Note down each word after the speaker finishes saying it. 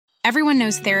Everyone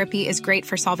knows therapy is great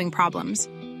for solving problems,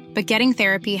 but getting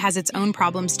therapy has its own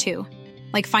problems too,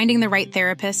 like finding the right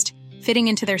therapist, fitting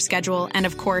into their schedule, and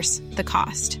of course, the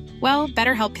cost. Well,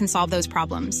 BetterHelp can solve those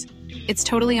problems. It's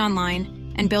totally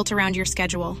online and built around your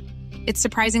schedule. It's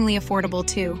surprisingly affordable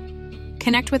too.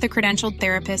 Connect with a credentialed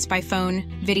therapist by phone,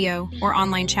 video, or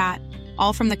online chat,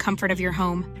 all from the comfort of your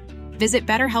home. Visit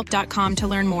BetterHelp.com to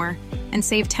learn more and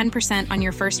save 10% on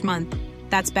your first month.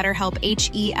 That's BetterHelp,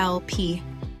 H-E-L-P.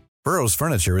 Burrow's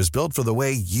furniture is built for the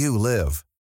way you live.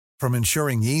 From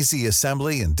ensuring easy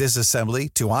assembly and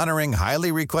disassembly to honoring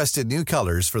highly requested new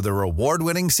colors for their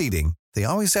award-winning seating, they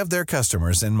always have their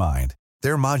customers in mind.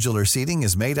 Their modular seating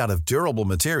is made out of durable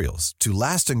materials to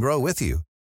last and grow with you.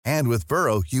 And with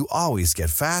Burrow, you always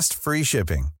get fast, free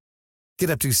shipping.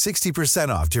 Get up to 60%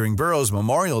 off during Burrow's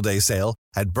Memorial Day sale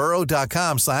at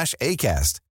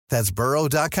burrow.com/ACAST. That's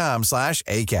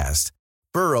burrow.com/ACAST.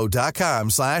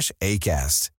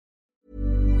 burrow.com/ACAST.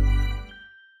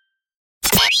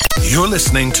 You're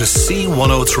listening to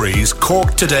C103's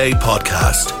Cork Today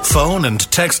podcast. Phone and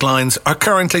text lines are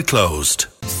currently closed.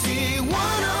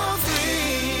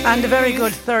 And a very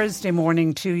good Thursday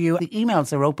morning to you. The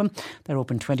emails are open. They're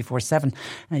open 24/7.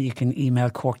 You can email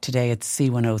CorkToday at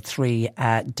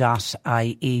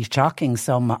c103.ie. Shocking,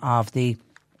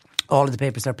 all of the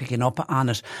papers are picking up on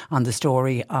it, on the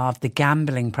story of the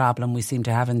gambling problem we seem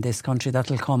to have in this country.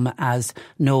 That'll come as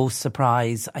no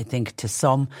surprise, I think, to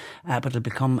some, but it'll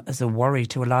become as a worry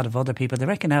to a lot of other people. They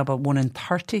reckon now about 1 in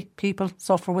 30 people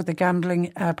suffer with the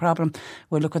gambling problem.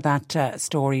 We'll look at that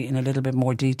story in a little bit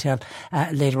more detail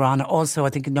later on. Also, I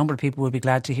think a number of people will be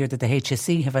glad to hear that the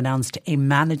HSE have announced a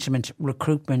management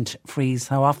recruitment freeze.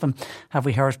 How often have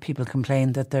we heard people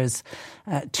complain that there's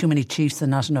too many chiefs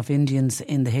and not enough Indians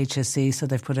in the HSE? So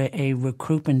they've put a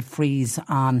recruitment freeze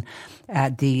on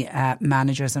the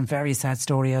managers. And very sad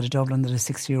story out of Dublin that a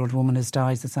 60-year-old woman has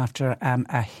died. That's after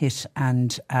a hit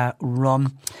and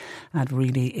run. That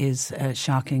really is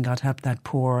shocking. God help that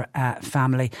poor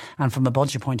family. And from a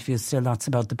budget point of view, still lots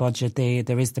about the budget.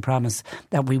 There is the promise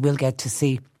that we will get to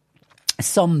see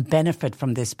some benefit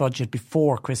from this budget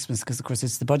before Christmas, because of course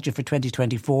it's the budget for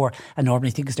 2024 and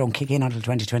normally things don't kick in until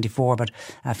 2024, but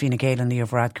Fine Gael and Leo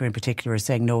Varadkar in particular are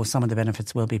saying no, some of the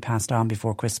benefits will be passed on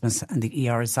before Christmas. And the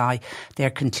ERSI,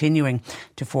 they're continuing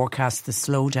to forecast the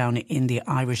slowdown in the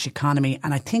Irish economy,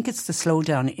 and I think it's the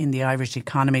slowdown in the Irish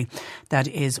economy that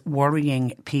is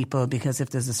worrying people, because if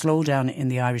there's a slowdown in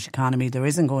the Irish economy, there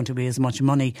isn't going to be as much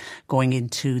money going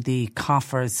into the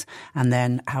coffers, and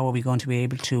then how are we going to be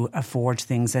able to afford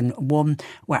things? And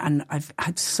I've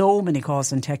had so many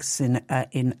calls and texts in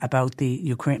about the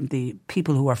Ukraine, the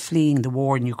people who are fleeing the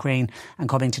war in Ukraine and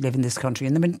coming to live in this country,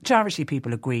 and the majority of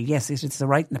people agree, yes, it's the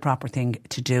right and the proper thing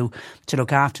to do to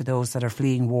look after those that are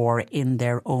fleeing war in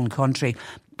their own country.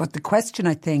 But the question,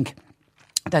 I think,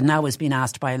 that now is being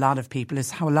asked by a lot of people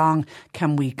is how long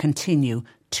can we continue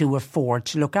to afford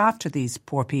to look after these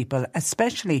poor people,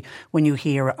 especially when you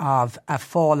hear of a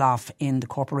fall off in the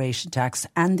corporation tax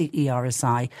and the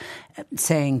ERSI,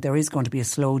 saying there is going to be a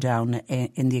slowdown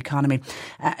in the economy.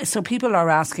 So people are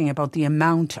asking about the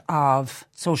amount of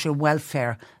social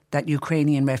welfare that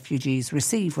Ukrainian refugees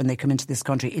receive when they come into this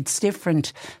country. It's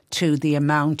different to the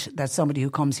amount that somebody who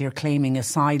comes here claiming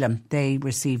asylum, they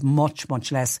receive much,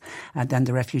 much less than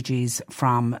the refugees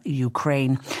from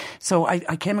Ukraine. So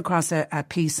I came across a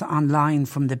piece online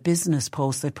from the Business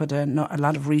Post. They put a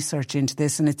lot of research into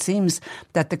this, and it seems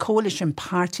that the coalition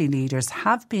party leaders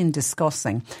have been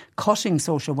discussing cutting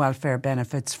social welfare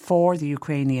benefits for the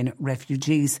Ukrainian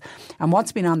refugees. And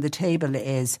what's been on the table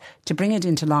is to bring it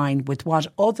into line with what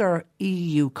other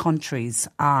EU countries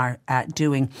are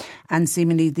doing. And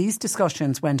seemingly these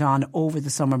discussions went on over the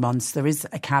summer months. There is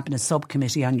a cabinet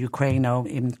subcommittee on Ukraine now.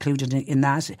 Included in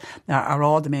that are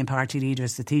all the main party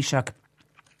leaders, the Taoiseach,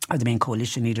 or the main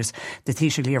coalition leaders. The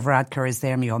Taoiseach Leo Varadkar is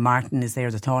there, Micheál Martin is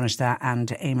there, the Taoiseach, and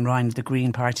Eamon Ryan of the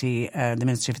Green Party, the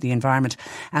Minister for the Environment.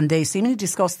 And they seemingly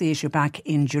discussed the issue back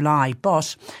in July,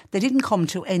 but they didn't come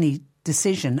to any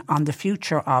decision on the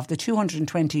future of the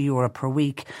 €220 per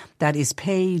week that is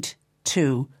paid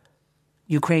to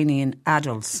Ukrainian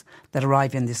adults that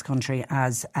arrive in this country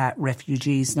as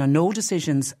refugees. Now, no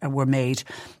decisions were made,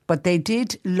 but they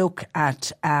did look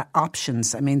at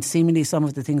options. I mean, seemingly some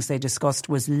of the things they discussed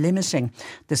was limiting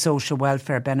the social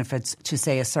welfare benefits to,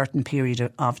 say, a certain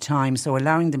period of time. So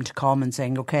allowing them to come and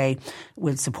saying, OK,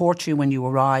 we'll support you when you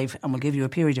arrive and we'll give you a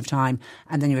period of time,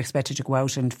 and then you're expected to go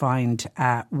out and find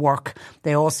work.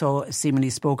 They also seemingly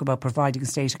spoke about providing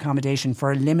state accommodation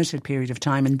for a limited period of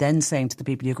time and then saying to the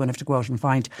people, you're going to have to go out and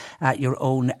find your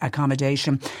own accommodation.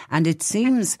 And it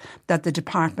seems that the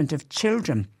Department of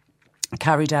Children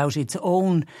carried out its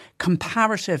own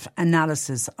comparative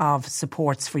analysis of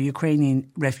supports for Ukrainian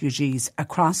refugees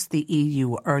across the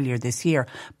EU earlier this year.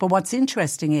 But what's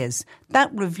interesting is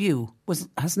that review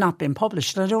has not been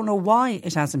published. I don't know why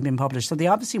it hasn't been published. So they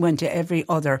obviously went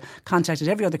to contacted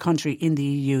every other country in the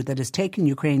EU that has taken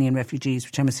Ukrainian refugees,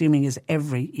 which I'm assuming is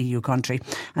every EU country,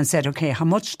 and said, okay, how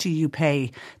much do you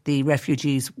pay the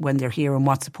refugees when they're here, and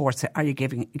what supports are you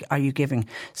giving?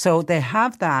 So they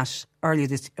have that earlier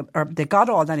they got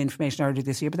all that information earlier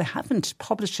this year, but they haven't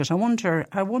published it. I wonder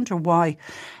why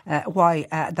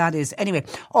that is. Anyway,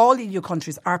 all EU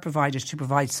countries are provided to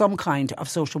provide some kind of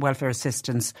social welfare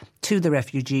assistance to the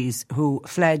refugees who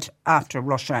fled after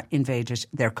Russia invaded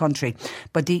their country.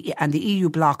 But the EU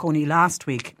bloc only last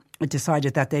week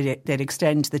decided that they'd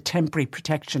extend the temporary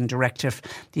protection directive.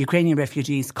 The Ukrainian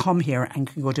refugees come here and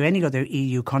can go to any other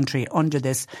EU country under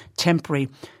this temporary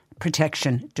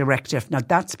protection directive. Now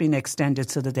that's been extended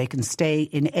so that they can stay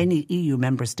in any EU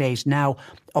member state now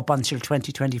up until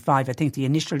 2025. I think the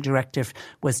initial directive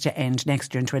was to end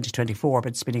next year in 2024,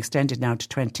 but it's been extended now to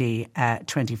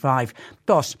 2025.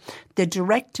 But the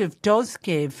directive does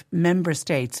give member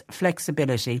states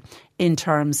flexibility in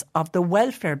terms of the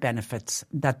welfare benefits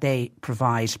that they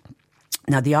provide.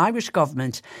 Now, the Irish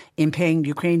government, in paying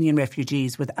Ukrainian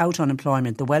refugees without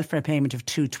unemployment the welfare payment of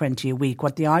 $220 a week,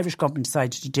 what the Irish government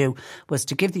decided to do was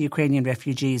to give the Ukrainian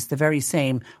refugees the very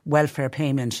same welfare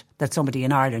payment that somebody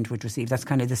in Ireland would receive. That's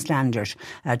kind of the standard,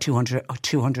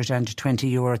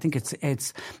 €220. I think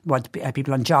it's what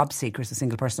people on job seekers, a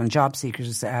single person on job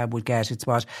seekers would get. It's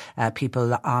what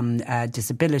people on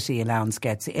disability allowance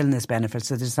gets, illness benefits.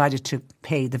 So they decided to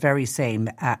pay the very same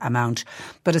amount.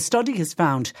 But a study has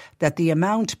found that the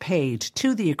amount paid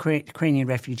to the Ukrainian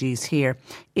refugees here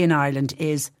in Ireland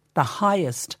is the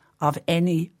highest of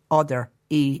any other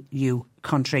EU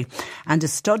country. And a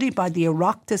study by the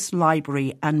Oireachtas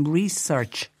Library and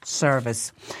Research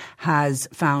Service has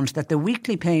found that the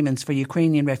weekly payments for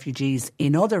Ukrainian refugees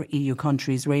in other EU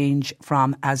countries range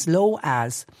from as low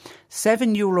as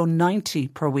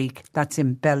 €7.90 per week, that's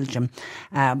in Belgium,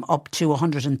 up to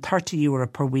 €130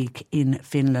 per week in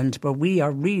Finland. But we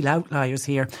are real outliers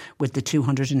here with the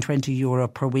 €220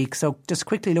 per week. So just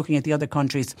quickly looking at the other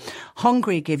countries,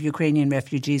 Hungary gave Ukrainian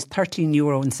refugees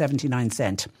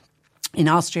 €13.79. In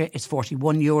Austria, it's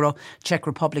 €41, Czech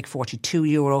Republic,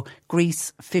 €42,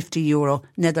 Greece, €50,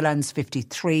 Netherlands,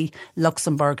 €53,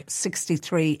 Luxembourg,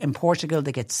 €63. In Portugal,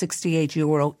 they get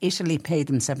 €68. Italy paid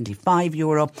them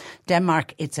 €75.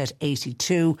 Denmark, it's at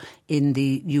 €82. In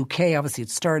the UK, obviously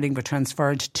it's sterling, but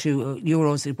transferred to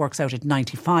euros, it works out at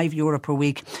 €95 per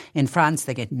week. In France,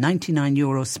 they get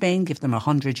 €99. Spain give them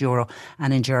 €100.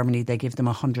 And in Germany, they give them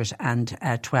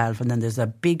 €112. And then there's a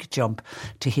big jump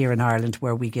to here in Ireland,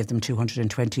 where we give them €220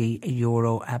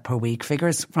 per week.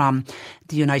 Figures from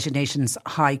the United Nations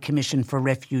High Commission for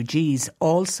Refugees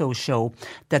also show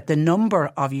that the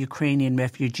number of Ukrainian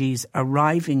refugees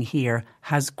arriving here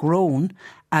has grown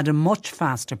at a much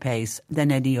faster pace than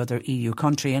any other EU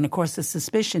country. And of course, the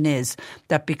suspicion is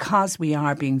that because we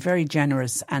are being very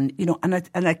generous and,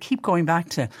 I keep going back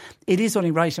to, it is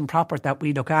only right and proper that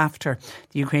we look after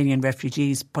the Ukrainian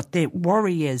refugees. But the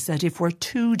worry is that if we're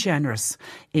too generous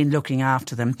in looking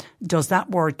after them, does that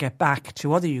word get back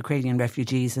to other Ukrainian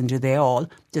refugees, and do they all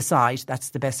decide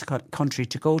that's the best country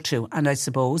to go to? And I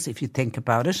suppose if you think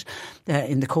about it,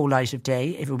 in the cold light of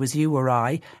day, if it was you or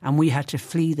I and we had to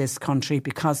flee this country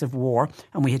because of war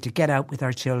and we had to get out with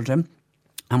our children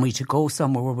and we to go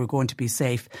somewhere where we're going to be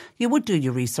safe, you would do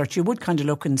your research. You would kind of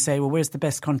look and say, well, where's the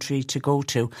best country to go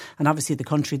to? And obviously the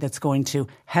country that's going to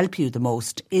help you the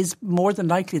most is more than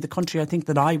likely the country I think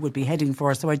that I would be heading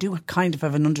for. So I do kind of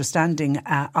have an understanding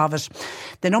of it.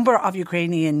 The number of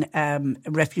Ukrainian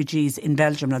refugees in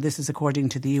Belgium, now this is according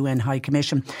to the UN High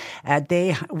Commission,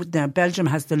 Belgium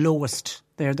has the lowest.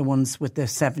 They're the ones with the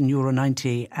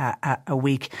 €7.90 a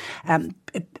week.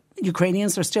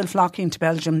 Ukrainians are still flocking to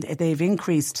Belgium. They've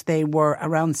increased. They were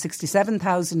around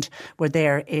 67,000 were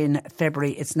there in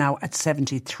February. It's now at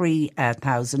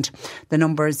 73,000. The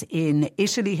numbers in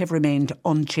Italy have remained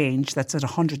unchanged. That's at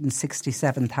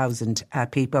 167,000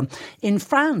 people. In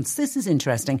France, this is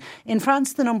interesting. In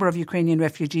France, the number of Ukrainian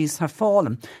refugees have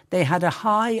fallen. They had a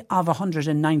high of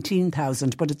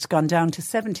 119,000, but it's gone down to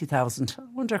 70,000. I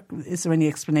wonder, is there any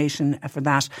explanation for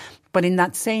that? But in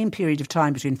that same period of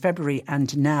time between February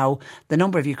and now, now. The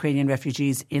number of Ukrainian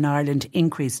refugees in Ireland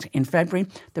increased in February.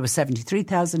 There were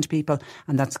 73,000 people,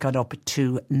 and that's got up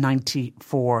to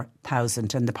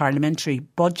 94,000. And the Parliamentary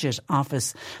Budget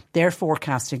Office, they're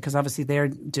forecasting, because obviously they're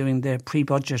doing the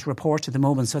pre-budget report at the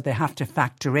moment, so they have to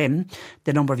factor in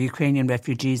the number of Ukrainian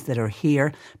refugees that are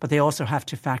here, but they also have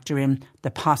to factor in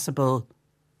the possible,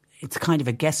 it's kind of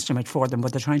a guesstimate for them,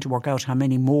 but they're trying to work out how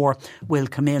many more will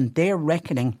come in. They're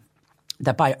reckoning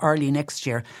that by early next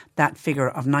year, that figure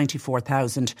of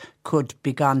 94,000 could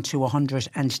be gone to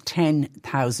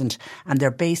 110,000. And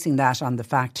they're basing that on the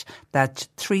fact that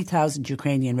 3,000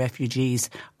 Ukrainian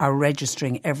refugees are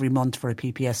registering every month for a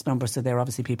PPS number. So they're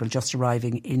obviously people just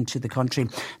arriving into the country.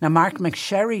 Now, Mark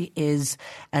McSherry is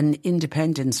an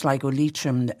independent Sligo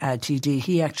Leitrim TD.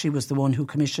 He actually was the one who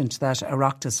commissioned that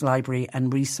Oireachtas Library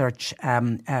and Research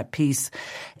piece.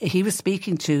 He was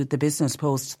speaking to the Business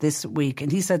Post this week,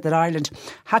 and he said that Ireland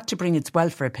had to bring its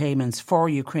welfare payments for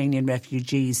Ukrainian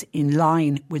refugees in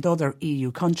line with other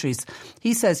EU countries.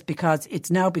 He says because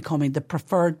it's now becoming the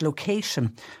preferred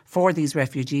location for these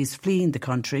refugees fleeing the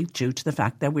country due to the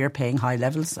fact that we're paying high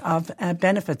levels of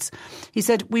benefits. He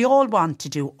said we all want to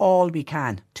do all we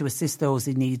can to assist those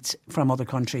in need from other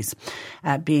countries,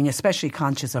 being especially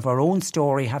conscious of our own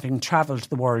story, having travelled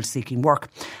the world seeking work.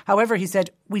 However, he said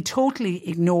we totally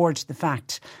ignored the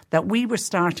fact that we were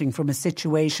starting from a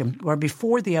situation where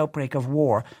before the outbreak of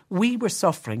war, we were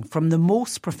suffering from the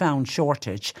most profound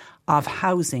shortage of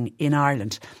housing in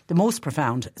Ireland, the most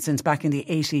profound since back in the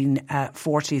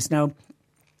 1840s. Now,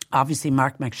 obviously,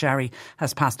 Mark McSherry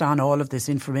has passed on all of this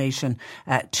information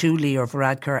to Leo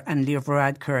Varadkar, and Leo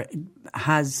Varadkar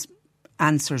has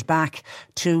answers back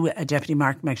to Deputy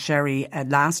Mark McSherry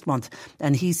last month,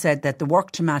 and he said that the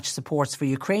work to match supports for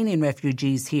Ukrainian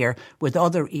refugees here with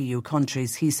other EU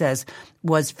countries, he says,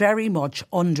 was very much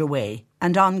underway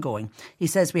and ongoing. He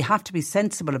says we have to be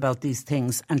sensible about these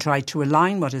things and try to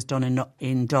align what is done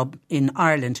in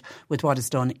Ireland with what is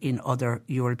done in other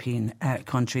European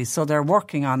countries. So they're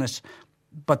working on it,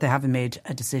 but they haven't made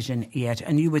a decision yet.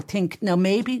 And you would think, now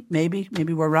maybe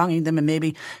we're wronging them, and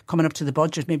maybe coming up to the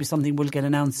budget, maybe something will get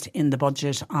announced in the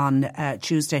budget on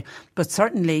Tuesday. But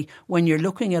certainly when you're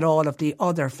looking at all of the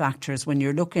other factors, when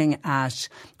you're looking at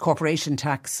corporation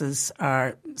taxes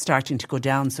are starting to go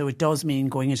down, so it does mean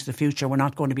going into the future we're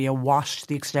not going to be awash,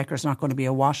 the Exchequer's not going to be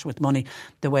awash with money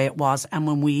the way it was. And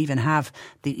when we even have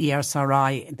the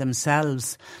ESRI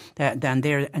themselves, then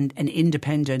they're an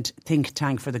independent think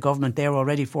tank for the government, they're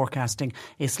already forecasting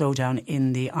a slowdown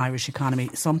in the Irish economy.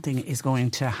 Something is going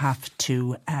to have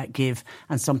to give,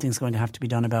 and something's going to have to be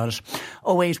done about it.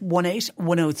 0818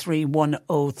 103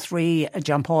 103.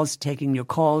 John Paul's taking your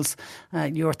calls.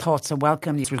 Your thoughts are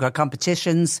welcome. We've got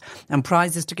competitions and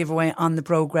prizes to give away on the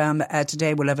programme.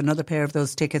 Today we'll have another pair of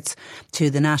those tickets to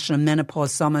the National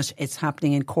Menopause Summit. It's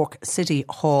happening in Cork City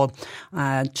Hall.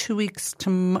 2 weeks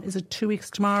tomorrow. Is it 2 weeks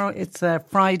tomorrow? It's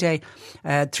Friday.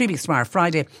 3 weeks tomorrow,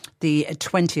 Friday, the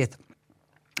 20th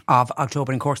of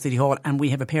October in Cork City Hall, and we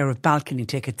have a pair of balcony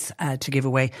tickets to give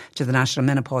away to the National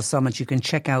Menopause Summit. You can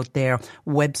check out their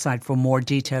website for more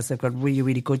details. They've got really,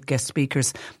 really good guest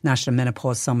speakers,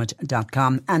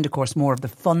 nationalmenopausesummit.com, and of course more of the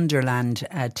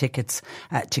Funderland tickets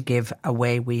to give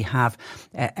away. We have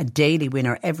a daily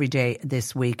winner every day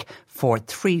this week for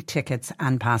 3 tickets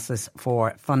and passes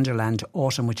for Funderland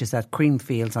Autumn, which is at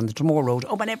Creamfields on the Tramore Road,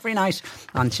 open every night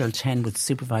until 10 with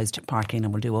supervised parking,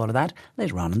 and we'll do all of that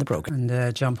later on in the programme.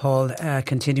 And John Paul,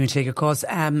 continuing to take your calls.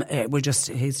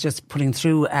 He's just putting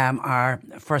through our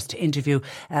first interview,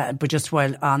 but just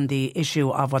while on the issue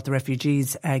of what the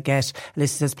refugees get,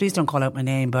 Liz says, please don't call out my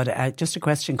name, but just a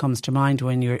question comes to mind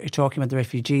when you're talking about the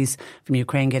refugees from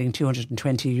Ukraine getting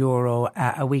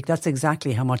 €220 a week. That's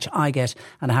exactly how much I get,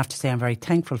 and I have to say I'm very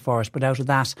thankful for it, but out of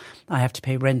that I have to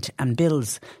pay rent and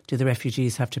bills. Do the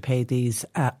refugees have to pay these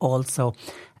also?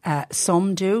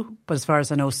 Some do, but as far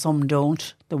as I know, some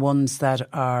don't. The ones that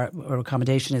are, where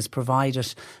accommodation is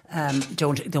provided,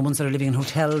 don't. The ones that are living in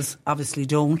hotels obviously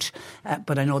don't.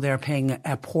 But I know they're paying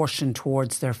a portion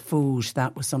towards their food.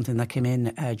 That was something that came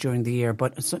in during the year.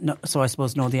 But so I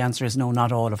suppose no. The answer is no.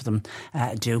 Not all of them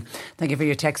do. Thank you for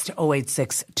your text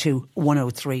 0862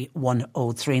 103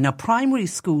 103. Now, primary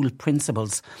school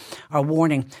principals are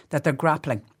warning that they're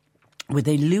grappling with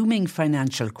a looming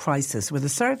financial crisis, with a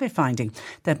survey finding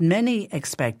that many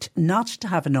expect not to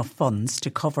have enough funds to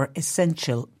cover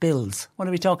essential bills. What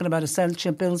are we talking about,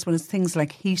 essential bills? Well, it's things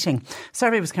like heating. A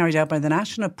survey was carried out by the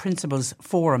National Principals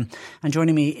Forum, and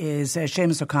joining me is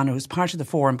Seamus O'Connor, who's part of the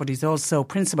forum, but he's also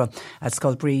principal at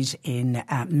Skullbreed in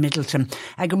Middleton.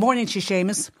 Good morning to you,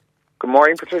 Seamus. Good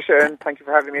morning, Patricia, and thank you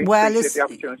for having me. Well, Appreciate the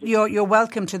opportunity. You're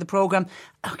welcome to the programme.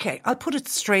 OK, I'll put it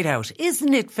straight out.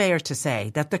 Isn't it fair to say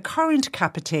that the current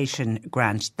capitation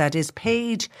grant that is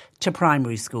paid to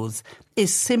primary schools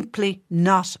is simply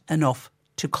not enough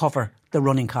to cover the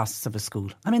running costs of a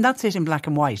school? I mean, that's it in black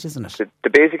and white, isn't it? The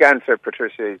basic answer,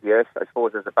 Patricia, is yes. I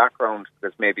suppose as a background,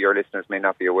 because maybe your listeners may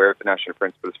not be aware of the National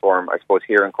Principals Forum, I suppose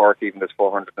here in Cork even there's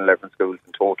 411 schools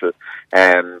in total.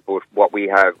 But what we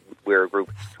have, we're a group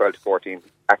of 12 to 14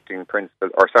 active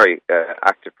principals,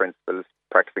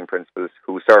 practicing principals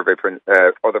who survey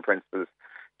other principals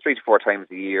 3 to 4 times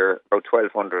a year. About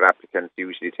 1,200 applicants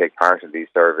usually take part in these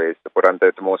surveys. But on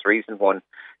the most recent one,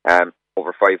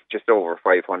 just over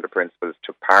 500 principals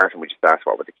took part, and we just asked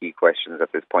what were the key questions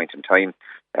at this point in time.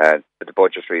 The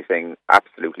budgetary thing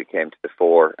absolutely came to the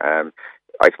fore.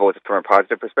 I suppose from a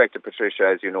positive perspective, Patricia,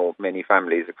 as you know, many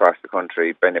families across the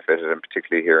country benefited, and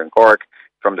particularly here in Cork,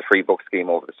 from the free book scheme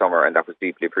over the summer, and that was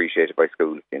deeply appreciated by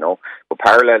schools, you know. But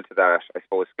parallel to that, I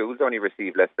suppose schools only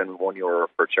receive less than €1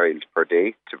 per child per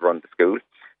day to run the school.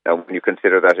 Now, when you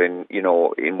consider that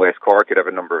in West Cork, you'd have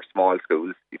a number of small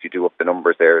schools. If you do up the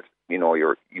numbers there,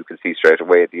 you can see straight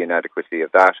away the inadequacy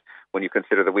of that. When you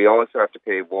consider that we also have to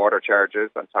pay water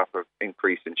charges on top of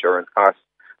increased insurance costs,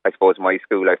 I suppose my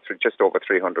school has just over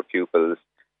 300 pupils,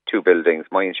 2 buildings.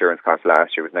 My insurance cost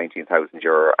last year was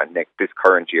 €19,000, and this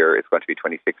current year it's going to be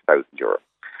 €26,000.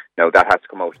 Now, that has to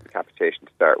come out of the capitation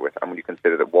to start with. And when you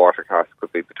consider that water costs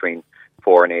could be between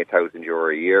 €4,000 and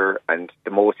 €8,000 a year, and the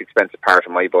most expensive part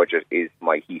of my budget is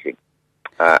my heating.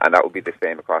 And that would be the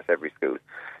same across every school.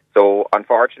 So,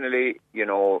 unfortunately,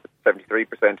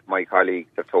 73% of my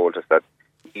colleagues have told us that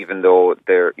even though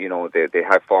they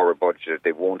have forward budgeted,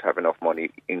 they won't have enough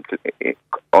money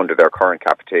under their current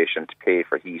capitation to pay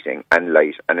for heating and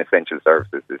light and essential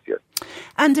services this year.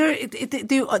 And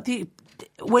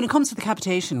when it comes to the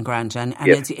capitation grant, and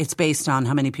yes. it's based on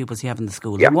how many pupils you have in the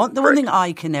school, yeah, the one thing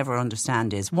I can never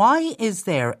understand is why is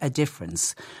there a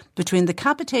difference between the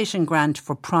capitation grant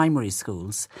for primary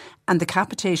schools and the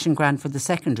capitation grant for the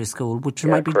secondary school, which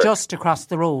might be just across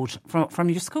the road from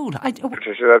your school?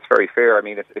 Patricia, that's very fair. I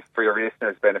mean, if for your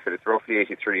listeners' benefit, it's roughly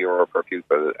 €83 per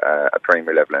pupil at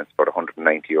primary level, and it's about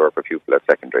 €190 per pupil at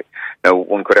secondary. Now,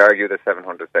 one could argue that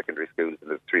 700 secondary schools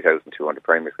and there's 3,200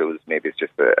 primary schools, maybe it's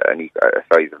just a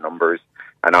size of numbers,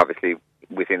 and obviously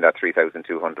within that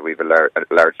 3,200 we have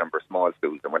a large number of small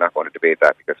schools, and we're not going to debate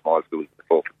that because small schools are the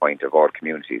focal point of all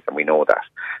communities, and we know that.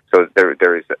 So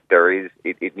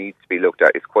it needs to be looked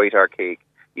at. It's quite archaic.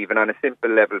 Even on a simple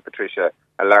level, Patricia,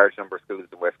 a large number of schools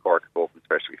in West Cork have opened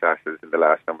specialty classes in the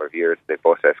last number of years. They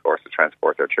bus escorts to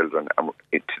transport their children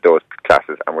to those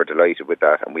classes, and we're delighted with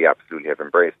that, and we absolutely have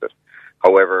embraced it.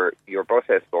 However, your bus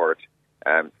escort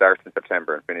starts in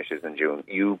September and finishes in June.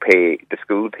 The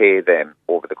school pay them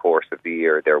over the course of the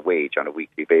year their wage on a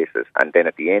weekly basis, and then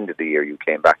at the end of the year you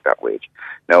claim back that wage.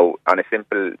 Now, on a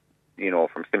simple,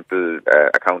 from simple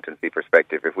accountancy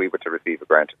perspective, if we were to receive a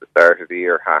grant at the start of the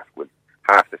year, half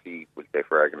the fee, we'll say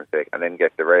for argument's sake, and then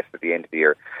get the rest at the end of the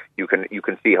year, you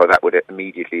can see how that would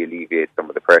immediately alleviate some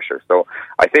of the pressure. So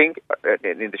I think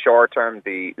in the short term,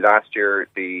 last year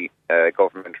the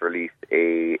government released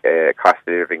a cost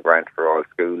of living grant for all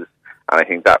schools, and I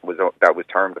think that was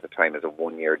termed at the time as a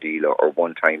 1-year deal or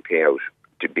one-time payout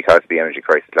because of the energy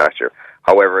crisis last year.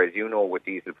 However, as you know, with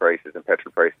diesel prices and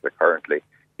petrol prices are currently,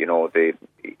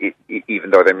 even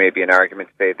though there may be an argument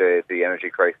to say the energy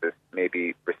crisis may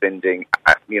be rescinding,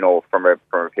 from a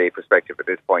pay perspective at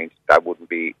this point, that wouldn't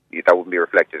be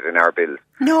reflected in our bills.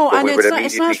 No, so and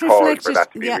it's not reflected. For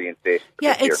that to be reinstated.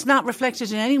 Yeah, it's not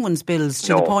reflected in anyone's bills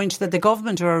to the point that the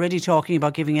government are already talking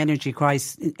about giving the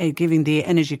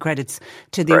energy credits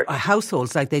to the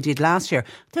households like they did last year.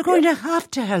 They're going to have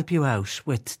to help you out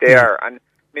with. They are, and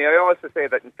may I also say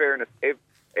that in fairness,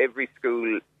 every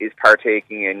school is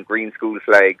partaking in green school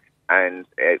flags and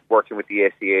working with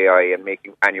the SEAI and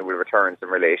making annual returns in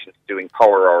relation to doing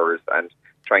power hours and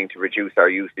trying to reduce our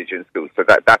usage in schools. So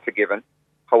that's a given.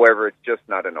 However, it's just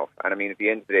not enough. And I mean, at the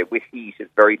end of the day, with heat,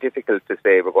 it's very difficult to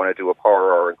say we're going to do a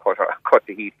power hour and cut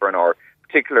the heat for an hour,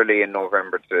 particularly in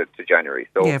November to January.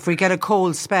 So if we get a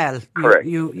cold spell, correct.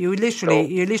 You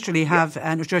literally have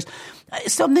energy.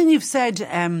 Something you've said,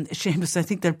 Seamus, I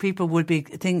think that people would be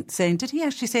saying, did he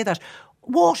actually say that?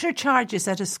 Water charges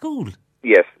at a school?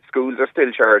 Yes, schools are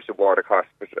still charged a water cost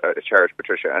charge,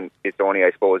 Patricia, and it's only, I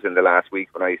suppose, in the last week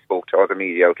when I spoke to other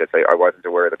media outlets, I wasn't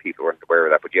aware that people weren't aware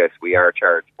of that. But yes, we are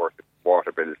charged for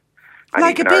water bills. And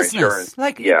like a business?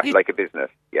 Like a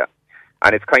business, yeah.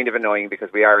 And it's kind of annoying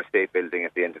because we are a state building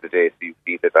at the end of the day, so you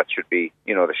see that should be,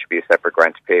 there should be a separate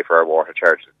grant to pay for our water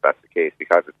charges if that's the case,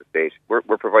 because it's a state.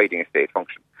 We're providing a state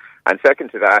function. And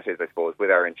second to that is, I suppose,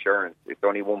 with our insurance, it's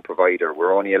only one provider.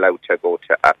 We're only allowed to go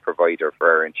to a provider for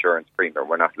our insurance premium.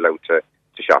 We're not allowed to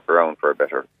shop around for a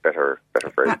better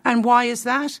phrase. And why is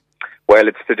that? Well,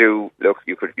 it's to do, look,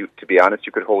 to be honest,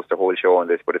 you could host a whole show on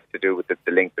this, but it's to do with the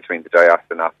link between the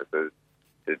diocesan offices,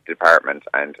 the department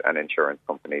and an insurance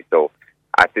company. So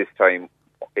at this time,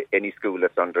 any school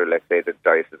that's under, let's say, the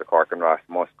Diocese of Cork and Ross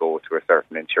must go to a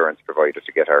certain insurance provider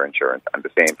to get our insurance. And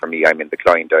the same for me. I'm in the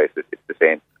Clyde Diocese. It's the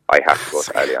same. I have to go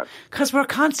to Allianz. Because we're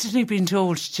constantly being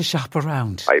told to shop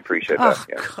around. I appreciate that.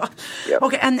 God. Yep.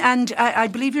 Okay, and I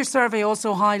believe your survey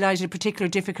also highlighted particular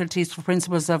difficulties for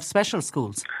principals of special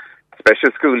schools.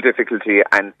 Special school difficulty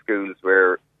and schools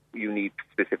where you need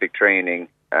specific training,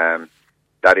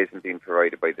 that isn't being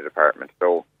provided by the department.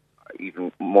 So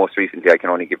even most recently, I can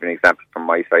only give you an example from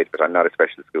my side, but I'm not a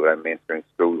special school. I'm a mainstream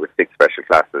school with 6 special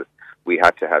classes. We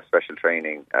had to have special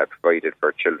training provided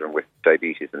for children with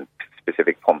diabetes and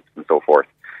specific pumps and so forth.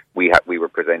 We were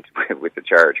presented with the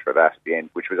charge for that at the end,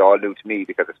 which was all new to me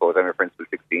because I suppose I'm a principal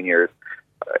 16 years.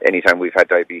 Anytime we've had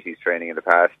diabetes training in the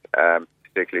past,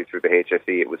 particularly through the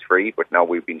HSE, it was free, but now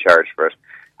we've been charged for it.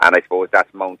 And I suppose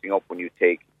that's mounting up when you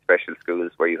take special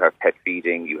schools where you have pet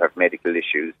feeding, you have medical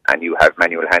issues, and you have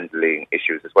manual handling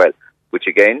issues as well, which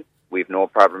again, we've no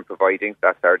problem providing.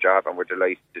 That's our job, and we're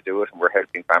delighted to do it, and we're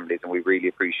helping families, and we really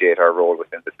appreciate our role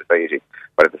within the society.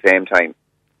 But at the same time,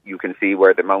 you can see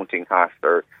where the mounting costs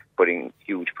are putting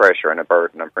huge pressure and a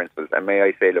burden on principals. And may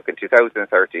I say, look, in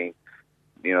 2013,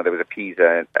 there was the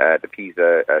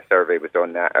PISA survey was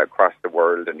done across the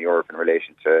world and Europe in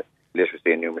relation to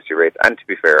literacy and numeracy rates. And to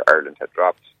be fair, Ireland had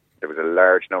dropped. There was a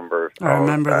large number of... I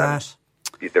remember that.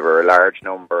 There were a large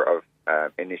number of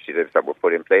initiatives that were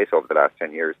put in place over the last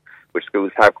 10 years, which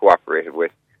schools have cooperated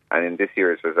with. And in this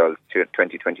year's results,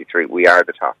 2023, we are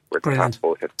the top. We're the top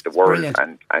both at the world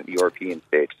and European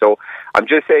stage. So I'm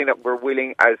just saying that we're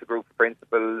willing, as a group of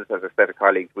principals, as a set of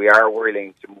colleagues, we are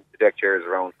willing to move the deck chairs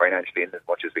around financially in as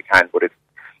much as we can. But it's,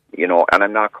 and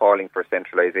I'm not calling for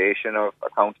centralisation of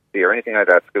accountancy or anything like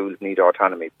that. Schools need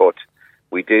autonomy. But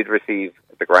we did receive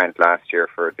the grant last year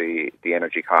for the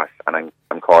energy costs, and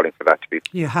I'm calling for that to be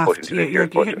put into this year's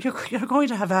budget. You're going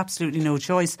to have absolutely no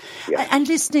choice. Yeah. And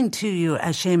listening to you,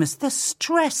 Seamus, the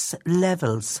stress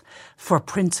levels for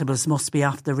principals must be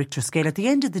off the Richter scale. At the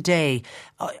end of the day,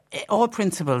 all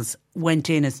principals went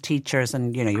in as teachers,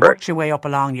 and you worked your way up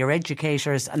along, you're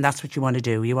educators, and that's what you want to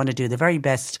do. You want to do the very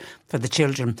best for the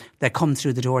children that come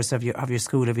through the doors of your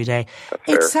school every day.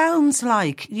 It sounds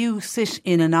like you sit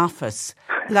in an office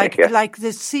like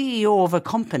the CEO of a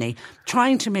company,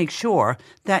 trying to make sure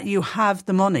that you have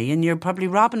the money, and you're probably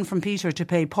robbing from Peter to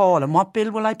pay Paul. And what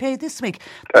bill will I pay this week?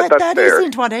 That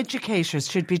isn't what educators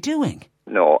should be doing.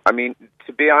 No, I mean,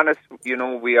 to be honest,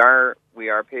 we are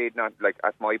paid not like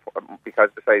because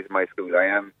the size of my school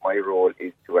my role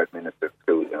is to administer the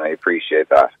school, and I appreciate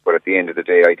that. But at the end of the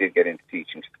day, I did get into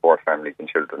teaching to support families and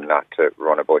children, not to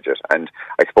run a budget. And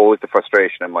I suppose the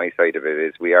frustration on my side of it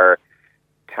is we are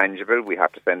tangible. We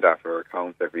have to send off our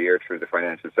accounts every year through the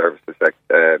financial services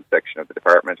section of the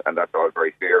department, and that's all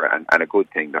very fair and a good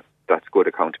thing. That's good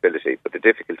accountability. But the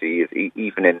difficulty is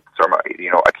even in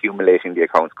accumulating the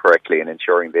accounts correctly and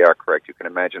ensuring they are correct. You can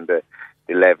imagine the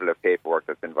level of paperwork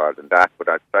that's involved in that. But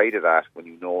outside of that, when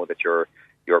you know that your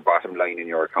bottom line in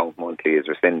your account monthly is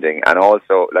rescinding, and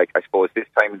also, I suppose this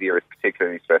time of the year is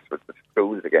particularly stressful for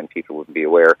schools. Again, people wouldn't be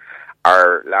aware.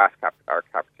 Our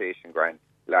capitation grant,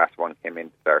 last one came in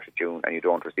at the start of June, and you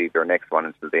don't receive your next one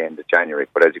until the end of January.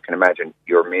 But as you can imagine,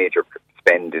 your major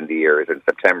spend in the year is in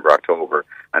September, October,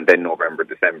 and then November,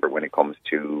 December when it comes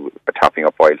to topping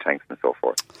up oil tanks and so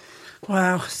forth.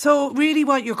 Wow. So really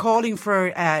what you're calling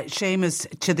for, Seamus,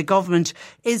 to the government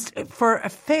is for a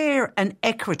fair and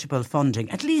equitable funding,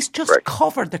 at least just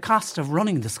cover the cost of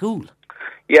running the school.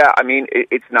 Yeah, I mean,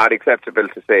 it's not acceptable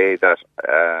to say that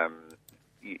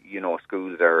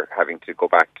schools are having to go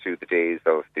back to the days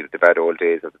of the bad old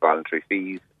days of the voluntary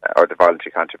fees or the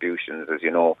voluntary contributions. As you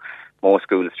know, most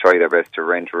schools try their best to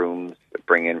rent rooms,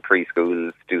 bring in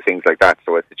preschools, do things like that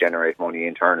so as to generate money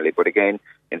internally. But again,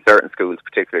 in certain schools,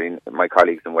 particularly my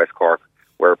colleagues in West Cork,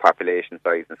 where population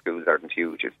size in schools aren't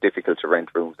huge, it's difficult to rent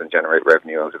rooms and generate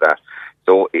revenue out of that.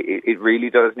 So it really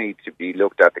does need to be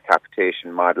looked at, the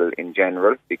capitation model in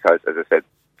general, because, as I said,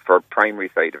 for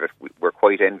primary side of it, we're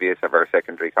quite envious of our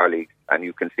secondary colleagues, and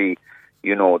you can see,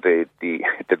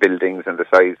 the buildings and the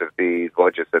size of the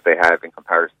budgets that they have in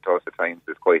comparison to us at times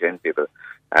is quite enviable.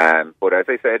 But as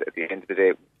I said, at the end of the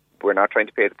day, we're not trying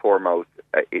to pay the poor mouth.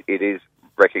 It is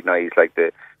recognise like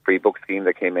the free book scheme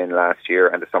that came in last year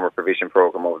and the summer provision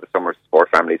programme over the summer to support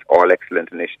families, all excellent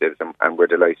initiatives, and we're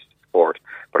delighted to support.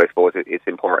 But I suppose it's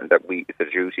important that it's a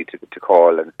duty to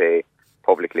call and say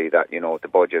publicly that, the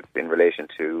budgets in relation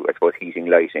to, I suppose, heating,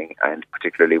 lighting and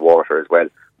particularly water as well,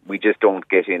 we just don't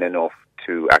get in enough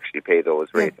to actually pay those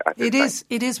rates at this time.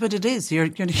 It is what it is. You're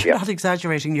not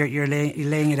exaggerating. You're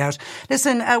laying it out.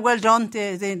 Listen, well done.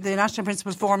 The National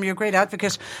Principals Forum, you're a great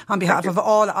advocate on behalf of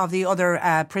all of the other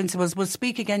principals. We'll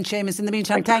speak again, Seamus. In the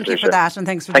meantime, thank you for that, and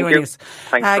thanks for joining us.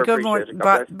 Good morning.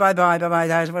 Bye.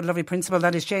 That what a lovely principal.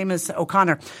 That is Seamus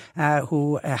O'Connor,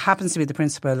 who happens to be the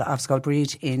principal of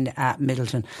Skullbreed in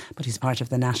Middleton, but he's part of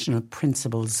the National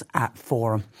Principals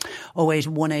Forum.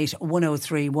 0818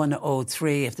 103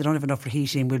 103. If they don't have enough for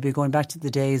heating, we'll be going back to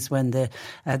the days when the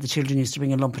children used to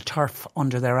bring a lump of turf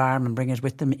under their arm and bring it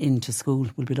with them into school.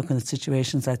 We'll be looking at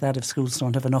situations like that if schools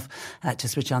don't have enough to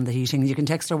switch on the heating. You can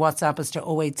text or WhatsApp us to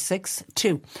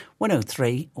 0862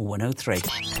 103 103.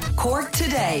 Cork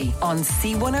Today on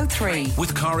C103.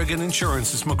 With Corrigan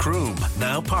Insurance's Macroom,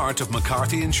 now part of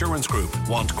McCarthy Insurance Group.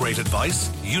 Want great advice?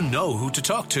 You know who to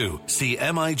talk to.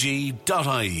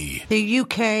 CMIG.ie. The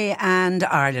UK and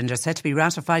Ireland are set to be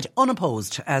ratified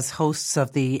unopposed as hosts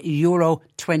of the Euro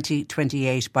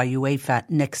 2028 by UEFA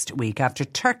next week after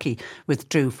Turkey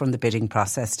withdrew from the bidding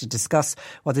process. To discuss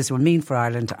what this will mean for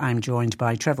Ireland, I'm joined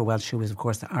by Trevor Welsh, who is of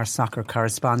course our soccer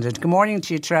correspondent. Good morning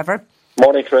to you, Trevor.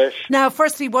 Morning, Trish. Now,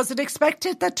 firstly, was it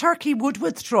expected that Turkey would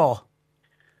withdraw?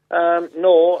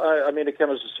 No, I mean, it came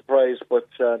as a surprise, but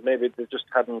maybe they just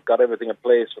hadn't got everything in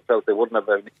place, or felt they wouldn't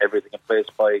have everything in place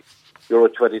by Euro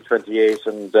 2028,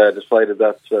 and decided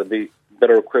that they'd be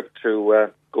better equipped to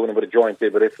go in with a joint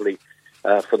bid with Italy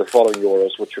for the following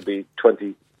Euros, which would be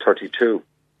 2032.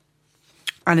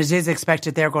 And it is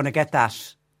expected they're going to get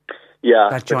that?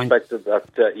 Yeah, it's expected that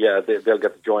they'll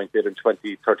get the joint bid in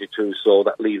 2032, so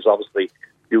that leaves, obviously,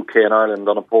 UK and Ireland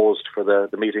unopposed for the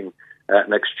meeting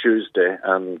next Tuesday,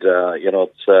 and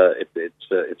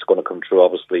it's going to come true.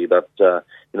 Obviously, that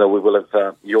we will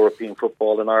have European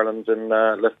football in Ireland in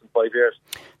less than 5 years.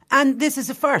 And this is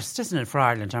a first, isn't it, for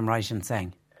Ireland? I'm right in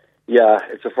saying. Yeah,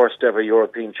 it's the first ever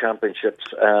European Championships.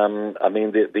 I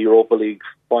mean, the Europa League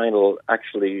final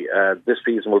actually this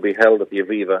season will be held at the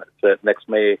Aviva next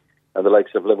May, and the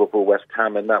likes of Liverpool, West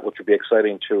Ham, and that, which would be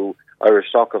exciting to Irish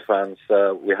soccer fans.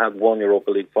 We had one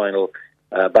Europa League final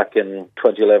back in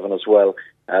 2011 as well,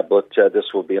 but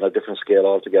this will be on a different scale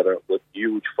altogether with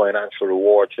huge financial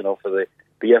rewards, for the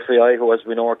FAI, who, as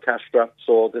we know, are cash-strapped.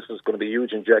 So this is going to be a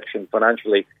huge injection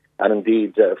financially, and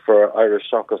indeed for Irish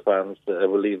soccer fans,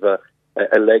 will leave a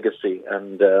legacy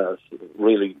and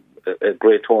really a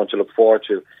great tournament to look forward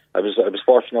to. I was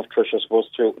fortunate enough, Trish, I suppose,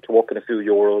 to work in a few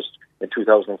Euros in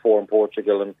 2004 in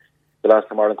Portugal, and the last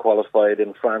time Ireland qualified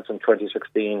in France in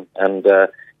 2016, and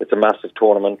it's a massive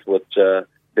tournament with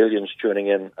billions tuning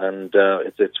in, and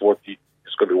it's going to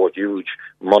be worth huge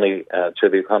money to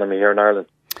the economy here in Ireland.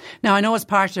 Now, I know as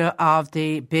part of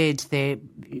the bid, the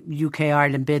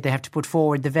UK-Ireland bid, they have to put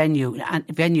forward the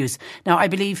venues. Now, I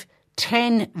believe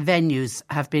 10 venues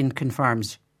have been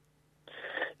confirmed.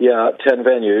 Yeah, 10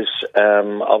 venues.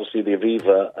 Obviously, the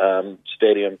Aviva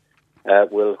Stadium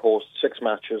will host 6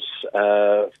 matches,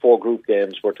 4 group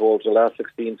games. We're told the last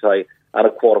 16 tie and a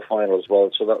quarter-final as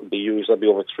well. So that will be used. That'll be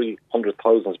over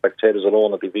 300,000 spectators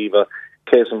alone at the Aviva.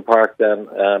 Casement Park then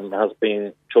has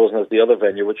been chosen as the other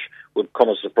venue, which would come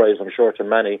as a surprise, I'm sure, to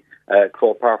many.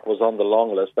 Croke Park was on the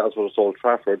long list, as was Old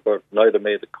Trafford, but neither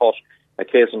made the cut.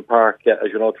 Casement Park,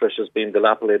 as you know, Trish, has been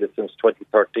dilapidated since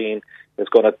 2013. It's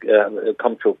going to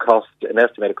come to an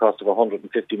estimated cost of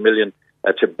 150 million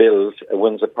to build.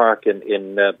 Windsor Park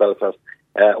in Belfast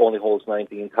only holds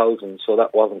 19,000, so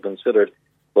that wasn't considered.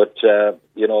 But,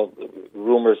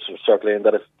 rumours circulating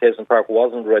that if Casement Park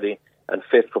wasn't ready and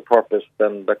fit for purpose,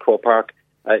 then the Croke Park,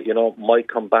 might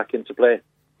come back into play.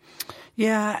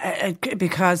 Yeah,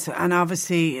 because, and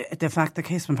obviously the fact that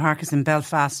Casement Park is in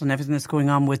Belfast and everything that's going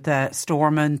on with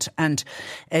Stormont, and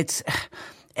it's...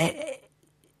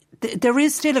 there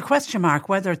is still a question mark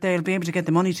whether they'll be able to get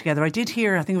the money together. I did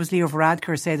hear, I think it was Leo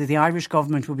Varadkar say that the Irish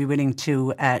government would be willing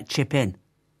to chip in.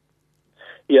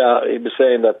 Yeah, he was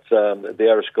saying that the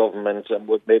Irish government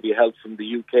would maybe help from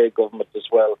the UK government as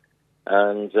well,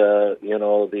 and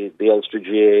the Ulster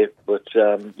GA, but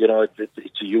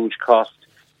it's a huge cost.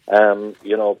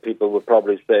 People would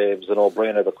probably say it was a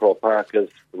no-brainer that Croke Park is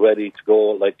ready to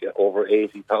go, like over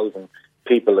 80,000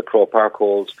 people at Croke Park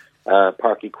holds. Páirc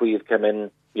Uí Chaoimh came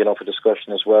in, for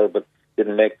discussion as well, but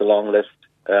didn't make the long list.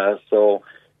 So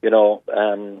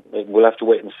we'll have to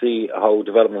wait and see how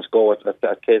developments go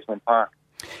at Casement Park.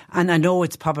 And I know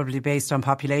it's probably based on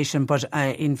population, but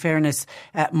in fairness,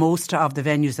 most of the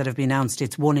venues that have been announced,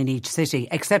 it's one in each city,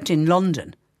 except in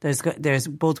London. There's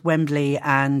both Wembley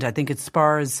and I think it's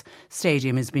Spurs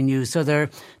Stadium has been used. So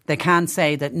they can't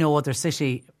say that no other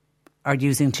city are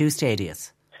using two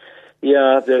stadiums.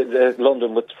 Yeah,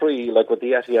 London with 3, like with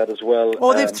the Etihad as well.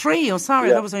 Oh, they've 3. Oh, sorry,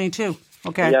 that was only 2.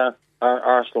 Okay. Yeah,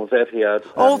 Arsenal's Etihad.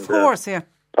 Oh, of course, yeah.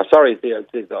 Sorry,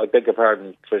 I beg your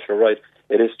pardon, Trish, you're right.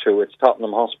 It is 2. It's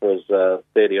Tottenham Hotspur's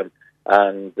stadium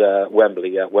and Wembley.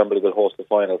 Yeah, Wembley will host the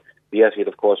final. The Etihad,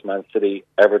 of course, Man City,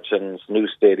 Everton's new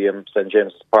stadium, St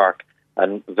James's Park,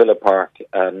 and Villa Park,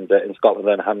 and in Scotland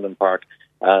then Hampden Park,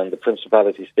 and the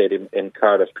Principality Stadium in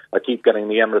Cardiff. I keep getting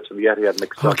the Emirates and the Etihad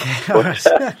mixed up.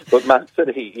 Okay, but Man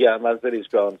City's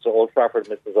gone, so Old Trafford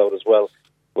misses out as well.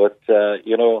 But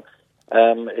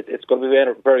it's going to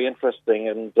be very interesting.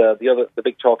 And the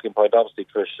big talking point, obviously,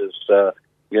 Trish, is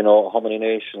how many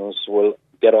nations will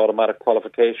get automatic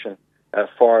qualification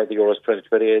for the Euros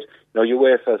 2028. Now,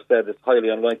 UEFA said it's highly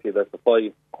unlikely that the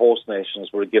 5 host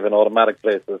nations were given automatic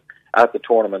places at the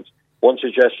tournament. One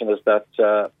suggestion is that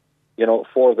 4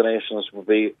 of the nations will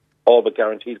be all but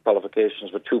guaranteed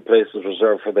qualifications, with 2 places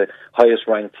reserved for the highest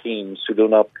ranked teams who do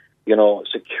not,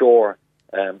 secure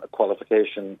a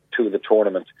qualification to the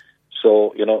tournament.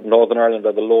 So, Northern Ireland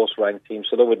are the lowest ranked team,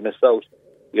 so they would miss out.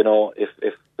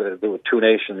 If there were 2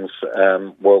 nations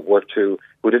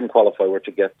who didn't qualify were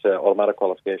to get automatic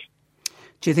qualification.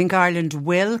 Do you think Ireland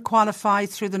will qualify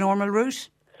through the normal route?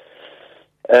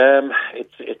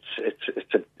 It's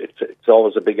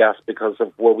always a big ask because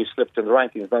of where we slipped in the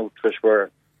rankings. Now, Trish, we're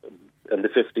in the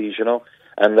 50s,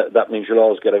 and that means you'll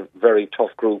always get a very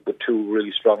tough group with 2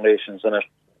 really strong nations in it.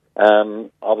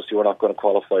 Obviously, we're not going to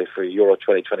qualify for Euro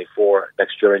 2024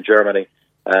 next year in Germany.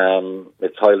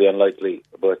 It's highly unlikely,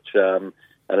 but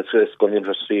and it's going to be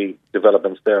interesting to see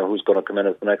developments there. Who's going to come in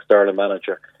as the next Ireland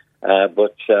manager?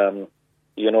 But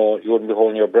you wouldn't be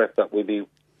holding your breath that we'd be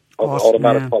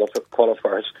automatic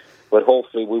qualifiers. But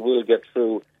hopefully, we will get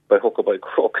through by hook or by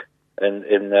crook. And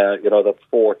that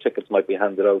 4 tickets might be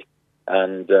handed out.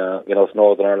 And if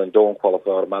Northern Ireland don't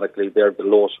qualify automatically, they're the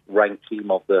lowest ranked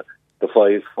team of the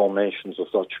 5 home nations as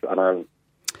such, and Ireland.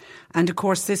 And of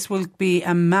course, this will be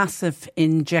a massive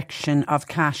injection of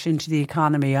cash into the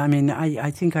economy. I mean,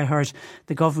 I think I heard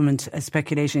the government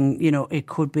speculating, it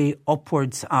could be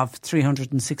upwards of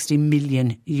 €360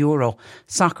 million.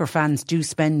 Soccer fans do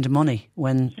spend money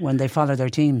when they follow their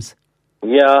teams.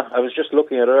 Yeah, I was just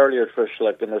looking at it earlier, Trish,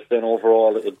 and then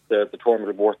overall the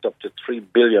tournament will worth up to $3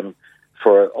 billion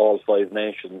for all 5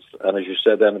 nations. And as you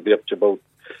said, then it'll be up to about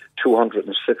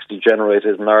 260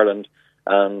 generated in Ireland,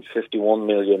 and 51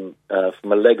 million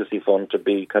from a legacy fund to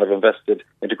be kind of invested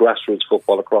into grassroots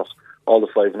football across all the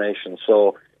 5 nations.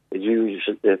 So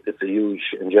it's a huge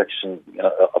injection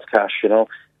of cash,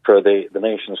 for the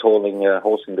nations hosting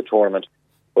the tournament.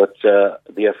 But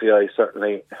the FAI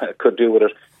certainly could do with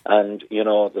it. And,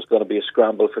 there's going to be a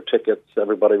scramble for tickets.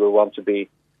 Everybody will want to be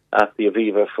at the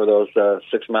Aviva for those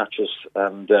 6 matches.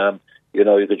 And,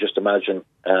 you could just imagine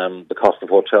the cost of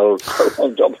hotels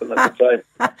around Dublin at the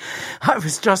time. I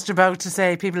was just about to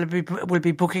say people will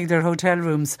be booking their hotel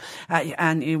rooms,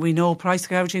 and we know price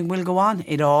gouging will go on.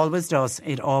 It always does.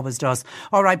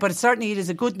 All right, but certainly it is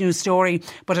a good news story,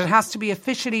 but it has to be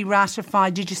officially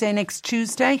ratified. Did you say next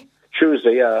Tuesday?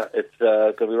 Tuesday, yeah. It's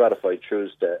going to be ratified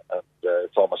Tuesday, and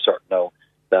it's almost certain now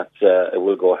that it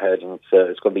will go ahead, and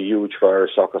it's going to be huge for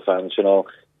Irish soccer fans,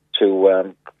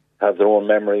 to have their own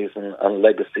memories and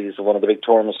legacies of one of the big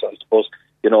tournaments. I suppose,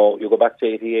 you go back to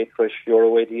 88, Chris,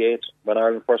 Euro 88, when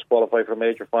Ireland first qualified for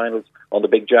major finals on the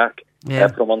Big Jack,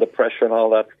 from under pressure and all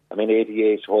that. I mean,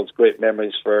 88 holds great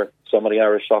memories for so many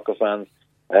Irish soccer fans.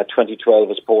 2012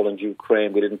 was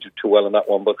Poland-Ukraine. We didn't do too well in that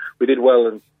one, but we did well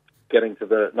in getting to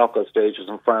the knockout stages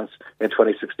in France in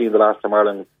 2016, the last time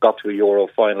Ireland got to a Euro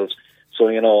finals. So,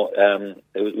 we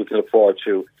can look forward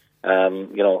to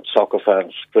soccer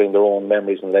fans bring their own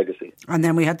memories and legacy. And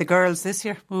then we had the girls this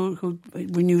year who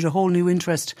renewed a whole new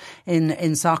interest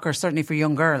in soccer, certainly for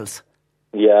young girls.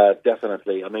 Yeah,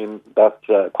 definitely. I mean, that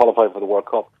qualified for the World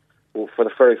Cup for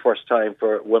the very first time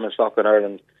for women's soccer in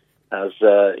Ireland has,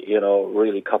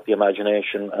 really caught the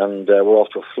imagination, and we're off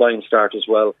to a flying start as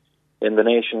well in the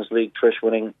Nations League. Trish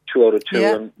winning 2 out of 2.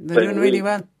 Yeah, and they're doing really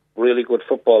well. Really good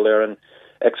football there, and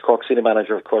ex-Cork City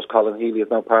manager, of course, Colin Healy, is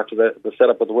now part of the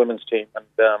setup of the women's team. And,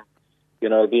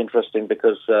 it'll be interesting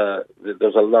because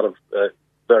there's a lot of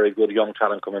very good young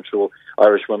talent coming through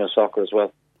Irish women's soccer as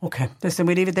well. OK, listen,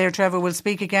 we leave it there, Trevor. We'll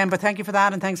speak again, but thank you for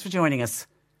that and thanks for joining us.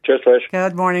 Cheers, Trish.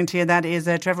 Good morning to you. That is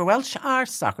Trevor Welch, our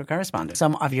soccer correspondent.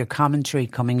 Some of your commentary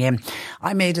coming in.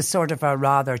 I made a sort of a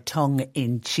rather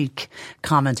tongue-in-cheek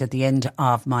comment at the end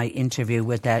of my interview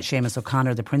with Seamus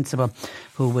O'Connor, the principal,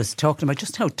 who was talking about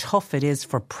just how tough it is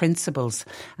for principals,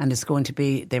 and it's going to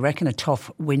be, they reckon, a tough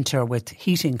winter with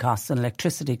heating costs and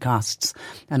electricity costs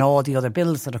and all the other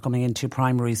bills that are coming into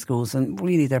primary schools. And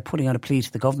really they're putting out a plea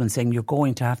to the government saying you're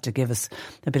going to have to give us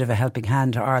a bit of a helping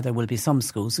hand, or there will be some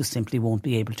schools who simply won't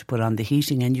be able to put on the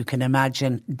heating. And you can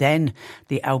imagine then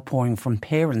the outpouring from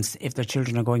parents if their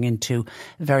children are going into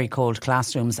very cold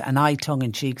classrooms. And I,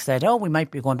 tongue-in-cheek, said, we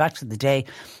might be going back to the day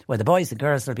where the boys and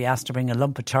girls will be asked to bring a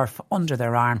lump of turf under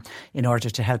their arm in order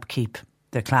to help keep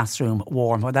the classroom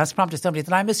warm. Well, that's prompted somebody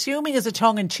that I'm assuming is a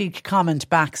tongue-in-cheek comment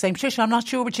back saying, Patricia, I'm not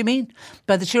sure what you mean,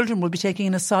 but the children will be taking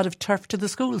in a sod of turf to the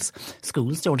schools.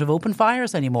 Schools don't have open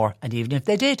fires anymore, and even if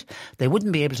they did, they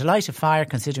wouldn't be able to light a fire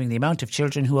considering the amount of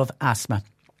children who have asthma.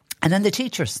 And then the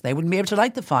teachers, they wouldn't be able to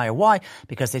light the fire. Why?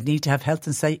 Because they'd need to have health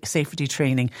and safety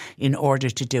training in order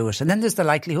to do it. And then there's the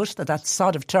likelihood that that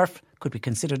sod of turf could be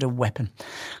considered a weapon.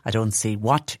 I don't see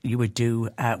what you would do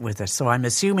with it. So I'm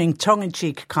assuming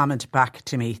tongue-in-cheek comment back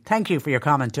to me. Thank you for your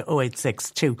comment to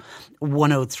 0862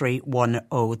 103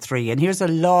 103. And here's a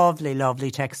lovely,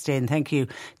 lovely text in. Thank you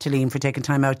to Liam for taking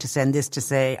time out to send this to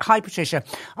say, hi Patricia,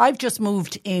 I've just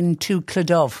moved into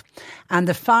Clodove and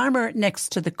the farmer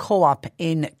next to the co-op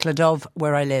in Clodove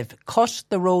where I live cut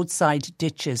the roadside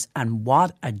ditches, and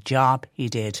what a job he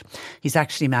did. He's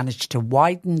actually managed to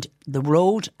widen the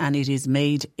road and it has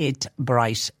made it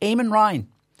bright. Eamon Ryan,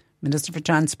 Minister for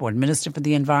Transport, Minister for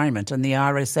the Environment and the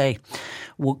RSA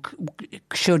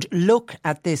should look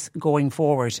at this going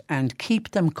forward and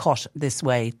keep them cut this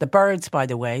way. The birds, by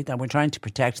the way, that we're trying to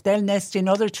protect, they'll nest in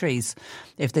other trees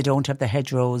if they don't have the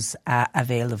hedgerows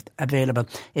available.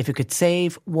 If you could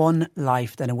save one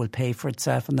life, then it will pay for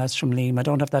itself. And that's from Liam. I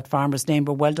don't have that farmer's name,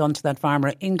 but well done to that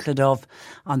farmer in Clodove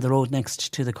on the road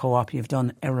next to the co-op. You've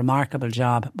done a remarkable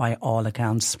job by all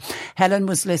accounts. Helen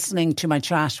was listening to my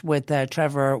chat with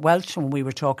Trevor Welch when we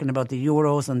were talking about the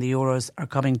Euros, and the Euros are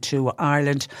coming to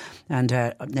Ireland, and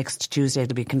next Tuesday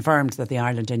it'll be confirmed that the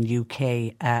Ireland and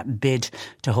UK bid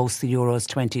to host the Euros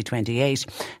 2028.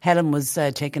 Helen was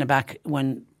taken aback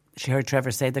when she heard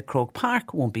Trevor say that Croke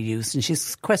Park won't be used, and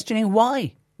she's questioning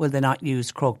why will they not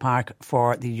use Croke Park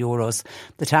for the Euros.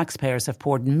 The taxpayers have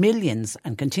poured millions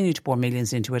and continue to pour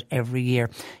millions into it every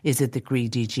year. Is it the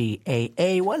greedy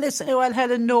GAA? Well,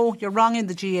 Helen, no, you're wrong in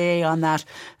the GAA on that.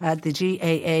 The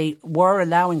GAA were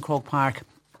allowing Croke Park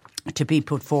to be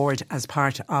put forward as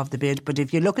part of the bid. But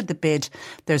if you look at the bid,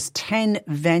 there's 10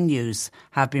 venues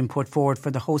have been put forward for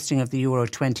the hosting of the Euro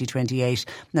 2028.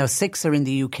 Now, 6 are in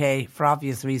the UK for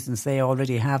obvious reasons. They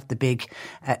already have the big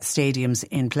stadiums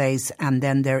in place. And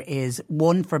then there is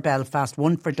one for Belfast,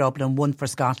 one for Dublin, one for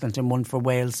Scotland and one for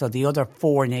Wales. So the other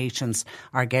 4 nations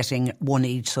are getting one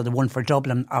each. So the one for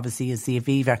Dublin obviously is the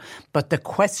Aviva. But the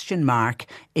question mark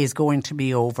is going to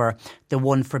be over the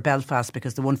one for Belfast,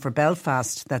 because the one for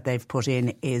Belfast that they've put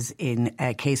in is in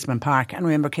Casement Park. And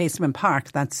remember, Casement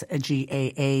Park, that's a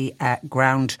GAA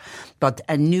ground. But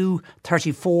a new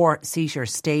 34-seater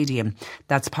stadium,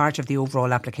 that's part of the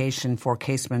overall application for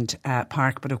Casement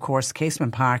Park. But of course,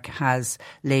 Casement Park has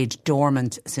laid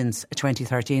dormant since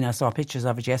 2013. I saw pictures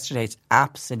of it yesterday. It's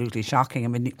absolutely shocking. I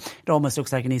mean, it almost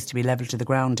looks like it needs to be levelled to the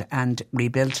ground and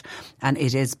rebuilt. And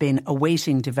it has been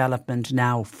awaiting development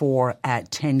now for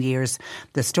 10 years.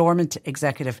 The Stormont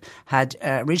executive had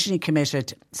originally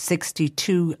committed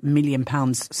 £62 million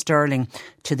sterling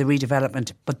to the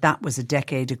redevelopment, but that was a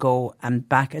decade ago, and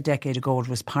back a decade ago it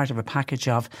was part of a package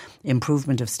of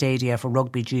improvement of stadia for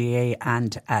rugby, GAA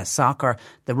and soccer.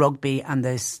 The rugby and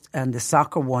the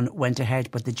soccer one went ahead,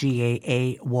 but the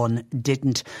GAA one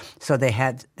didn't. So they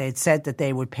had said that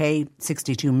they would pay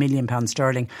 £62 million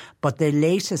sterling, but the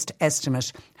latest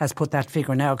estimate has put that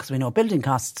figure now, because we know building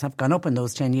costs have gone up in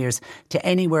those 10 years, to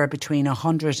anywhere between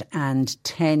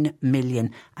 110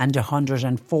 million and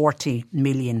 140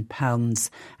 million pounds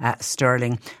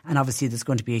sterling. And obviously there's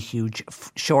going to be a huge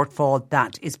shortfall.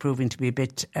 That is proving to be a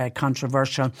bit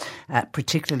controversial,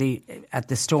 particularly at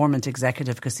the Stormont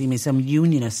executive, because some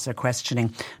unionists are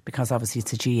questioning, because obviously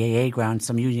it's a GAA ground,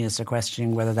 some unionists are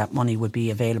questioning whether that money would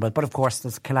be available. But of course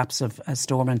there's a collapse of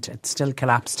Stormont. It's still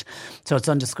collapsed. So it's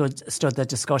understood that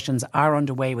discussions are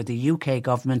underway with the UK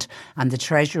government and the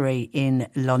Treasury today in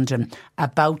London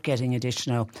about getting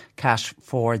additional cash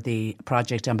for the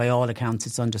project, and by all accounts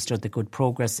it's understood that good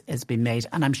progress has been made.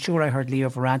 And I'm sure I heard Leo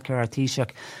Varadkar or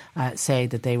Taoiseach say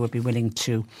that they would be willing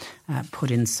to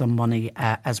put in some money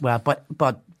as well. But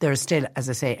there's still, as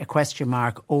I say, a question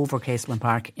mark over Casement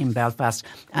Park in Belfast.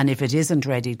 And if it isn't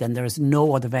ready, then there is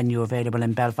no other venue available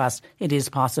in Belfast. It is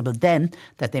possible then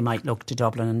that they might look to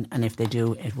Dublin. And if they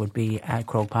do, it would be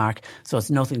Croke Park. So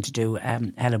it's nothing to do,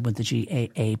 Helen, with the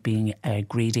GAA being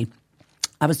greedy.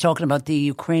 I was talking about the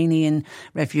Ukrainian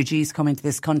refugees coming to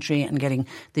this country and getting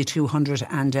the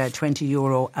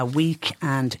 €220 a week.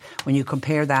 And when you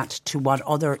compare that to what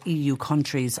other EU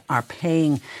countries are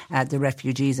paying the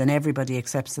refugees, and everybody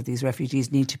accepts that these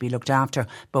refugees need to be looked after,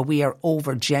 but we are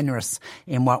over generous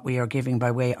in what we are giving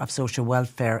by way of social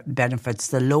welfare benefits.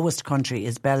 The lowest country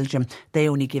is Belgium. They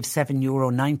only give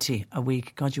 €7.90 a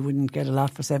week. God, you wouldn't get a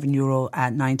lot for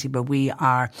 €7.90, but we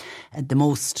are the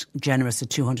most generous at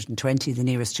 220.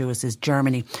 The nearest to us is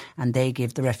Germany, and they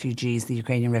give the refugees, the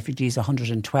Ukrainian refugees,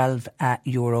 €112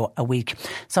 a week.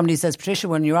 Somebody says, Patricia,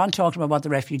 when you're on talking about what the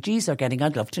refugees are getting,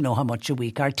 I'd love to know how much a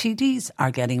week our TDs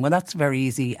are getting. Well, that's very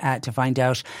easy to find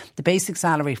out. The basic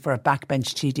salary for a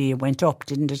backbench TD went up,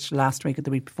 didn't it, last week or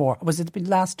the week before? Was it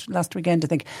last weekend, I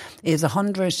think, is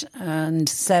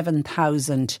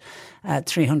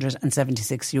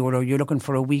 €107,376. You're looking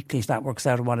for a weekly, that works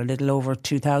out a little over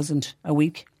 2,000 a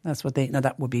week. That's what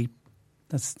that would be.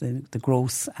 That's the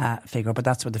gross figure, but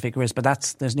that's what the figure is.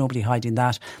 But there's nobody hiding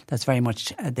that. That's very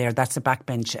much there. That's a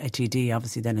backbench TD.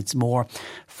 Obviously, then it's more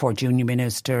for junior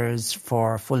ministers,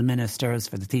 for full ministers,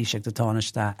 for the Taoiseach, the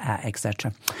Taoiseach,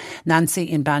 etc. Nancy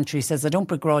in Bantry says, I don't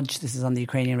begrudge, this is on the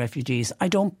Ukrainian refugees, I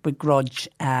don't begrudge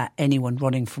anyone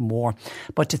running from war.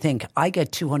 But to think, I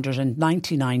get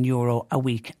 €299 a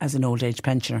week as an old age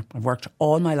pensioner. I've worked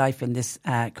all my life in this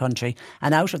country,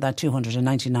 and out of that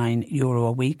 €299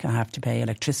 a week, I have to pay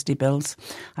electricity bills,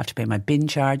 I have to pay my bin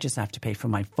charges, I have to pay for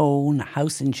my phone,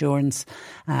 house insurance,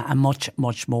 and much,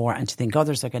 much more. And to think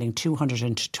others are getting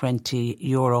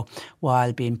 €220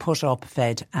 while being put up,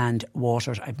 fed and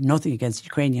watered. I have nothing against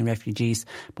Ukrainian refugees,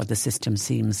 but the system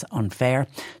seems unfair.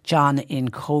 John in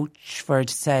Coachford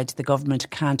said the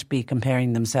government can't be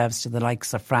comparing themselves to the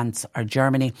likes of France or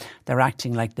Germany. They're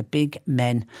acting like the big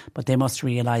men, but they must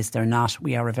realise they're not.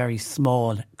 We are a very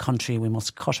small country. We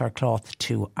must cut our cloth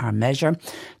to our measure.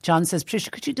 John says,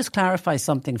 Patricia, could you just clarify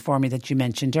something for me that you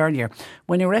mentioned earlier?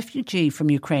 When a refugee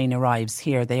from Ukraine arrives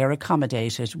here, they are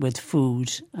accommodated with food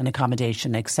and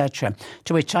accommodation, etc.,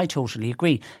 to which I totally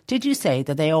agree. Did you say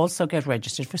that they also get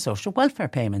registered for social welfare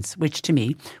payments, which to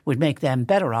me would make them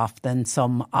better off than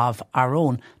some of our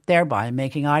own, thereby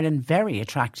making Ireland very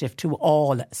attractive to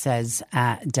all, says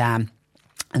Dan.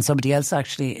 And somebody else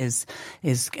actually is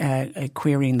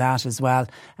querying that as well,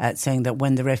 saying that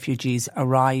when the refugees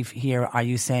arrive here, are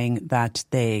you saying that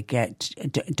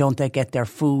don't they get their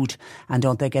food and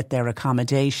don't they get their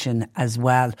accommodation as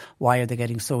well? Why are they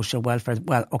getting social welfare?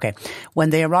 Well, okay.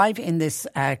 When they arrive in this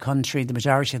country, the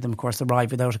majority of them, of course,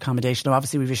 arrive without accommodation. Now,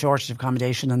 obviously, we have a shortage of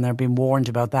accommodation and they're being warned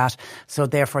about that. So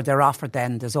therefore, they're offered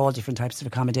then, there's all different types of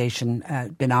accommodation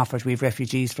been offered. We have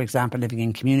refugees, for example, living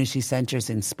in community centres,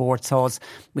 in sports halls.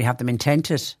 We have them in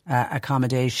tented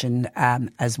accommodation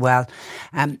as well.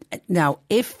 Now,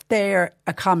 if their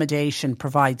accommodation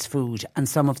provides food, and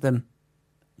some of the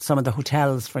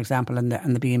hotels, for example, and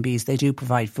the B&Bs, they do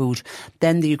provide food,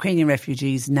 then the Ukrainian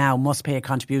refugees now must pay a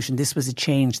contribution. This was a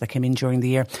change that came in during the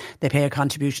year. They pay a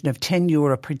contribution of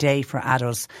 €10 per day for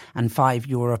adults and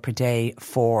 €5 per day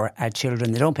for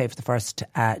children. They don't pay for the first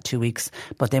 2 weeks,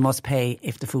 but they must pay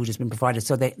if the food has been provided.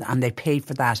 So they pay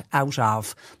for that out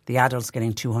of the adults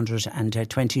getting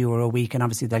 €220 a week, and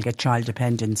obviously they'll get child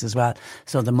dependents as well.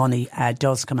 So the money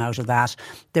does come out of that.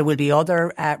 There will be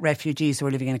other refugees who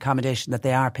are living in accommodation that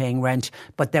they are paying rent,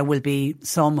 but there will be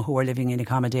some who are living in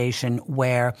accommodation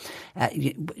where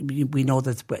we know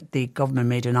that the government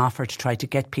made an offer to try to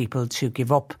get people to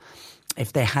give up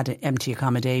if they had empty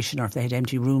accommodation or if they had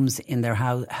empty rooms in their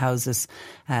houses,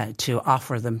 to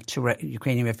offer them to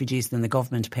Ukrainian refugees, then the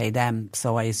government pay them.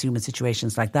 So I assume in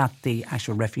situations like that, the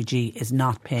actual refugee is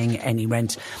not paying any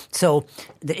rent. So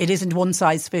it isn't one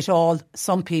size fit all.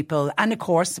 Some people, and of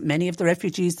course, many of the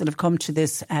refugees that have come to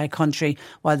this country,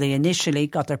 while they initially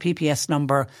got their PPS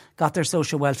number, got their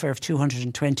social welfare of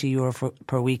 €220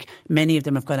 per week, many of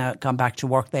them have gone back to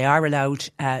work. They are allowed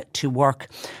to work,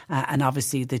 and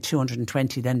obviously the 220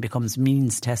 then becomes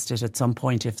means tested at some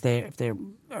point. If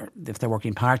they're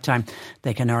working part-time,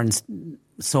 they can earn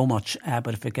so much,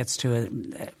 but if it gets to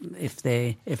if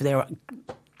they're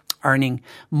earning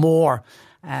more,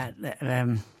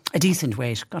 a decent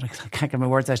wage. God, I can't get my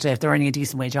words out today. If they're earning a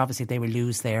decent wage, obviously they will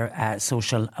lose their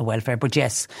social welfare. But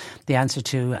yes, the answer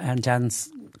to Dan's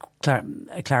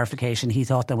clarification, he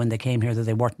thought that when they came here that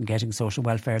they weren't getting social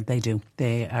welfare. They do.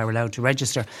 They are allowed to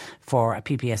register for a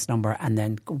PPS number, and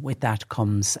then with that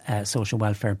comes social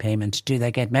welfare payment. Do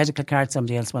they get medical cards?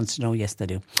 Somebody else wants to know. Yes, they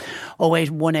do.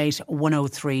 0818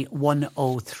 103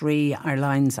 103. Our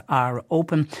lines are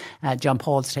open. John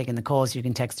Paul's taking the calls. You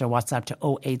can text or WhatsApp to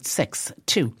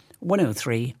 0862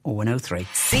 103 103.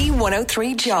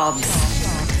 C103 Jobs.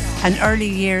 An early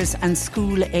years and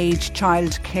school age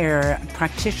childcare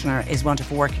practitioner is wanted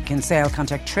for work at Kinsale.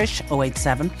 Contact Trish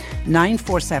 087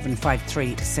 947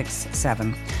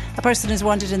 5367. A person is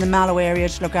wanted in the Mallow area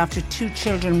to look after 2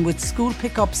 children with school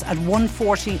pickups at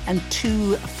 1:40 and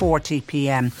 2:40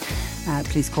 p.m.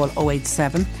 Please call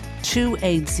 087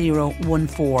 280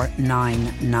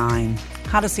 1499.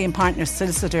 Hallisey and Partners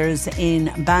Solicitors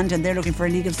in Bandon. They're looking for a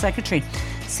legal secretary.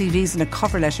 CVs and a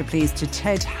cover letter, please, to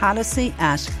Ted Hallisey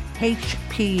at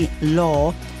hplaw.ie.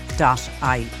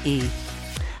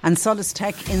 And Solus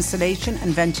Tech Insulation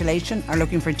and Ventilation are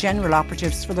looking for general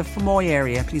operatives for the Fermoy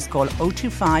area. Please call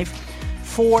 025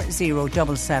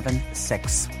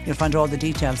 40776. You'll find all the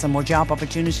details and more job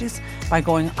opportunities by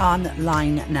going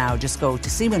online now. Just go to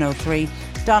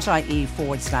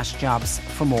c103.ie/jobs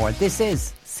for more. This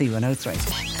is C103.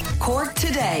 Cork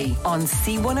Today on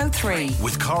C103.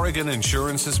 With Corrigan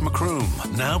Insurance's Macroom,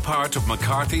 now part of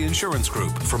McCarthy Insurance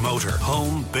Group for motor,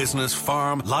 home, business,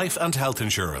 farm, life and health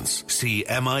insurance.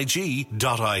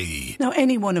 CMIG.ie. Now,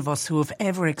 any one of us who have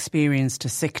ever experienced a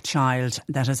sick child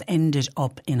that has ended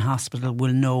up in hospital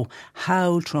will know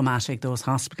how traumatic those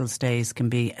hospital stays can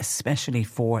be, especially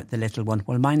for the little one.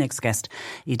 Well, my next guest,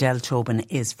 Edel Tobin,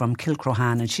 is from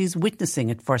Kilcrohan, and she's witnessing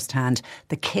at first hand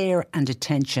the care and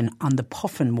attention on the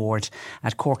Puffin ward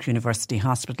at Cork University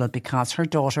Hospital, because her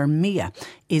daughter Mia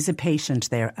is a patient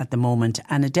there at the moment.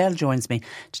 And Adele joins me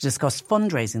to discuss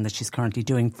fundraising that she's currently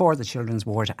doing for the children's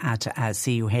ward at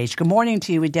CUH. Good morning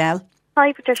to you, Adele.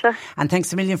 Hi, Patricia. And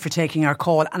thanks a million for taking our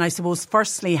call. And I suppose,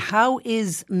 firstly, how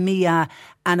is Mia?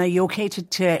 And are you okay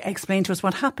to explain to us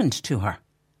what happened to her?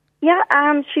 Yeah,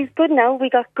 she's good now. We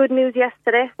got good news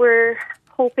yesterday. We're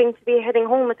hoping to be heading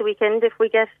home at the weekend if we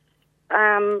get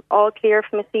all clear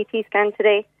from a CT scan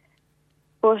today.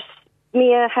 But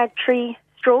Mia had 3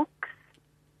 strokes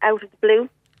out of the blue,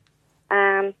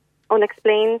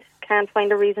 unexplained, can't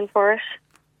find a reason for it.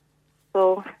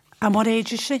 So. And what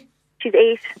age is she? She's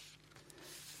 8.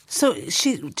 So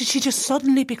did she just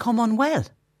suddenly become unwell?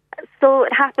 So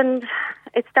it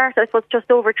started, I suppose,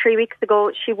 just over 3 weeks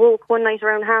ago. She woke one night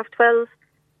around 12:30,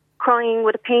 crying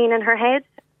with a pain in her head,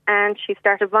 and she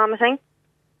started vomiting.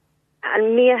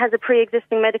 And Mia has a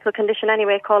pre-existing medical condition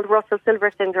anyway called Russell-Silver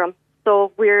syndrome.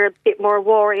 So we're a bit more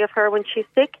wary of her when she's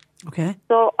sick. Okay.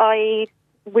 So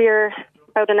we're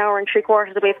about an hour and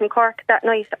 3/4 away from Cork. That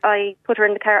night I put her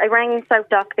in the car. I rang South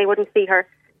Dock, they wouldn't see her.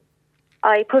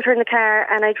 I put her in the car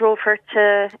and I drove her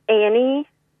to A&E,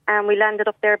 and we landed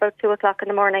up there about 2 o'clock in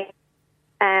the morning.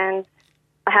 And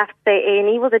I have to say,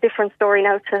 A&E was a different story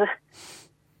now to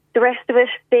the rest of it.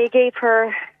 They gave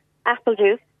her apple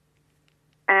juice,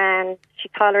 and she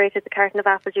tolerated the carton of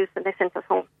apple juice, and they sent us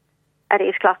home at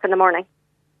 8 o'clock in the morning.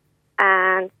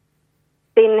 And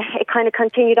then it kind of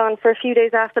continued on for a few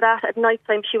days after that. At night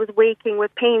time, she was waking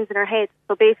with pains in her head.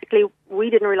 So basically,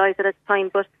 we didn't realise it at the time,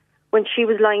 but when she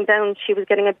was lying down, she was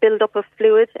getting a build-up of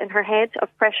fluid in her head, of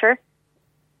pressure,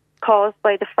 caused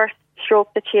by the first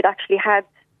stroke that she had actually had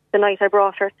the night I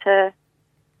brought her to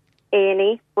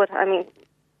A&E. But, I mean,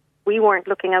 we weren't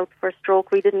looking out for a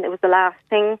stroke. It was the last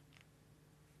thing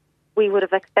we would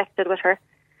have expected with her.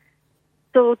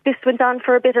 So this went on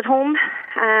for a bit at home,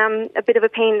 a bit of a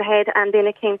pain in the head, and then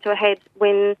it came to a head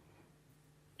when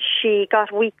she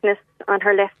got weakness on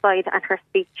her left side and her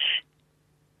speech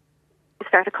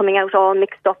started coming out all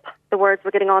mixed up. The words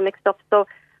were getting all mixed up. So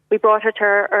we brought her to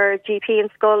our GP in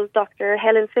Skull, Dr.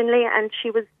 Helen Finlay, and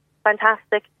she was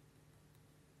fantastic.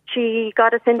 She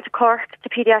got us into Cork to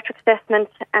paediatric assessment,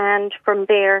 and from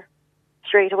there,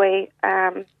 straight away,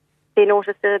 they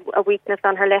noticed a weakness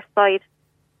on her left side,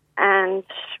 and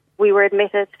we were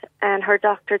admitted. And her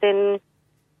doctor then,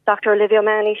 Dr. Olivia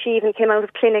O'Mahony, she even came out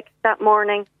of clinic that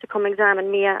morning to come examine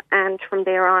Mia, and from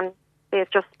there on,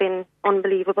 they've just been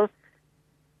unbelievable.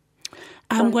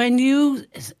 And when you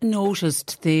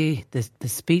noticed the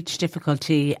speech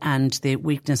difficulty and the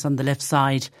weakness on the left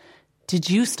side, did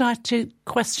you start to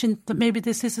question that maybe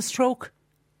this is a stroke?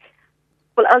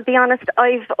 Well, I'll be honest,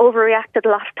 I've overreacted a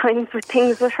lot of times with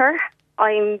things with her.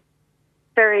 I'm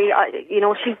very,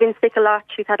 she's been sick a lot.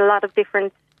 She's had a lot of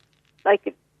different,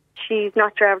 she's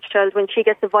not your average child. When she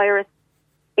gets a virus,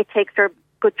 it takes her a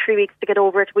good 3 weeks to get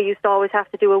over it. We used to always have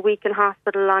to do a week in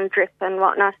hospital on drip and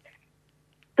whatnot.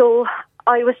 So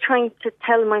I was trying to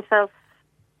tell myself,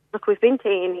 look, we've been to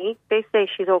A&E. They say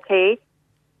she's okay.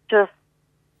 Just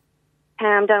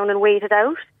calm down and wait it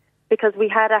out. Because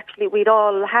we'd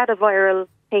all had a viral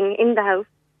thing in the house.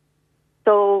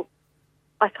 So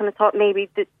I kind of thought maybe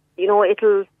that,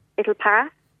 it'll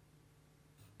pass.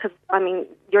 Because, I mean,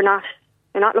 you're not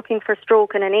looking for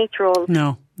stroke in an 8-year-old.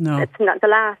 No. It's not the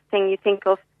last thing you think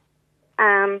of.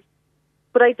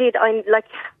 But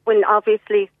when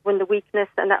the weakness,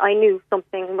 and I knew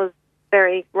something was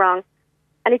very wrong.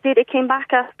 And it came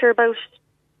back after about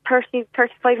 30,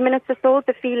 35 minutes or so.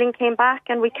 The feeling came back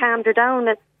and we calmed her down.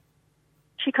 And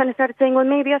she kind of started saying, well,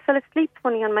 maybe I fell asleep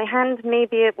funny on my hand.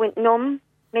 Maybe it went numb.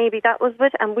 Maybe that was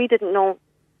it. And we didn't know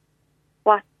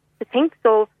what to think.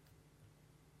 So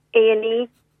A&E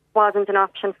wasn't an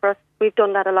option for us. We've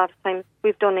done that a lot of times.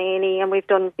 We've done A&E and we've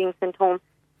done being sent home.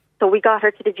 So we got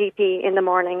her to the GP in the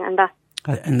morning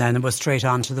and then it was straight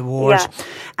on to the ward. Yeah.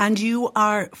 And you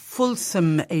are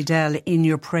fulsome, Adele, in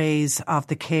your praise of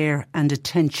the care and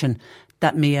attention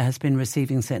that Mia has been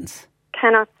receiving since.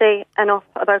 Cannot say enough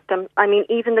about them. I mean,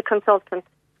 even the consultant,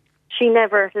 she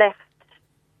never left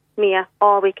Mia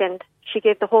all weekend. She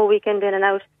gave the whole weekend in and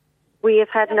out. We have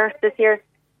had nurses here.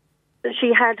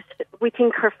 She had, we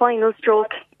think, her final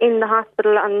stroke in the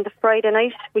hospital on the Friday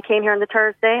night. We came here on the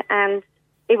Thursday, and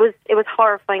it was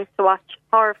horrifying to watch.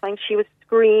 Horrifying. She was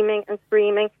screaming and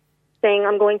screaming, saying,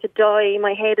 I'm going to die,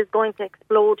 my head is going to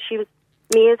explode.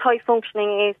 Mia's high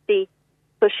functioning ASD,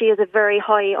 so she has a very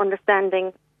high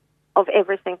understanding of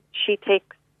everything. She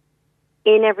takes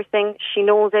in everything. She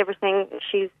knows everything.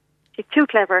 She's too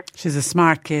clever. She's a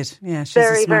smart kid. Yeah,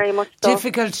 she's very much so.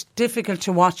 Difficult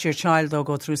to watch your child though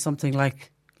go through something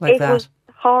like that. It was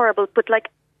horrible, but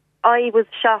I was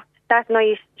shocked. That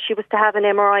night she was to have an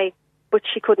MRI, but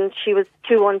she couldn't. She was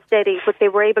too unsteady, but they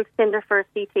were able to send her for a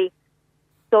CT.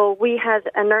 So we had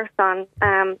a nurse on,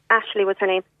 Ashley was her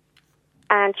name,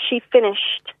 and she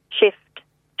finished shift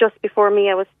just before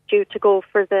Mia was due to go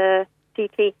for the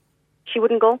CT. She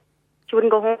wouldn't go. She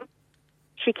wouldn't go home.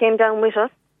 She came down with us.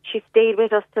 She stayed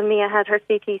with us till Mia had her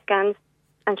CT scans,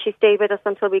 and she stayed with us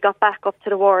until we got back up to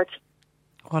the ward.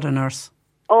 What a nurse.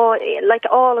 Oh, like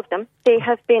all of them. They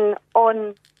have been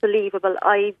unbelievable.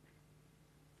 I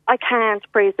can't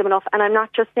praise them enough, and I'm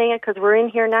not just saying it because we're in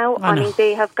here now. I mean,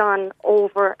 they have gone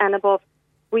over and above.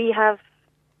 We have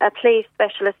a play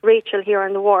specialist, Rachel, here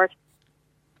on the ward.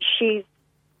 She's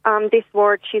on this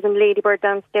ward. She's in Ladybird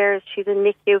downstairs. She's in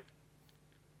NICU.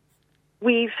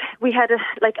 We had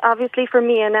obviously for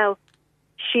Mia now,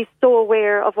 she's so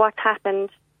aware of what's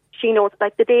happened. She knows,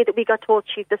 the day that we got told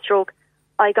she's the stroke,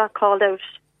 I got called out,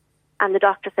 and the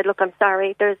doctor said, look, I'm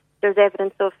sorry, there's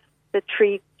evidence of the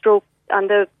 3 strokes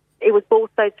it was both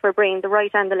sides of her brain, the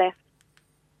right and the left.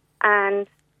 And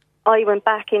I went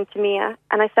back into Mia,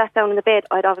 and I sat down in the bed.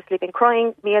 I'd obviously been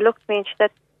crying. Mia looked at me and she said,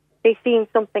 they seen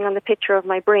something on the picture of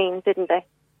my brain, didn't they?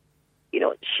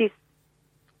 She's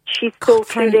so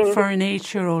clued in. For an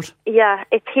 8-year-old. Yeah,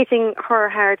 it's hitting her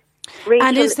hard. Rachel,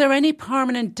 and is there any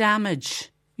permanent damage?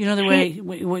 You know, the way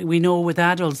we know with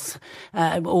adults,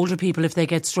 older people, if they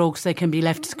get strokes, they can be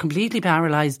left completely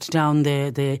paralysed down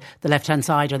the left-hand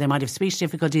side, or they might have speech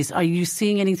difficulties. Are you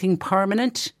seeing anything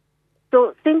permanent?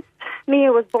 So since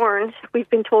Mia was born, we've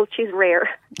been told she's rare.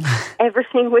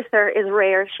 Everything with her is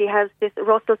rare. She has this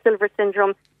Russell-Silver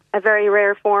syndrome, a very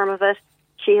rare form of it.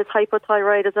 She has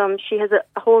hypothyroidism. She has a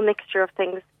whole mixture of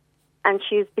things. And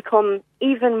she's become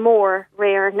even more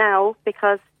rare now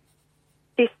because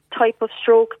this type of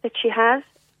stroke that she has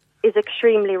is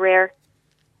extremely rare.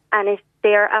 And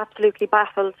they are absolutely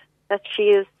baffled that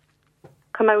she has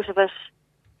come out of it.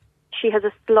 She has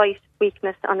a slight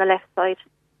weakness on the left side.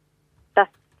 That's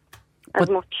as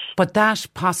much. But that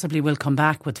possibly will come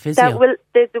back with physio. We're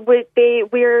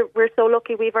so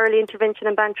lucky. We have early intervention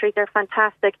in Bantry. They're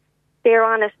fantastic. They're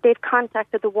on it. They've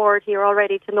contacted the ward here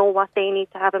already to know what they need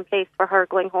to have in place for her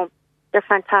going home. They're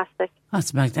fantastic.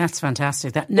 That's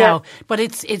fantastic. But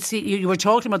it's you were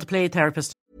talking about the play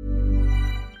therapist.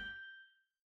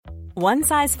 One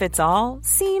size fits all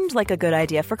seemed like a good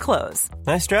idea for clothes.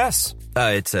 Nice dress.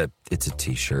 It's a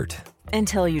t-shirt.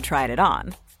 Until you tried it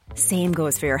on. Same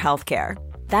goes for your healthcare.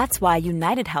 That's why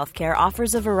United Healthcare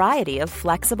offers a variety of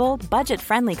flexible,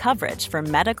 budget-friendly coverage for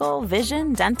medical,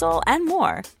 vision, dental, and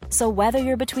more. So whether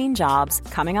you're between jobs,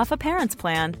 coming off a parent's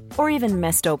plan, or even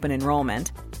missed open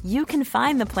enrollment, you can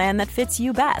find the plan that fits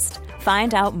you best.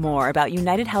 Find out more about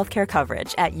United Healthcare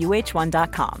coverage at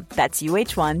uh1.com. That's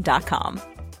uh1.com.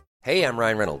 Hey, I'm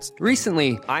Ryan Reynolds.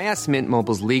 Recently, I asked Mint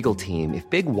Mobile's legal team if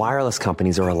big wireless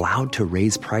companies are allowed to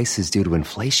raise prices due to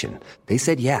inflation. They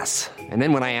said yes. And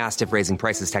then when I asked if raising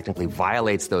prices technically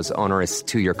violates those onerous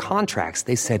two-year contracts,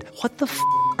 they said, "What the f***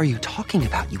 are you talking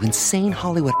about, you insane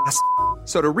Hollywood ass?"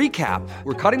 So to recap,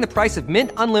 we're cutting the price of Mint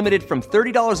Unlimited from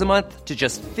 $30 a month to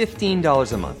just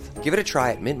 $15 a month. Give it a try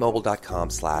at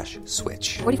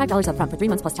mintmobile.com/switch. $45 up front for 3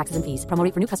 months plus taxes and fees. Promo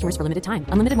rate for new customers for limited time.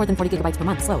 Unlimited more than 40 gigabytes per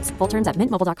month. Slows full terms at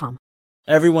mintmobile.com.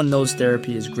 Everyone knows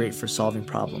therapy is great for solving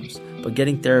problems, but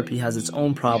getting therapy has its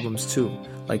own problems too,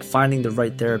 like finding the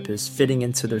right therapist, fitting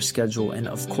into their schedule, and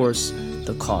of course,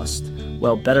 the cost.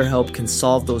 Well, BetterHelp can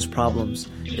solve those problems.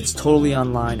 It's totally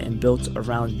online and built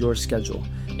around your schedule.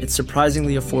 It's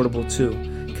surprisingly affordable too.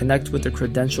 Connect with a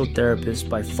credentialed therapist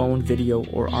by phone, video,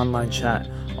 or online chat,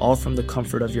 all from the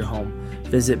comfort of your home.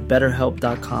 Visit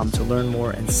BetterHelp.com to learn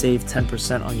more and save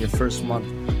 10% on your first month.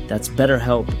 That's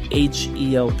BetterHelp,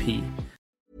 H-E-L-P.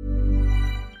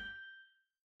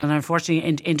 And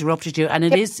unfortunately interrupted you. And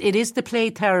it is the play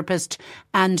therapist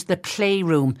and the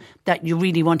playroom that you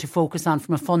really want to focus on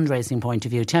from a fundraising point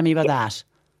of view. Tell me about that.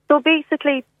 So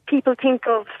basically, people think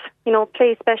of,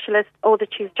 play specialist, that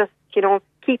she's just,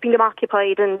 keeping them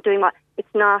occupied and doing what.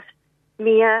 It's not.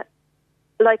 Mia,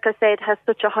 like I said, has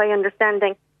such a high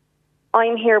understanding.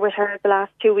 I'm here with her the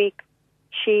last 2 weeks.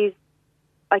 She's,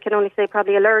 I can only say,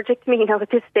 probably allergic to me now at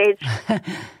this stage.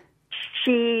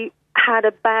 She had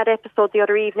a bad episode the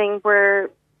other evening where,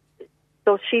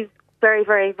 so she's very,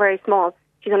 very, very small.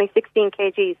 She's only 16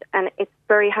 kgs and it's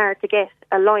very hard to get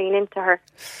a line into her.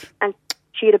 And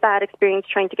she had a bad experience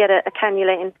trying to get a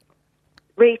cannula in.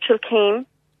 Rachel came.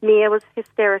 Mia was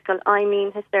hysterical. I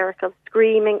mean hysterical.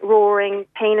 Screaming, roaring,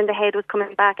 pain in the head was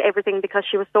coming back, everything because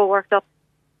she was so worked up.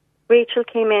 Rachel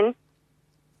came in,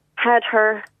 had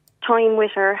her time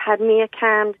with her, had Mia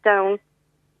calmed down,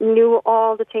 knew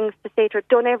all the things to say to her,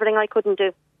 done everything I couldn't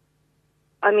do.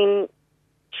 I mean,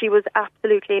 she was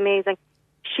absolutely amazing.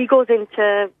 She goes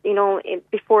into,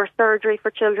 before surgery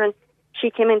for children, she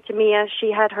came into Mia,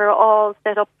 she had her all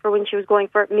set up for when she was going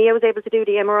for it. Mia was able to do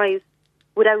the MRIs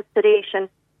without sedation,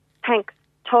 thanks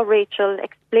to Rachel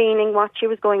explaining what she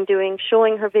was doing,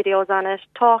 showing her videos on it,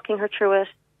 talking her through it.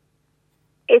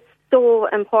 It's so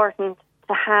important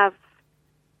to have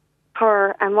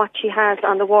her and what she has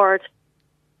on the ward.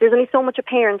 There's only so much a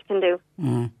parent can do.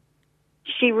 Mm.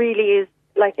 She really is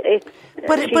like it.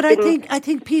 But I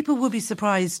think people will be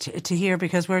surprised to hear,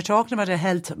 because we're talking about a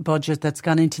health budget that's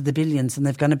gone into the billions, and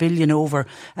they've gone $1 billion over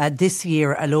this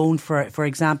year alone. For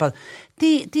example,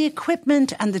 the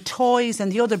equipment and the toys and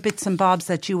the other bits and bobs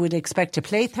that you would expect a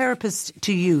play therapist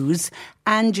to use,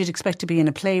 and you'd expect to be in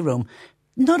a playroom.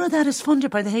 None of that is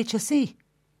funded by the HSE.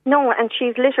 No, and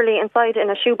she's literally inside in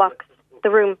a shoebox, the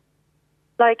room.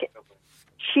 Like,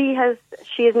 she is,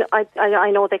 I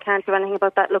know they can't do anything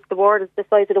about that. Look, the ward is the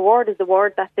size of the ward is the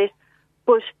ward, that's it.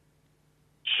 But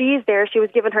she's there, she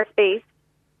was given her space,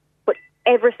 but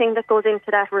everything that goes into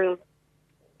that room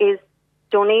is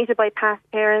donated by past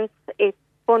parents, it's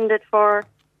funded for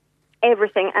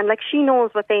everything. And like, she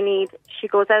knows what they need. She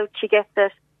goes out, she gets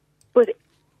it. But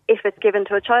if it's given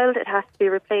to a child, it has to be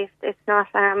replaced. It's not,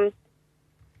 it's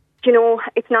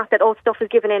not that stuff is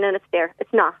given in and it's there.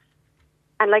 It's not.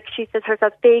 And like she says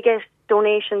herself, they get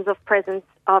donations of presents,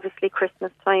 obviously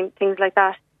Christmas time, things like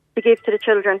that, to give to the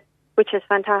children, which is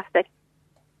fantastic.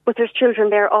 But there's children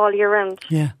there all year round.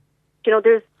 Yeah.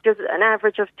 There's an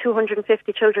average of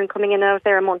 250 children coming in and out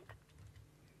there a month.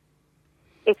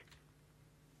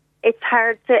 It's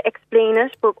hard to explain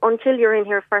it, but until you're in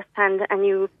here firsthand and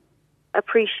you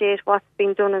appreciate what's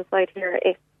being done inside here,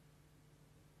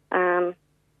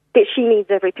 she needs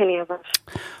every penny of it.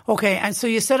 Okay, and so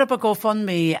you set up a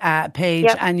GoFundMe page,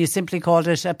 yep, and you simply called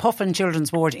it Puffin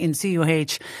Children's Ward in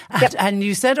CUH, yep, and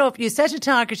you set a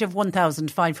target of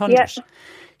 1,500.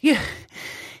 Yep.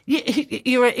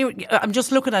 I'm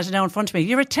just looking at it now in front of me.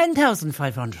 You're at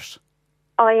 10,500.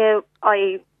 I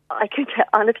can tell,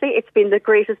 honestly, it's been the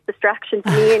greatest distraction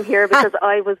to me in here, because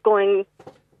I was going.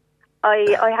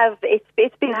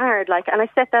 It's been hard, and I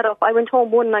set that up. I went home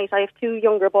one night. I have 2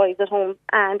 younger boys at home,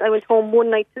 and I went home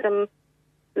one night to them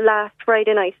last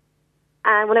Friday night.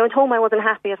 And when I went home, I wasn't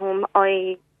happy at home.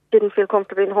 I didn't feel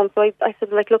comfortable at home, so I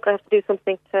said, look, I have to do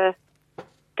something to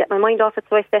get my mind off it.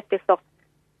 So I set this up,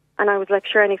 and I was like,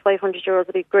 sure, any €500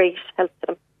 would be great help to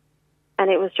them. And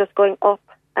it was just going up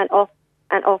and up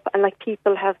and up, and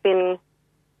people have been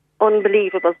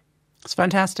unbelievable. It's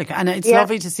fantastic, and it's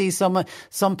lovely to see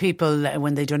some people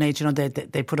when they donate.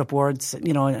 They put up words,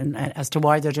 as to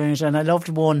why they're doing it. And I loved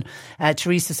one.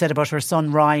 Teresa said about her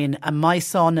son Ryan, and my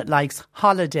son likes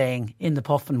holidaying in the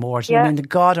Puffin ward. Yeah. I mean, the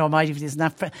God Almighty,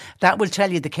 that will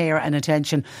tell you the care and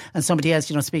attention. And somebody else,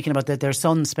 speaking about that, their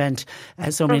son spent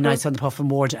so many nights on the Puffin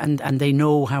ward, and they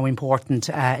know how important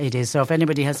it is. So if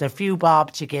anybody has a few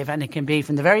bob to give, and it can be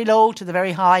from the very low to the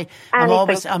very high,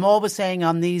 I'm always saying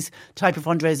on these type of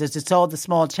fundraisers, it's all the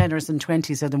small tenors and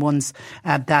 20s are the ones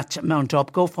that mount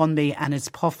up. GoFundMe, and it's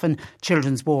Puffin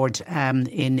Children's Ward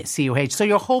in COH. So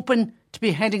you're hoping to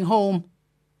be heading home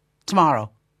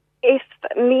tomorrow? If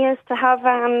Mia's to have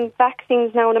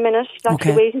vaccines now in a minute, she's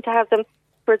actually waiting to have them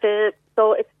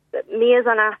so it's Mia's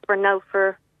on aspirin now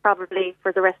for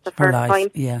the rest of her time.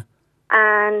 Yeah.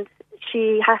 And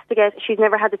she's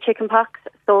never had the chicken pox,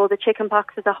 so the chicken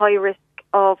pox is a high risk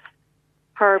of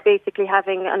her basically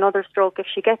having another stroke if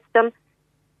she gets them.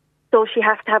 So she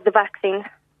has to have the vaccine,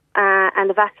 and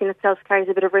the vaccine itself carries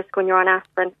a bit of risk when you're on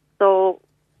aspirin. So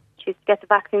she's to get the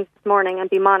vaccines this morning and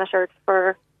be monitored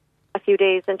for a few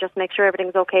days and just make sure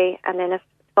everything's okay. And then if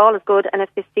all is good, and if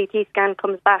this CT scan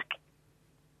comes back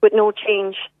with no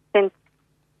change since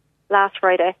last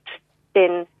Friday,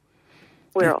 then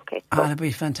we're okay. So. It'll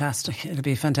be fantastic.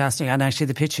 And actually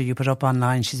the picture you put up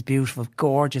online, she's beautiful,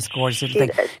 gorgeous little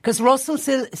thing. Because Russell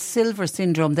Silver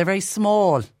syndrome, they're very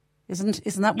small. Isn't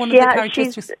that one of the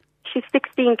characteristics? She's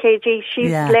 16 kg. She's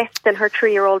less than her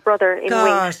 3-year-old brother in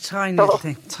weight. Tiny little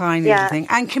thing.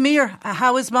 And come here,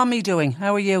 how is Mummy doing?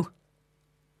 How are you?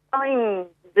 I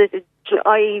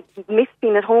miss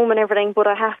being at home and everything, but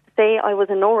I have to say I was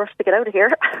in no rush to get out of here.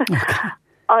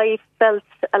 I felt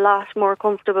a lot more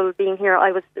comfortable being here.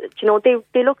 I was,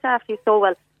 they looked after you so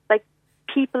well. Like,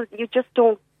 people, you just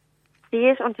don't see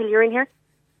it until you're in here.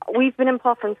 We've been in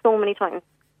Puffin so many times.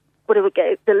 But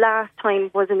the last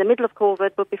time was in the middle of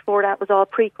COVID, but before that was all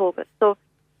pre-COVID. So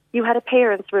you had a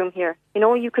parents' room here.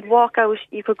 You could walk out,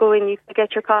 you could go in, you could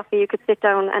get your coffee, you could sit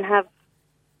down and have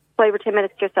 5 or 10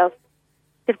 minutes to yourself.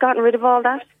 They've gotten rid of all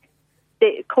that.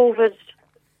 COVID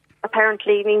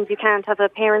apparently means you can't have a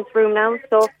parents' room now.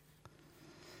 So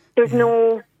there's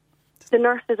the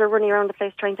nurses are running around the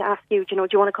place trying to ask you, do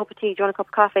you want a cup of tea, do you want a cup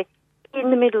of coffee?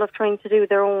 In the middle of trying to do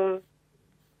their own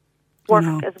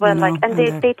work as well, and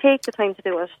they take the time to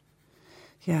do it.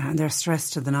 Yeah, and they're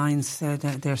stressed to the nines.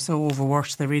 They're so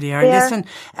overworked. They really are. Yeah. Listen,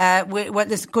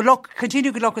 good luck.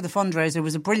 Continue good luck with the fundraiser. It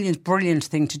was a brilliant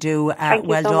thing to do. Thank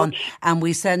you so done. Much. And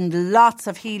we send lots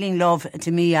of healing love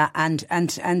to Mia and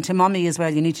to Mummy as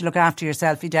well. You need to look after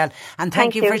yourself, Edel. And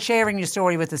thank you for sharing your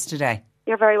story with us today.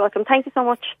 You're very welcome. Thank you so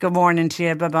much. Good morning to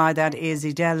you. Bye-bye. That is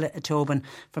Edel Tobin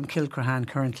from Kilcrohan,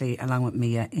 currently along with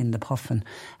Mia in the Puffin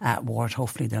ward.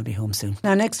 Hopefully they'll be home soon.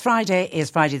 Now, next Friday is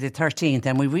Friday the 13th,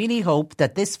 and we really hope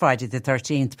that this Friday the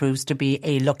 13th proves to be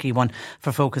a lucky one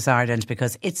for Focus Ireland,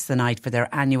 because it's the night for their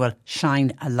annual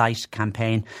Shine a Light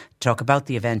campaign. To talk about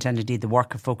the event and indeed the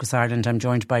work of Focus Ireland, I'm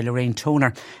joined by Lorraine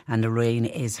Toner, and Lorraine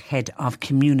is Head of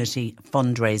Community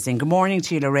Fundraising. Good morning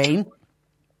to you, Lorraine.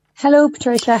 Hello,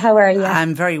 Patricia. How are you?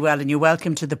 I'm very well, and you're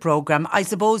welcome to the programme. I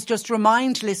suppose just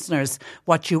remind listeners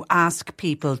what you ask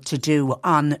people to do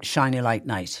on Shine a Light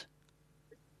Night.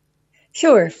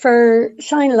 Sure. For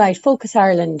Shine a Light, Focus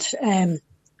Ireland,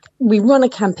 we run a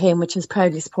campaign which is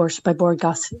proudly supported by Bord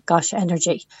Gosh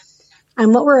Energy.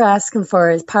 And what we're asking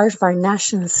for as part of our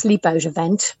national sleep out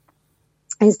event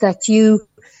is that you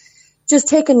just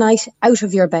take a night out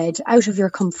of your bed, out of your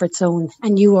comfort zone,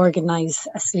 and you organise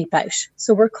a sleep out.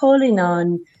 So we're calling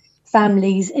on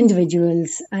families,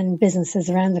 individuals and businesses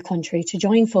around the country to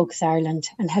join Focus Ireland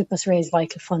and help us raise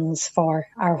vital funds for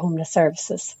our homeless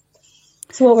services.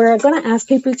 So what we're going to ask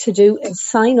people to do is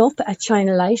sign up at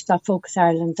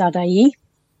shinealight.focusIreland.ie,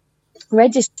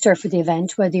 register for the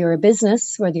event, whether you're a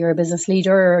business, whether you're a business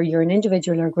leader or you're an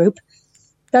individual or group.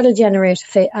 That'll generate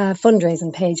a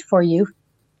fundraising page for you.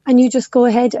 And you just go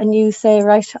ahead and you say,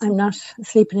 right, I'm not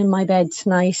sleeping in my bed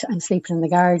tonight. I'm sleeping in the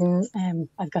garden.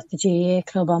 I've got the GAA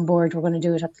club on board. We're going to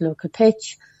do it at the local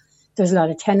pitch. There's a lot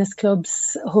of tennis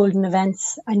clubs holding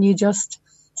events. And you just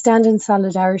stand in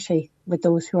solidarity with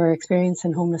those who are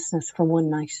experiencing homelessness for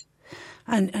one night.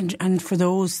 And for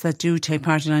those that do take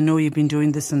part, and I know you've been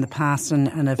doing this in the past,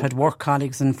 and I've had work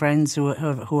colleagues and friends who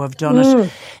have done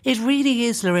it. It really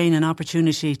is, Lorraine, an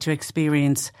opportunity to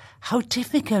experience how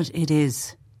difficult it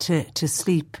is to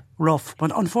sleep rough.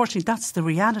 But unfortunately, that's the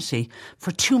reality for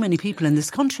too many people in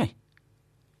this country.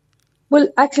 Well,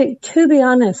 actually, to be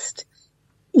honest,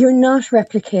 you're not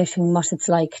replicating what it's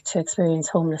like to experience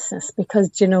homelessness,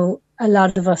 because, a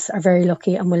lot of us are very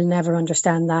lucky and will never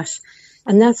understand that.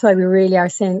 And that's why we really are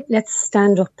saying, let's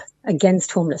stand up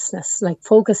against homelessness. Like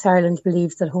Focus Ireland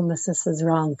believes that homelessness is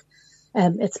wrong.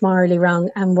 It's morally wrong.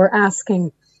 And we're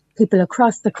asking people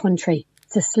across the country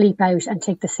to sleep out and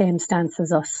take the same stance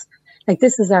as us. Like,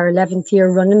 this is our 11th year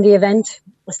running the event.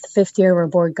 It's the 5th year where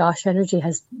Bord Gáis Energy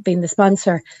has been the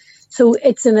sponsor. So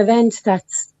it's an event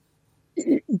that's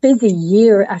busy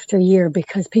year after year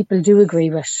because people do agree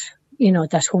with,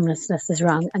 that homelessness is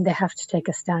wrong, and they have to take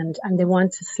a stand, and they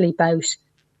want to sleep out,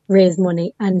 raise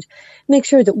money, and make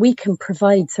sure that we can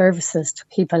provide services to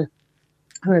people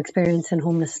who are experiencing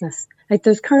homelessness. Like,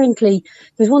 there's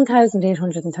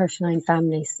 1,839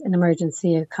 families in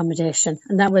emergency accommodation,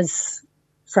 and that was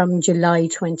from July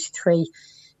 23.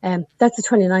 That's a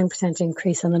 29%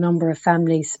 increase on the number of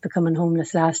families becoming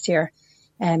homeless last year.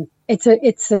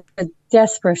 It's a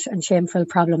desperate and shameful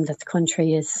problem that the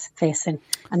country is facing.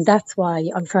 And that's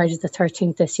why on Friday the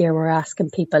 13th this year, we're asking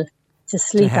people to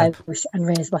sleep out and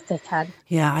raise what they can.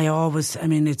 Yeah,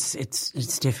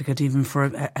 it's difficult even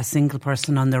for a single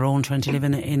person on their own trying to live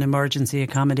in emergency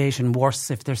accommodation,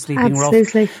 worse if they're sleeping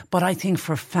Absolutely. rough. But I think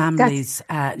for families,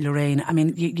 Lorraine,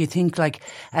 you think like,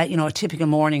 a typical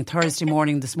morning, Thursday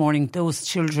morning, this morning, those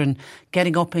children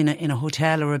getting up in a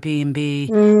hotel or a B&B,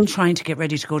 trying to get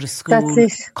ready to go to school,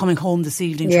 coming home this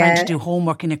evening, trying to do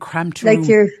homework in a cramped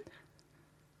room.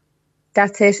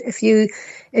 That's it. If you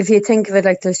think of it,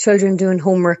 like, there's children doing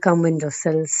homework on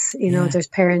windowsills, there's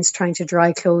parents trying to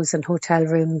dry clothes in hotel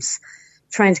rooms,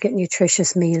 trying to get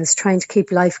nutritious meals, trying to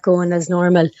keep life going as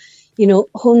normal.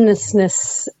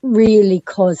 Homelessness really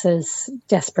causes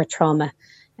desperate trauma.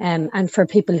 And for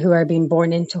people who are being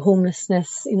born into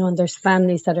homelessness, and there's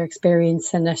families that are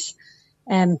experiencing it,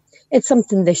 it's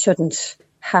something they shouldn't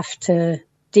have to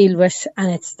deal with.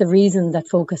 And it's the reason that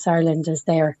Focus Ireland is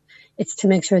there. It's to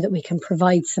make sure that we can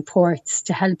provide supports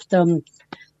to help them,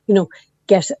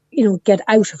 get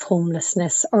out of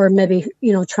homelessness, or maybe,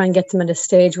 try and get them at a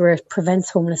stage where it prevents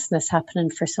homelessness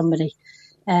happening for somebody.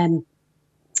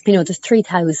 There's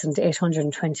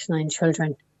 3,829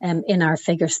 children in our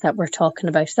figures that we're talking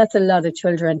about. That's a lot of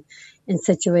children in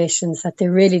situations that they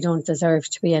really don't deserve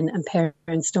to be in, and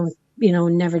parents don't,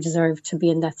 never deserve to be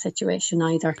in that situation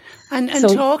either. And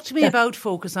talk to me about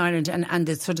Focus Ireland and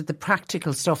the sort of the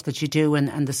practical stuff that you do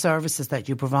and the services that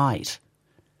you provide.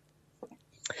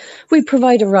 We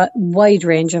provide a wide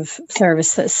range of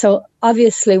services. So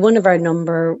obviously one of our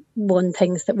number one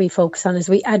things that we focus on is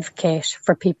we advocate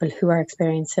for people who are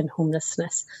experiencing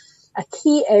homelessness. A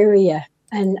key area,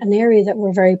 and an area that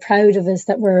we're very proud of, is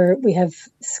that we have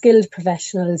skilled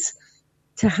professionals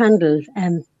to handle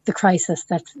the crisis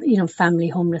that family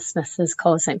homelessness is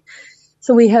causing.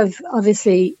 So we have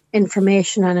obviously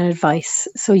information and advice.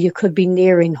 So you could be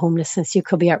nearing homelessness, you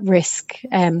could be at risk.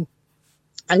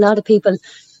 A lot of people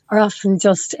are often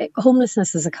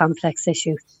homelessness is a complex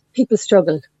issue. People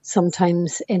struggle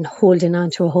sometimes in holding on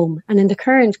to a home, and in the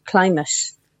current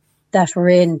climate that we're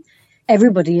in,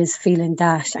 everybody is feeling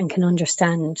that and can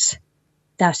understand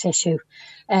that issue.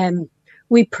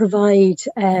 We provide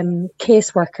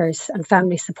caseworkers and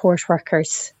family support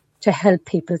workers to help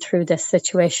people through this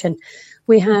situation.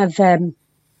 We have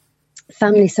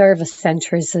family service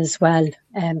centres as well.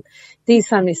 These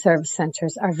family service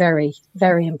centres are very,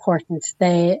 very important.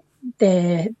 They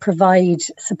provide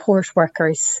support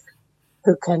workers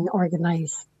who can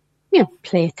organise,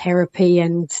 play therapy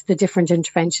and the different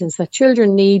interventions that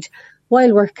children need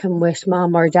while working with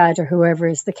mom or dad or whoever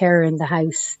is the carer in the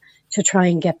house to try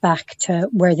and get back to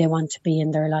where they want to be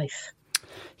in their life.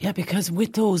 Yeah, because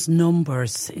with those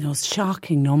numbers,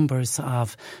 shocking numbers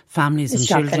of families and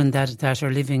children that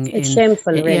are living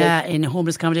shameful, really. In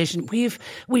homeless accommodation, we've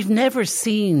never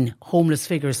seen homeless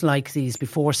figures like these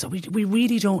before. So we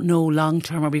really don't know long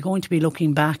term. Are we going to be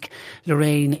looking back,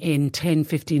 Lorraine, in 10,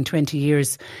 15, 20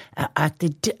 years at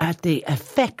the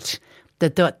effect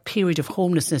that period of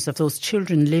homelessness of those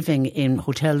children living in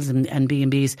hotels and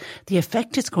B&Bs, the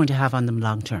effect it's going to have on them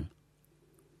long term?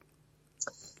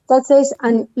 That's it.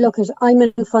 And look, I'm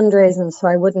in fundraising, so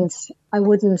I wouldn't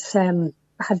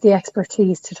have the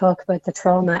expertise to talk about the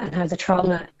trauma and how the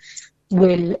trauma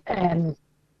will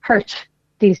hurt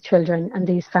these children and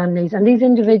these families and these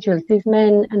individuals, these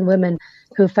men and women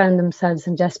who found themselves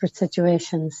in desperate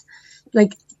situations.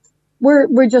 Like,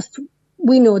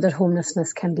 we know that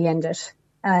homelessness can be ended.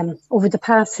 Over the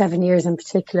past 7 years in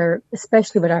particular,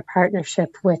 especially with our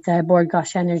partnership with Bord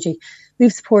Gáis Energy,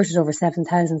 we've supported over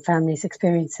 7,000 families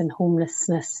experiencing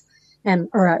homelessness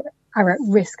or are at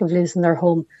risk of losing their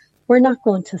home. We're not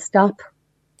going to stop.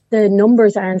 The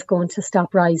numbers aren't going to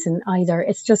stop rising either.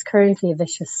 It's just currently a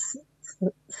vicious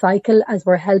cycle as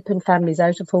we're helping families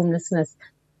out of homelessness.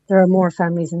 there are more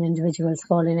families and individuals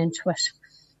falling into it.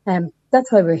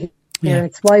 That's why we're here. Yeah.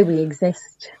 It's why we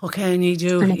exist. Okay, and it's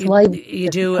why we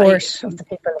support of the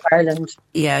people of Ireland.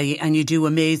 Yeah, and you do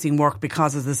amazing work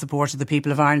because of the support of the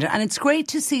people of Ireland. And it's great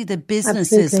to see the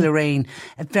businesses, Absolutely. Lorraine,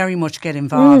 very much get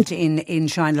involved in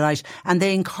Shine a Light. And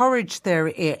they encourage their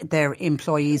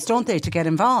employees, don't they, to get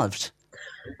involved?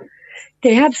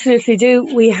 They absolutely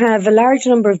do. We have a large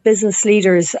number of business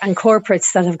leaders and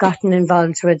corporates that have gotten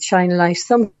involved with Shine a Light.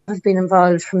 Some have been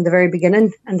involved from the very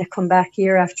beginning and they come back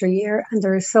year after year. And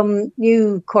there are some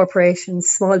new corporations,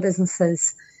 small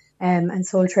businesses and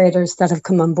sole traders that have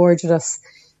come on board with us.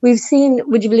 We've seen,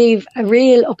 would you believe, a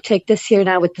real uptake this year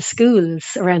now with the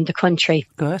schools around the country.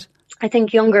 Good. I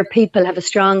think younger people have a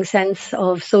strong sense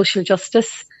of social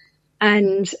justice.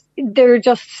 And they're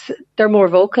more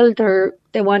vocal.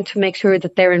 They want to make sure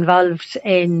that they're involved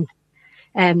in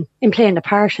playing a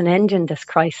part in ending this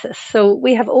crisis. So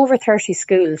we have over 30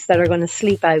 schools that are going to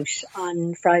sleep out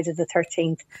on Friday the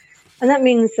 13th. And that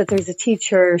means that there's a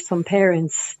teacher, some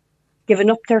parents giving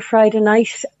up their Friday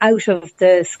night out of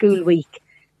the school week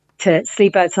to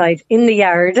sleep outside in the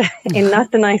yard in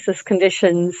not the nicest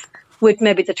conditions, with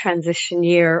maybe the transition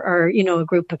year or, a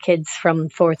group of kids from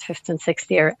 4th, 5th and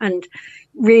 6th year. And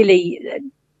really,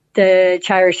 the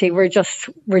charity, we're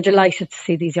delighted to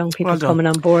see these young people coming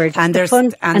on board. And the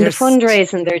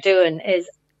fundraising they're doing is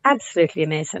absolutely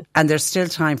amazing. And there's still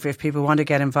time for, if people want to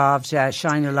get involved,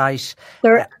 Shine a Light.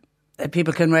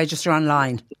 People can register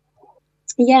online.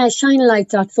 Yeah,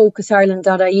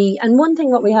 shinealight.focusireland.ie. And one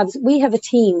thing what we have is we have a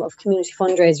team of community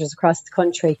fundraisers across the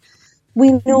country.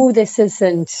 We know this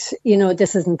isn't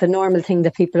the normal thing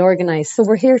that people organise. So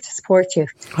we're here to support you.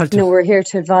 We're here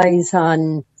to advise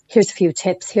on, here's a few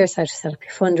tips. Here's how to set up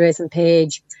your fundraising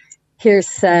page.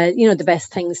 Here's, the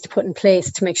best things to put in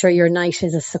place to make sure your night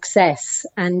is a success.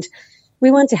 And we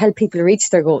want to help people reach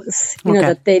their goals,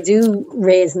 that they do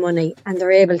raise money and they're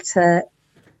able to,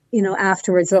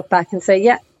 afterwards look back and say,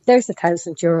 yeah, there's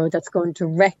 €1,000 that's going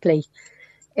directly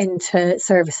into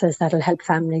services that'll help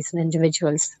families and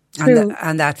individuals.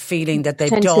 And that feeling that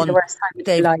they've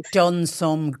done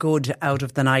some good out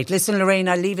of the night. Listen, Lorraine,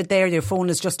 I'll leave it there. Your phone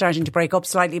is just starting to break up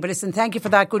slightly. But listen, thank you for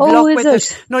that. Good luck with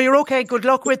it. No, you're okay. Good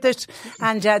luck with it.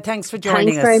 And thanks for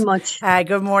joining us. Thanks very much.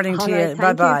 Good morning to you.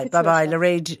 Bye-bye. Bye-bye.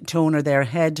 Lorraine Toner there,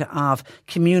 Head of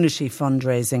Community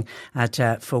Fundraising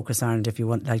at Focus Ireland, if you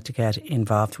would like to get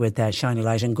involved with Shine a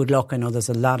Light. And good luck. I know there's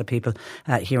a lot of people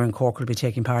here in Cork will be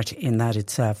taking part in that.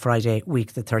 It's Friday,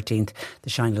 week the 13th, the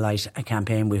Shine a Light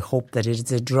campaign. We hope that it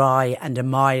is a dry and a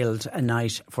mild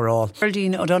night for all.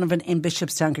 Geraldine O'Donovan in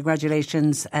Bishopstown,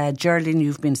 congratulations. Geraldine,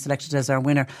 you've been selected as our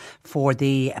winner for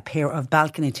the pair of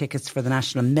balcony tickets for the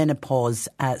National Menopause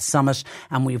Summit,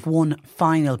 and we've one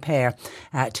final pair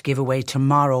to give away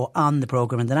tomorrow on the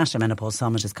programme. And the National Menopause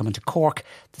Summit is coming to Cork,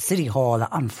 the City Hall,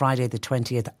 on Friday the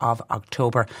 20th of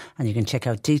October, and you can check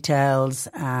out details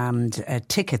and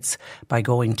tickets by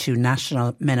going to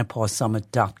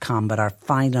nationalmenopausesummit.com. But our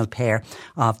final pair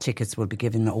of tickets will be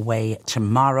given away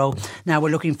tomorrow. Now we're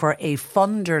looking for a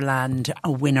Funderland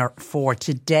winner for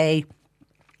today.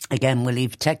 Again, we'll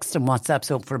leave text and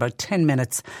WhatsApps open for about 10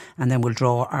 minutes and then we'll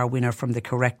draw our winner from the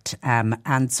correct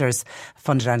answers.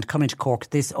 Funderland coming to Cork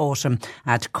this autumn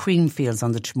at Creamfields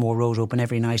on the Tramore Road, open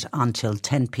every night until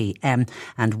 10 p.m.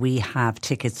 And we have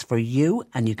tickets for you,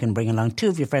 and you can bring along 2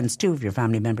 of your friends, 2 of your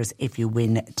family members if you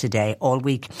win today. All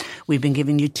week we've been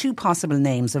giving you 2 possible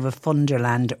names of a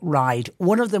Funderland ride.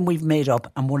 One of them we've made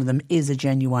up and one of them is a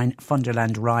genuine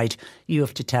Funderland ride. You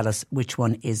have to tell us which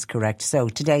one is correct. So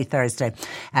today, Thursday,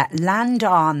 land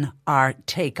on or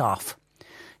take off.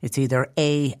 It's either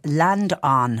A, land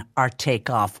on or take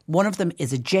off. One of them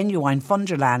is a genuine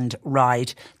Funderland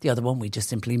ride. The other one we just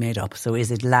simply made up. So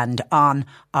is it land on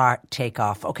or take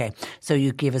off? Okay, so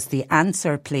you give us the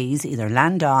answer, please. Either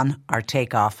land on or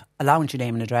take off. Allowing your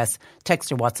name and address.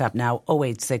 Text or WhatsApp now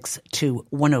 0862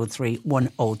 103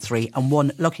 103. And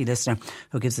one lucky listener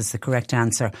who gives us the correct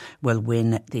answer will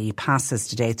win the passes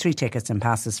today. 3 tickets and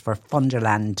passes for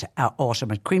Funderland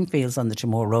Autumn at Creamfields on the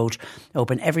Tramore Road.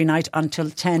 Open every night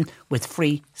until 10 with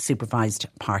free supervised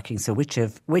parking. So which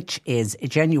is a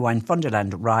genuine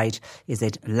Funderland ride? Is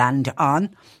it land on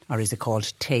or is it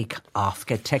called take off?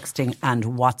 Get texting and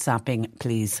WhatsApping,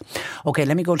 please. Okay,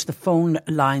 let me go to the phone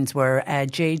lines where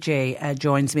JJ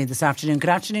joins me this afternoon. Good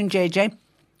afternoon, JJ.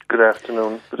 Good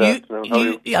afternoon. How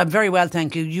are you? I'm very well,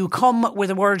 thank you. You come with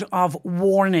a word of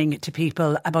warning to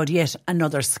people about yet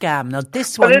another scam. Now,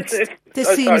 this one,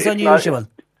 seems unusual.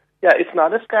 It's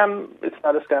not a scam. It's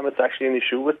not a scam. It's actually an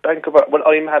issue with Bank of Ireland. Well,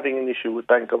 I'm having an issue with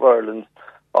Bank of Ireland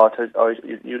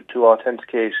to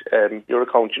authenticate your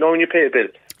account. You know when you pay a bill,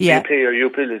 Yeah. You pay your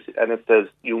utility, and it says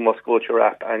you must go to your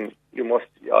app and you must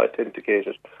authenticate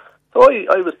it. So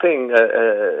I was paying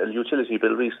a utility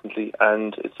bill recently,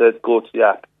 and it said go to the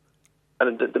app,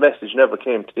 and the message never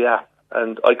came to the app,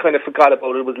 and I kind of forgot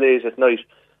about it. It was late at night,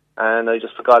 and I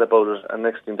just forgot about it, and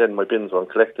next thing then my bins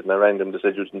weren't collected, and I rang them. They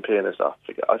said you didn't pay, and I said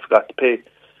I forgot to pay.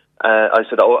 I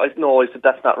said, I said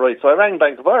that's not right. So I rang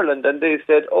Bank of Ireland, and they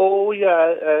said, we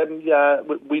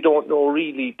don't know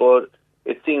really, but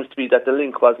it seems to be that the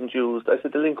link wasn't used. I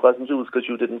said the link wasn't used because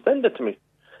you didn't send it to me.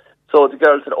 So the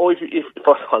girl said,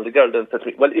 first of all, the girl then said to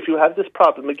me, well, if you have this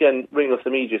problem again, ring us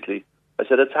immediately. I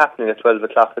said, it's happening at 12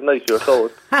 o'clock at night, you're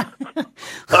told.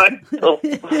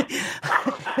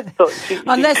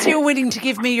 Unless you're willing to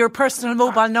give me your personal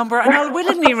mobile number, and I'll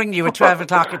willingly ring you at 12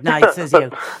 o'clock at night, says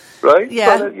you. Right?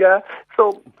 Yeah.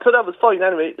 So that was fine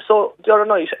anyway. So the other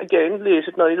night, again, late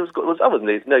at night, I wasn't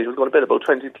late at night, I was going to bed about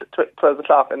 12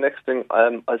 o'clock, and next thing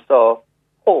I saw,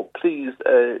 please,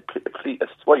 a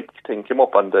swipe thing came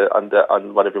up on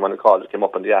whatever you want to call it, came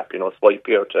up on the app, swipe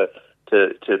here to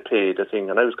pay the thing,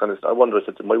 and I was I wonder, I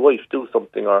said, did my wife do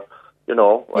something, or,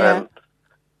 and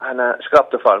she got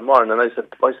up the following morning, and I said,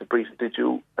 Brita, did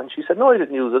you? And she said, no, I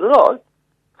didn't use it at all.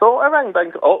 So I rang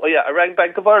Bank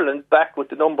of Ireland back with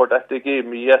the number that they gave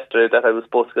me yesterday that I was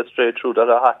supposed to get straight through to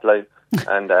the hotline,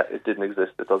 and it didn't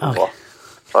exist. It doesn't work.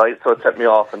 Right, so it set me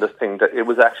off on this thing that it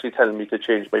was actually telling me to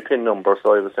change my PIN number.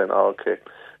 So I was saying, okay.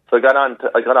 So I got on,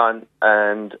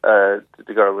 and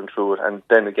the girl went through it, and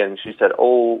then again she said,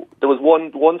 there was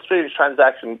one strange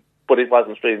transaction, but it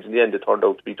wasn't strange in the end. It turned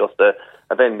out to be just a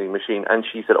vending machine, and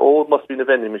she said, it must be a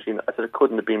vending machine. I said it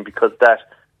couldn't have been, because that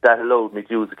allowed me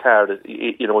to use the card.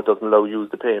 It doesn't allow you to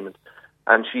use the payment.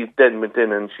 And she then went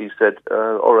in and she said,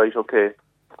 all right, okay.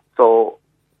 So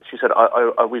she said,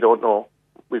 we don't know.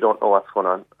 We don't know what's going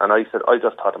on. And I said, I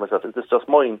just thought to myself, is this just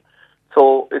mine?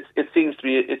 So it seems to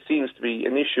be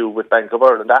an issue with Bank of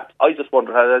Ireland. I just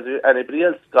wonder, has anybody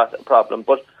else got a problem?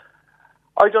 But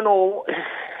I don't know.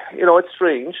 It's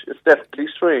strange. It's definitely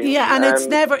strange. Yeah, and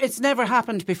it's never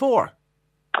happened before.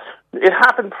 It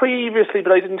happened previously,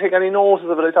 but I didn't take any notice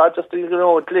of it. I thought just a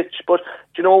glitch. But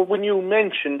when you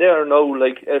mention there now,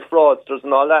 like fraudsters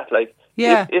and all that, like.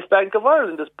 Yeah. If Bank of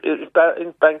Ireland if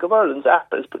Bank of Ireland's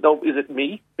app is it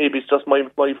me? Maybe it's just my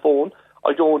phone.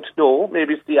 I don't know.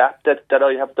 Maybe it's the app that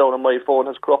I have down on my phone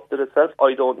has corrupted itself.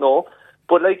 I don't know.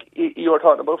 But like you were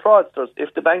talking about fraudsters,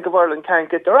 if the Bank of Ireland can't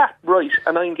get their app right,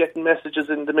 and I'm getting messages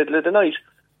in the middle of the night,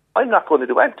 I'm not going to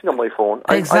do anything on my phone.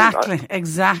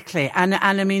 Exactly. And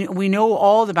I mean, we know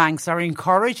all the banks are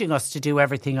encouraging us to do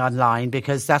everything online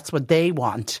because that's what they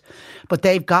want. But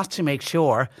they've got to make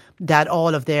sure that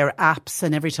all of their apps,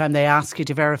 and every time they ask you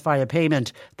to verify a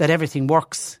payment, that everything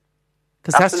works.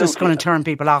 Because that's just going to turn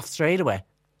people off straight away.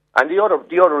 And the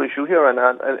other issue here, and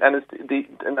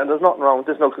there's nothing wrong with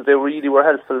this now, because they really were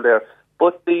helpful there.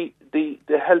 But the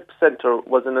help centre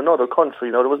was in another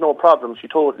country. Now, there was no problem. She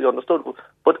totally understood.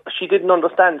 But she didn't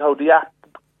understand how the app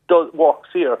works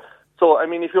here. So, I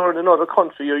mean, if you're in another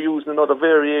country, you're using another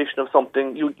variation of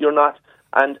something, you're not.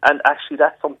 And actually,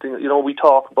 that's something, we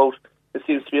talk about. There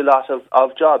seems to be a lot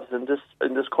of jobs in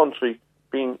this country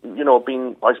being,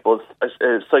 I suppose,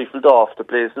 siphoned off to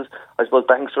places. I suppose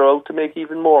banks are out to make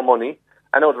even more money,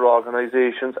 and other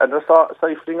organisations, and they're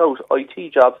siphoning out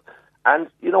IT jobs. And,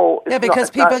 because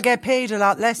people get paid a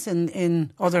lot less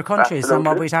in other countries than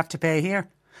what we'd have to pay here.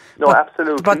 No,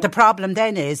 absolutely. But the problem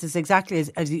then is exactly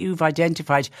as you've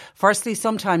identified. Firstly,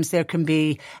 sometimes there can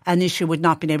be an issue with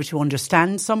not being able to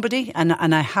understand somebody. And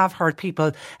I have heard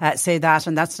people say that,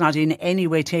 and that's not in any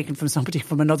way taken from somebody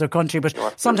from another country. But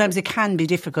sometimes it can be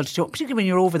difficult to, particularly when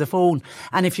you're over the phone.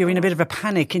 And if you're in a bit of a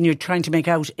panic and you're trying to make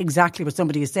out exactly what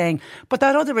somebody is saying. But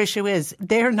that other issue is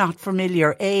they're not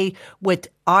familiar, with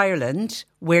Ireland,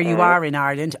 where you are in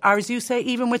Ireland, or as you say,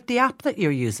 even with the app that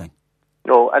you're using.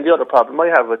 No, and the other problem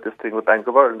I have with this thing with Bank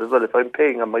of Ireland as well, if I'm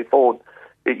paying on my phone,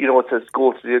 it says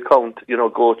go to the account,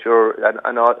 go to your,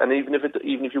 and even if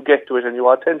you get to it and you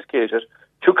authenticate it,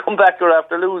 you come back here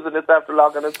after losing it, after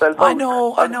logging itself out. I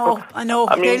know.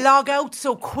 I mean, they log out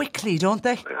so quickly, don't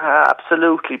they?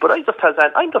 Absolutely. But I'm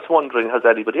just wondering, has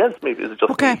anybody else? Maybe is it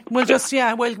just okay? Me?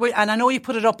 Well, and I know you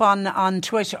put it up on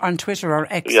Twitter or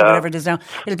X or whatever it is now.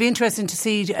 It'll be interesting to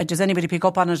see. Does anybody pick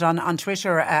up on it on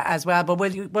Twitter as well?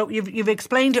 But you've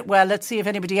explained it well. Let's see if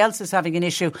anybody else is having an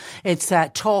issue. It's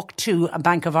Talk to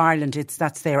Bank of Ireland.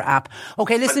 That's their app.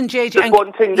 Okay, listen, JJ. Just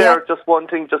one thing there. Just one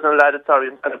thing. Just an added sorry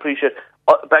and appreciate.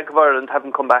 Bank of Ireland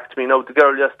haven't come back to me. Now, the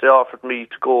girl yesterday offered me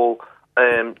to go,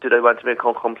 did I want to make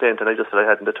a complaint, and I just said I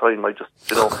hadn't the time.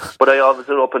 But I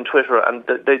obviously up on Twitter, and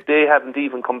they haven't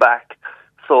even come back.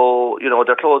 So,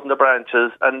 they're closing the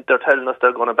branches and they're telling us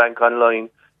they're going to bank online,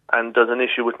 and there's an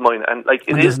issue with mine. And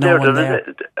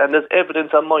and there's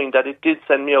evidence on mine that it did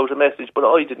send me out a message, but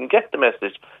I didn't get the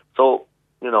message. So,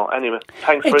 anyway,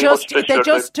 thanks very much.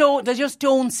 They just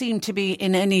don't seem to be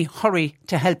in any hurry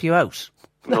to help you out.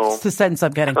 That's the sense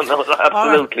I'm getting. No,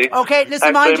 absolutely. Right. Okay,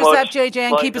 listen, mind yourself, JJ,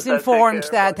 and keep us informed.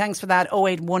 Thanks for that.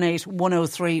 0818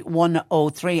 103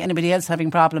 103. Anybody else having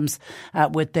problems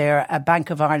with their Bank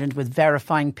of Ireland with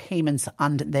verifying payments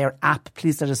on their app,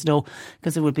 please let us know,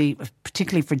 because it would be,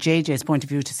 particularly for JJ's point of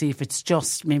view, to see if it's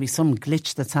just maybe some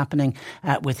glitch that's happening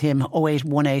with him.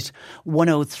 0818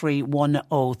 103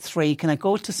 103. Can I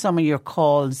go to some of your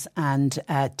calls and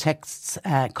texts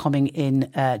coming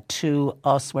in to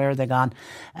us? Where are they gone?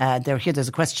 They're here. There's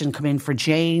a question come in for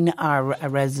Jane, our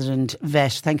resident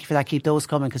vet. Thank you for that. Keep those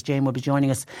coming, because Jane will be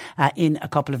joining us in a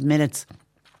couple of minutes.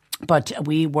 But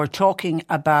we were talking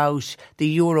about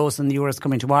the Euros and the Euros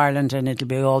coming to Ireland, and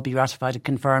it'll all be ratified and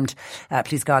confirmed,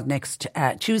 please God, next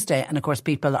Tuesday. And of course,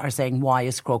 people are saying, why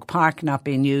is Croke Park not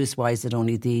being used? Why is it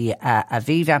only the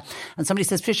Aviva? And somebody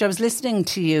says, Trish, I was listening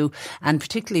to you, and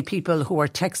particularly people who are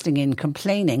texting in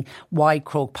complaining why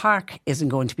Croke Park isn't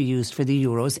going to be used for the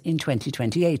Euros in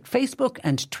 2028. Facebook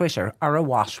and Twitter are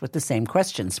awash with the same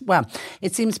questions. Well,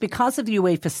 it seems because of the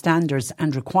UEFA standards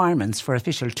and requirements for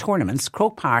official tournaments,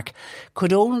 Croke Park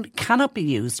cannot be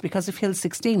used because of Hill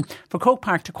 16. For Croke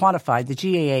Park to qualify, the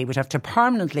GAA would have to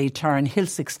permanently turn Hill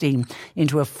 16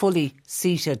 into a fully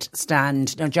seated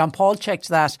stand. Now, John Paul checked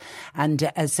that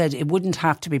and said it wouldn't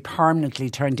have to be permanently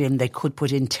turned in. They could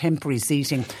put in temporary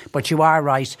seating. But you are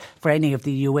right, for any of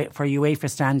the UEFA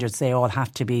standards, they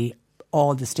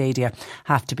all the stadia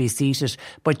have to be seated.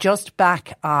 But just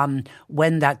back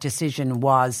when that decision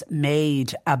was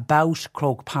made about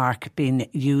Croke Park being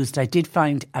used, I did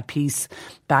find a piece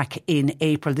back in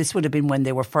April. This would have been when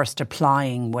they were first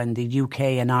applying, when the UK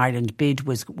and Ireland bid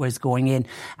was going in,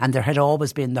 and there had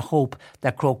always been the hope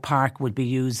that Croke Park would be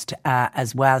used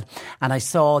as well. And I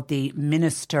saw the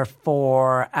Minister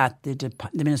the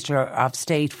Minister of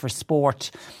State for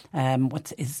Sport,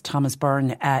 Thomas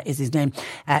Byrne is his name.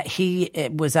 He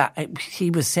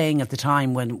was saying at the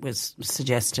time, when it was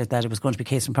suggested that it was going to be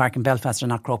Casement Park in Belfast and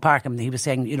not Croke Park, and he was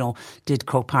saying, did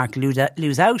Croke Park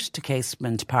lose out to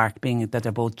Casement Park, being that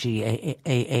they're both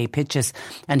GAA pitches?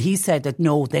 And he said that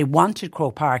no, they wanted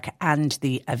Croke Park and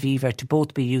the Aviva to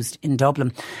both be used in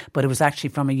Dublin, but it was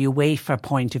actually from a UEFA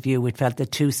point of view, it felt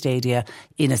that two stadia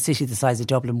in a city the size of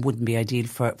Dublin wouldn't be ideal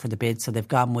for the bid, so they've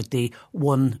gone with the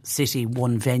one city,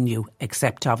 one venue,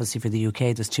 except obviously for the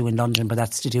UK there's two in London, but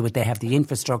that's to do with they have the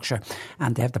infrastructure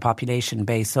and they have the population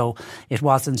base. So it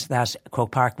wasn't that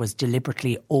Croke Park was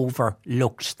deliberately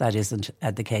overlooked. That isn't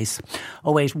the case.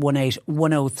 0818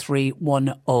 103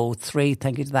 103.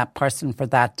 Thank you to that person for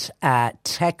that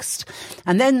text.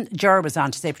 And then Ger was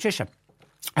on to say, Patricia,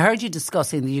 I heard you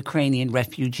discussing the Ukrainian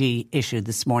refugee issue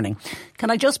this morning.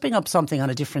 Can I just bring up something on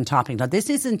a different topic? Now,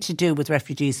 this isn't to do with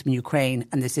refugees from Ukraine,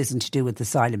 and this isn't to do with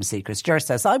asylum seekers. Ger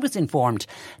says, I was informed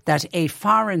that a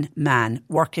foreign man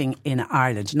working in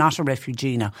Ireland, not a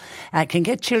refugee now, can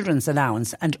get children's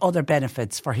allowance and other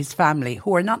benefits for his family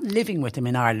who are not living with him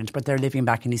in Ireland, but they're living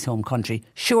back in his home country.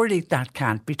 Surely that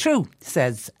can't be true,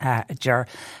 says Ger.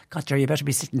 God, Ger, you better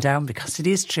be sitting down, because it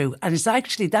is true. And it's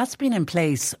actually, that's been in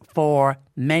place for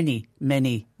many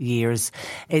years.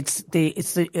 It's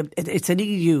an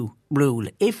EU rule.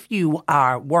 If you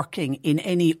are working in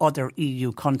any other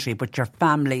EU country but your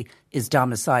family is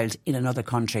domiciled in another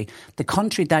country, the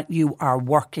country that you are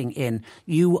working in,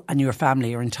 you and your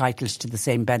family are entitled to the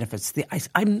same benefits.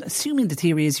 I'm assuming the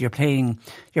theory is you're paying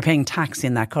tax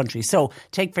in that country. So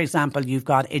take, for example, you've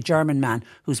got a German man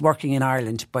who's working in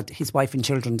Ireland, but his wife and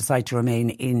children decide to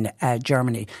remain in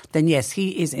Germany. Then yes,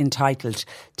 he is entitled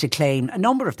to claim a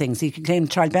number of things. He can claim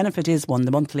child benefit is one,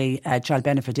 the monthly child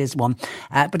benefit is one,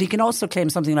 but he can also claim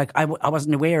something like, I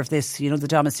wasn't aware of this, the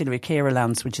domiciliary care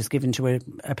allowance, which is given to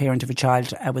a parent of a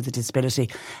child with a disability.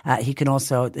 They can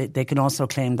also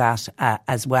claim that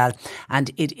as well.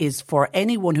 And it is for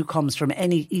anyone who comes from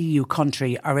any EU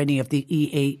country or any of the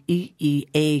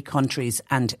EEA countries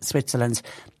and Switzerland.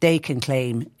 They can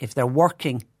claim if they're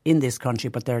working in this country,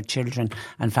 but their children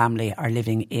and family are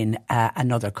living in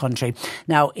another country.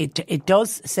 Now, it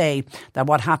does say that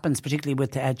what happens, particularly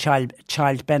with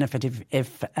child benefit,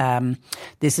 if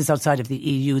this is outside of the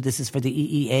EU, this is for the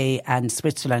EEA and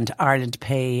Switzerland. Ireland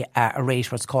pay a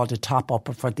rate, what's called a top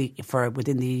up for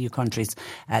within the EU countries.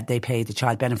 They pay the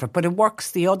child benefit, but it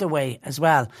works the other way as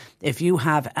well. If you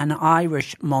have an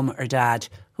Irish mum or dad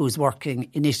who's working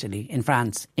in Italy, in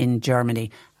France, in Germany,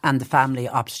 and the family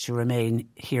opts to remain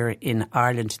here in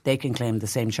Ireland, they can claim the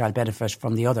same child benefit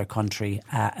from the other country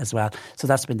as well. So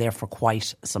that's been there for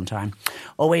quite some time.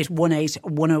 0818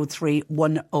 103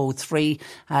 103.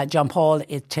 John Paul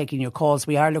is taking your calls.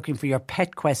 We are looking for your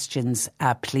pet questions,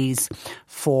 please,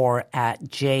 for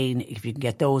Jane. If you can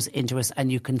get those into us,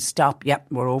 and you can stop. Yep,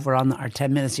 we're over on our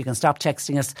 10 minutes. You can stop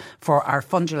texting us for our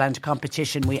Funderland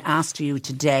competition. We asked you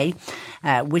today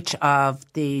which of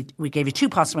the... We gave you two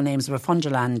possible names of a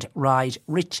Funderland ride.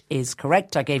 Which is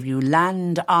correct? I gave you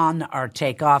Land On or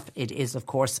Take Off. It is, of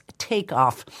course, Take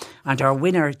Off. And our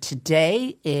winner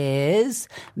today is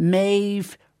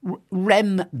Maeve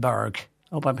Remberg.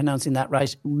 Hope I'm pronouncing that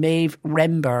right. Maeve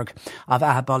Remberg of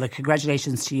Ahabolla.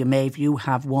 Congratulations to you, Maeve. You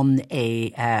have won a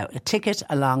ticket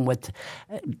along with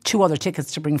two other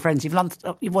tickets to bring friends.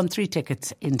 You've won 3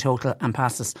 tickets in total and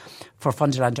passes for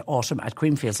Funderland Autumn at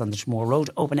Creamfields on the Tramore Road.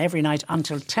 Open every night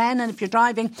until 10. And if you're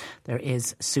driving, there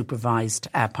is supervised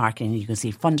parking. You can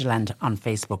see Funderland on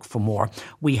Facebook for more.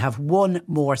 We have one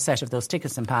more set of those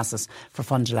tickets and passes for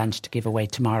Funderland to give away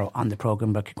tomorrow on the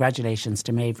programme. But congratulations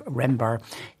to Maeve Remberg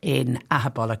in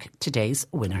Ahabollock, today's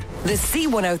winner. The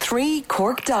C103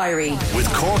 Cork Diary.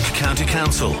 With Cork County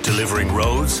Council delivering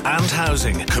roads and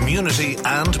housing, community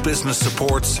and business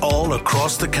supports all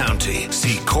across the county.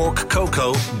 See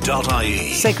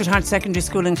corkcoco.ie. Sacred Heart Secondary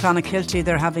School in Clonakilty,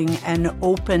 they're having an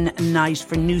open night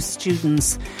for new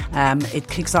students. It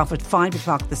kicks off at 5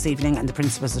 o'clock this evening and the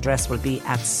principal's address will be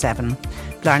at 7.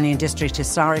 Blarney and District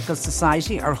Historical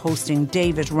Society are hosting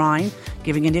David Ryan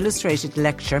giving an illustrated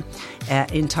lecture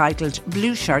entitled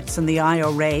Blue Shirts and the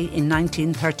IRA in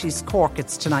 1930s Cork.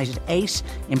 It's tonight at 8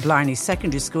 in Blarney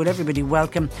Secondary School. Everybody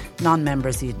welcome.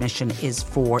 Non-members, the admission is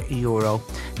 €4.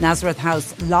 Nazareth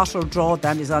House Lotto Draw,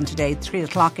 that is on today, 3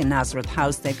 o'clock in Nazareth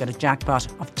House. They've got a jackpot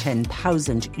of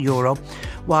 €10,000.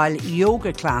 While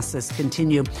yoga classes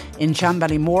continue in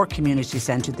Shanballymore Community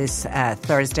Centre this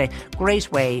Thursday.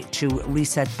 Great way to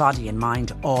reset body and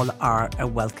mind. All are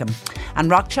welcome. And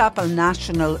Rockchapel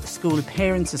National School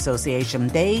Parents Association,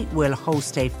 they will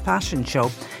host a fashion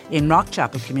show in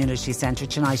Rockchapel Community Centre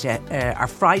tonight, or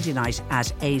Friday night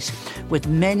at 8, with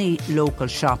many local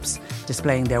shops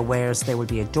displaying their wares. There will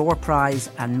be a door prize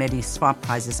and many spot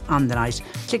prizes on the night.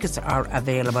 Tickets are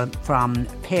available from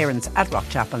parents at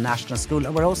Rockchapel National School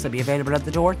and will also be available at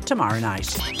the door tomorrow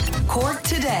night. Cork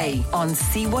Today on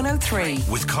C103.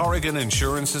 With Corrigan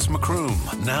Insurance's Macroom,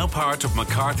 now part of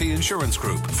McCarthy Insurance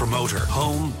Group for motor,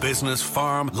 home, business,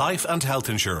 farm, life and health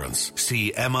insurance.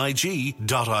 See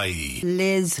mig.ie.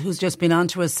 Liz, who's just been on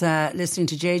to us, listening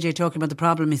to JJ talking about the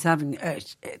problem he's having,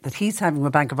 that he's having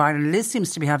with Bank of Ireland. Liz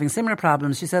seems to be having similar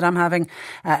problems. She said, I'm having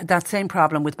that same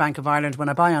problem with Bank of Ireland. When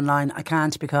I buy online, I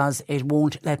can't because it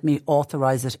won't let me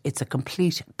authorise it. It's a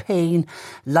complete pain.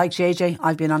 Like JJ,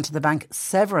 I've been onto the bank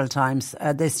several times.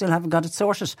 They still haven't got it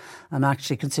sorted. I'm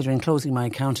actually considering closing my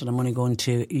account and I'm only going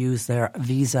to use their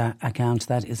Visa account.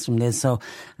 That is from Liz. So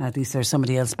at least there's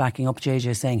somebody else backing up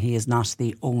JJ, saying he is not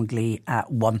the only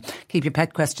one. Keep your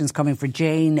pet questions coming for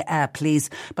Jane, please.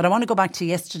 But I want to go back to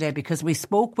yesterday because we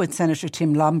spoke with Senator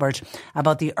Tim Lombard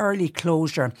about the early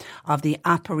closure of the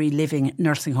Appery Living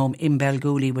nursing home in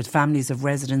Belgooly, with families of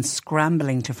residents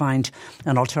scrambling to find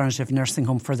an alternative nursing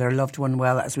home for their loved one.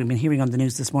 Well, as we've been hearing on the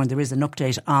news this morning, there is an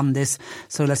update on this.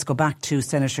 So let's go back to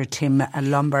Senator Tim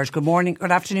Lombard. Good morning.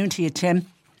 Good afternoon to you, Tim.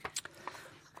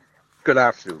 Good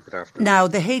afternoon. Good afternoon. Now,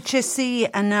 the HSE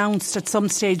announced at some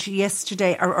stage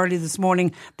yesterday or early this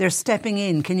morning they're stepping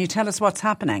in. Can you tell us what's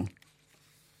happening?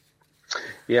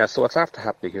 Yeah, so what's after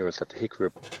happening here is that the Hickory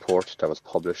report that was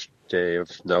published, they've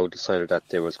now decided that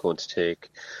they was going to take,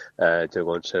 they're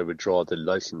going to withdraw the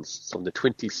licence. So on the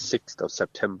 26th of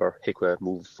September, Hickory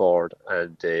moved forward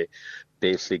and they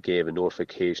basically gave a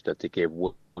notification that they gave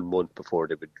 1 month before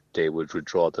they would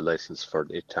withdraw the licence for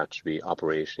it to actually be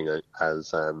operating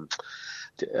as an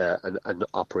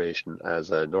operation as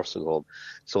a nursing home.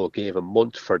 So it gave a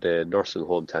month for the nursing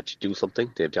home to actually do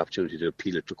something. They have the opportunity to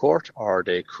appeal it to court, or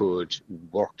they could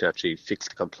work to actually fix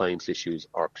the compliance issues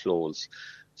or close.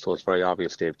 So it's very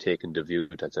obvious they've taken the view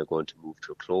that they're going to move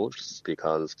to a close,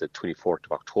 because the 24th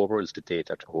of October is the date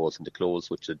that they're proposing to close,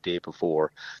 which is the day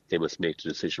before they must make the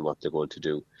decision what they're going to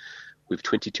do. We've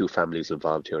 22 families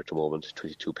involved here at the moment,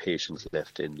 22 patients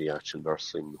left in the actual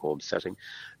nursing home setting.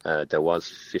 There was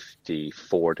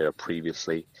 54 there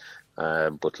previously,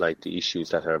 but like the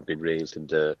issues that have been raised in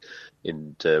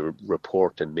the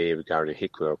report in May regarding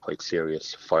Hickory are quite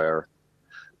serious. Fire,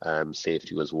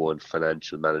 safety was one,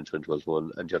 financial management was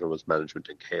one, and the other was management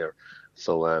and care.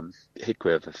 So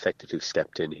Hickory have effectively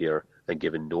stepped in here and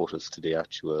given notice to the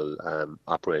actual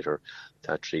operator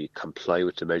to actually comply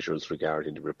with the measures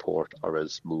regarding the report or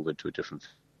else move into a different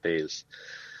phase.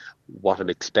 What I'm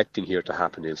expecting here to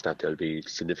happen is that there'll be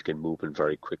significant movement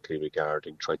very quickly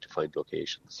regarding trying to find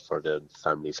locations for the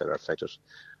families that are affected.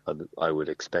 And I would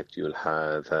expect you'll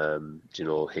have,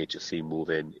 HSE move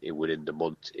in within the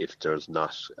month if there's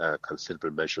not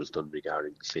considerable measures done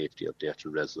regarding the safety of the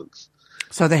actual residents.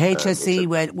 So the HSE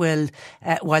will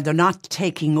while they're not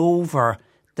taking over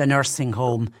the nursing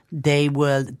home, they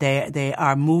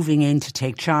are moving in to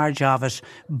take charge of it,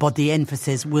 but the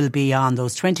emphasis will be on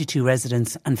those 22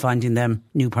 residents and finding them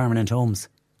new permanent homes.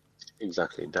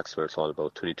 Exactly, that's where it's all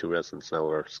about. 22 residents now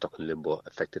are stuck in limbo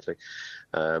effectively.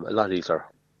 A lot of these are,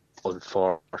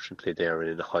 unfortunately, they're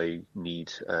in high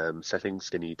need settings.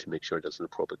 They need to make sure there's an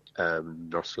appropriate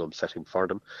nursing home setting for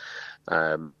them,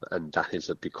 and that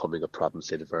is becoming a problem,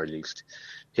 say, at the very least.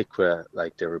 HICWA,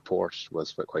 like their report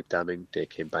was quite damning. They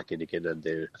came back in again and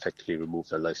they effectively removed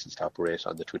their licence to operate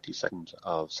on the 22nd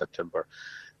of September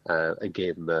and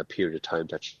gave them a period of time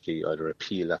to actually either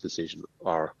appeal that decision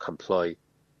or comply.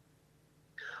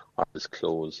 Is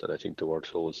closed, and I think the word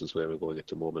closed is where we're going at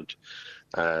the moment.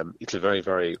 It's a very,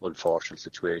 very unfortunate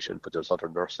situation, but there's other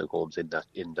nursing homes in that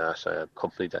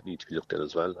company that need to be looked at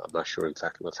as well. I'm not sure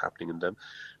exactly what's happening in them.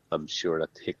 I'm sure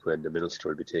that HICWA and the Minister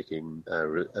will be taking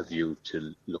a view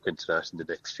to look into that in the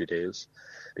next few days,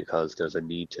 because there's a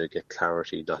need to get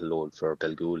clarity, not alone for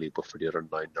Belgooly, but for the other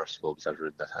 9 nursing homes that are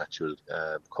in that actual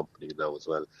company now as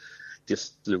well.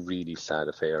 This is a really sad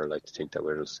affair. I like to think that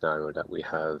we're in a scenario that we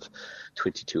have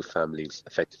 22 families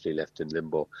effectively left in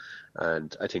limbo.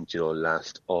 And I think,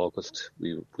 last August,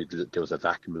 there was a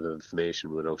vacuum of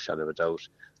information without shadow of a doubt.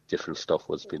 Different stuff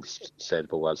was being said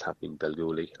about what's happening in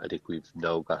Belgooly. I think we've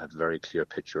now got a very clear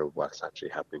picture of what's actually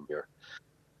happening here.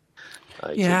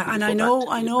 I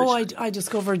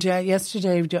discovered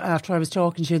yesterday after I was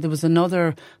talking to you, there's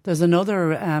another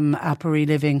Apari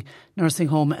Living nursing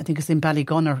home, I think it's in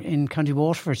Ballygunner in County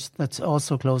Waterford, that's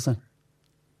also closing.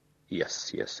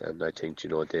 Yes, and I think,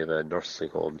 they have a nursing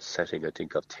home setting, I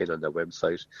think, of 10 on their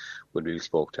website. When we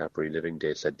spoke to Apari Living,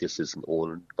 they said this isn't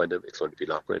owned by them, it's only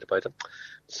been operated by them.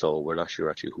 So we're not sure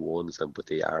actually who owns them, but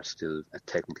they are still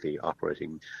technically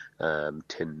operating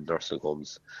 10 nursing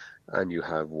homes. And you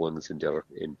have ones in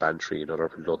Bantry and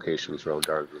other locations around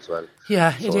Ireland as well.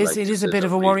 Yeah, it is a bit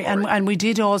of a worry. And we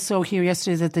did also hear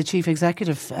yesterday that the chief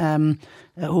executive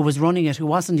who was running it, who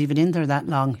wasn't even in there that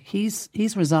long, he's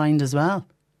resigned as well.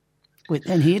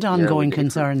 And he had ongoing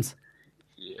concerns.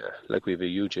 Yeah, like we have a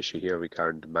huge issue here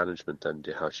regarding the management and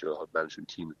how the management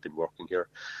team has been working here.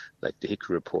 Like the HICWA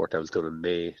report that was done in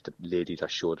May, the lady that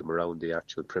showed them around the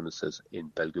actual premises in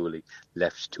Belgooly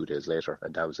left 2 days later,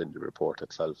 and that was in the report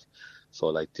itself.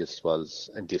 So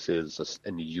this is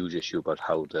a huge issue about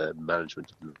how the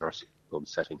management of the nursing home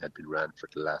setting had been ran for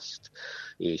the last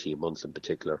 18 months in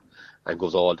particular, and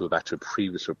goes all the way back to a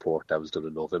previous report that was done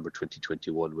in November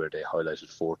 2021 where they highlighted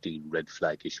 14 red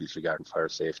flag issues regarding fire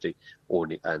safety,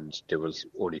 and there was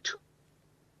only 2,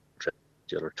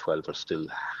 the other 12 are still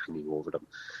hanging over them.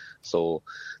 So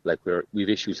we've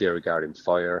issues here regarding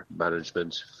fire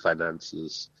management,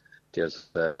 finances. There's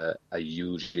a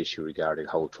huge issue regarding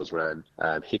how it was ran.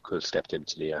 HICWA stepped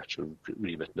into the actual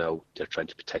remit now. They're trying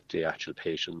to protect the actual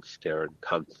patients. They're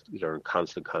in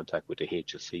constant contact with the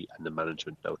HSE and the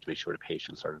management now to make sure the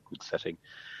patients are in a good setting.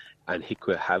 And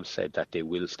HICWA have said that they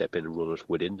will step in and run it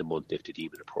within the month if they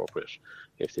deem it appropriate.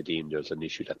 If they deem there's an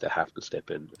issue that they have to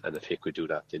step in, and if HICWA do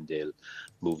that, then they'll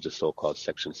move the so-called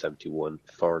Section 71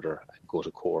 further and go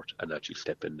to court and actually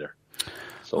step in there.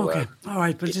 So, okay, all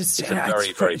right, but it's a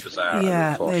very, very bizarre.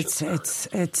 Yeah,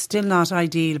 it's still not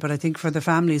ideal, but I think for the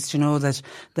families to know that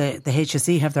the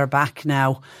HSE have their back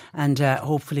now, and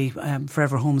hopefully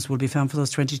forever homes will be found for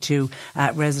those 22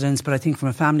 residents. But I think from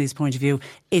a family's point of view,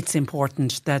 it's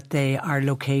important that they are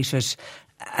located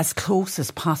as close as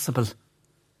possible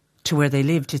to where they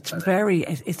lived. It's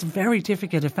very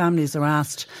difficult if families are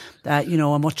asked, a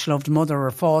much loved mother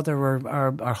or father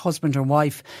or husband or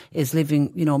wife is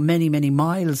living, many, many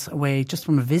miles away just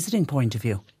from a visiting point of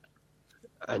view.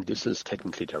 And this is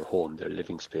technically their home, their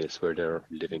living space where they're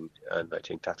living, and I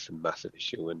think that's a massive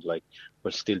issue. And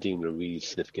we're still dealing with a really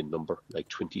significant number.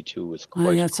 22 is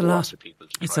quite a lot of people.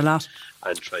 It's a lot.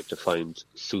 And trying to find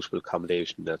suitable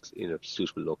accommodation that's in a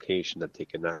suitable location that they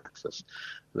can access.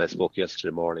 And I spoke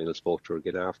yesterday morning, I spoke to her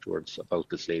again afterwards about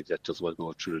this lady that doesn't want to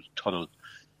go through the tunnel.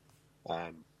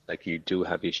 You do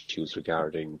have issues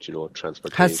regarding,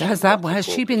 transportation. Has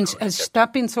that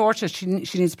been sorted? She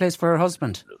needs a place for her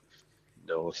husband.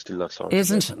 No, still not sorted.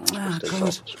 Isn't?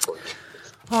 God.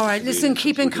 All right, listen,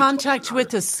 keep in contact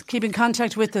with us. Keep in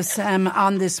contact with us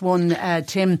on this one,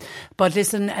 Tim. But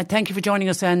listen, thank you for joining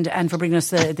us and for bringing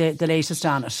us the latest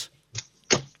on it.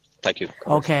 Thank you.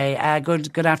 Okay,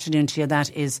 good afternoon to you.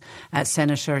 That is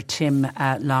Senator Tim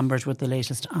Lambert with the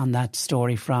latest on that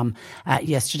story from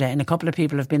yesterday. And a couple of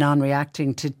people have been on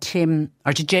reacting to Tim,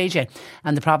 or to JJ,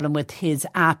 and the problem with his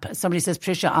app. Somebody says,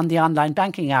 Patricia, on the online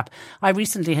banking app, I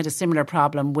recently had a similar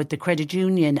problem with the credit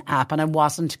union app, and I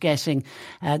wasn't getting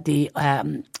the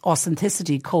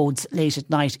authenticity codes late at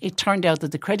night. It turned out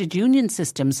that the credit union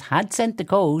systems had sent the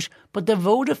code, but the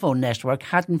Vodafone network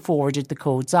hadn't forwarded the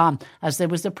codes on, as there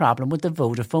was the problem with the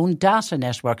Vodafone data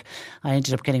network. I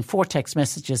ended up getting 4 text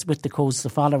messages with the codes the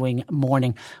following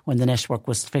morning when the network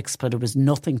was fixed, but it was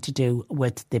nothing to do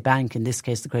with the bank, in this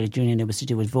case the credit union. It was to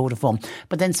do with Vodafone.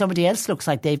 But then somebody else looks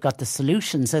like they've got the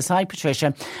solution. Says, hi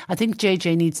Patricia, I think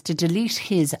JJ needs to delete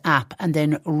his app and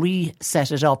then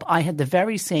reset it up. I had the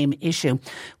very same issue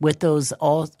with those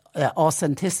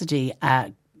authenticity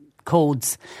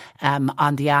codes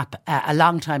on the app a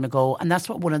long time ago, and that's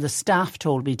what one of the staff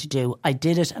told me to do. I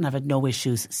did it and I've had no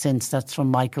issues since. That's from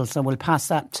Michael. So we'll pass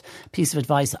that piece of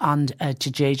advice on to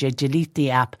JJ. Delete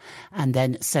the app and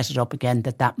then set it up again.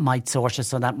 That might sort it.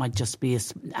 So that might just be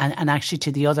and actually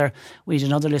to the other, we had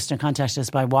another listener contact us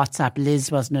by WhatsApp,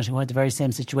 Liz, wasn't it, who had the very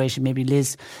same situation. Maybe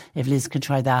Liz, if Liz can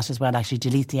try that as well, actually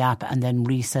delete the app and then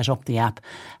reset up the app,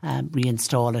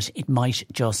 reinstall it. It might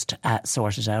just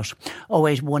sort it out.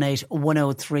 0818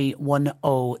 103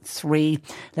 103.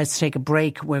 Let's take a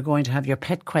break. We're going to have your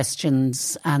pet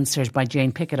questions answered by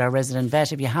Jane Pickett, our resident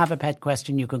vet. If you have a pet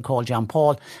question, you can call John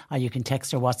Paul, or you can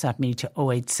text or WhatsApp me to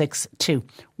 0862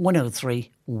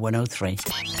 103 103.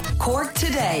 Cork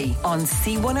Today on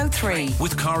C103.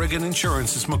 With Corrigan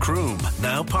Insurance's Macroom,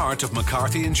 now part of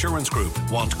McCarthy Insurance Group.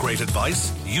 Want great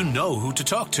advice? You know who to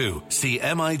talk to.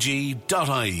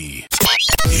 CMIG.ie.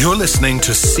 You're listening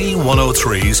to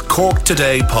C103's Cork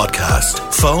Today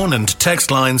podcast. Phone and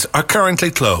text lines are currently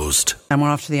closed. And we're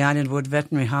off to the Islandwood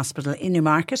Veterinary Hospital in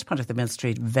Newmarket, part of the Mill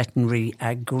Street Veterinary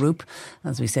Group.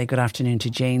 As we say, good afternoon to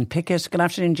Jane Pickett. Good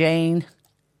afternoon, Jane.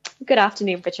 Good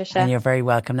afternoon, Patricia. And you're very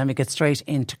welcome. Let me get straight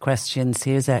into questions.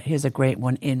 Here's a great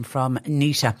one in from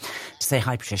Nita to say,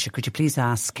 hi Patricia, could you please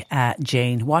ask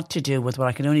Jane what to do with what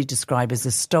I can only describe as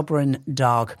a stubborn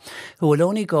dog who will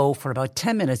only go for about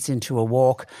 10 minutes into a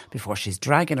walk before she's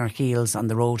dragging her heels on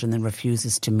the road and then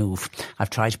refuses to move. I've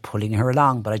tried pulling her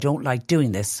along, but I don't like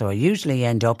doing this, so I usually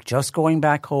end up just going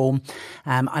back home,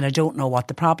 and I don't know what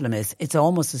the problem is. It's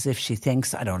almost as if she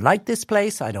thinks, I don't like this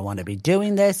place, I don't want to be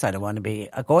doing this, I don't want to be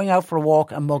going out for a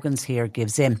walk, and Muggins here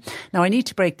gives in. Now I need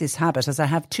to break this habit as I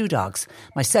have 2 dogs.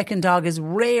 My second dog is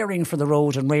raring for the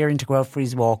road and raring to go out for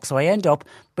his walk, so I end up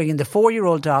bringing the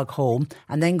 4-year-old dog home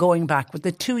and then going back with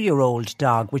the 2-year-old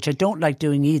dog, which I don't like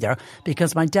doing either,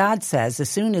 because my dad says as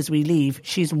soon as we leave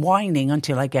she's whining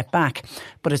until I get back.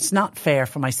 But it's not fair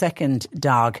for my second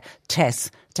dog,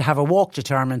 Tess, to have a walk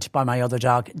determined by my other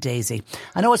dog, Daisy.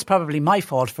 I know it's probably my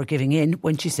fault for giving in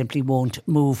when she simply won't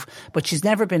move, but she's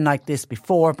never been like this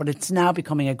before, but it's now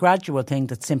becoming a gradual thing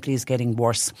that simply is getting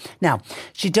worse. Now,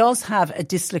 she does have a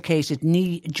dislocated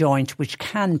knee joint which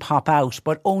can pop out,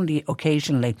 but only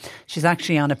occasionally. She's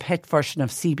actually on a pet version of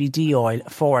CBD oil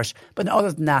for it, but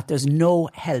other than that, there's no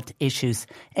health issues.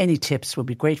 Any tips would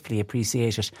be gratefully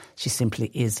appreciated. She simply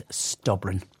is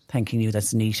stubborn. Thanking you,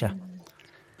 that's Nita.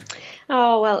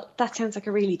 Oh, well, that sounds like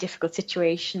a really difficult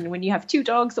situation when you have 2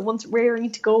 dogs and one's raring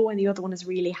to go and the other one is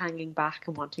really hanging back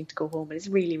and wanting to go home. And it's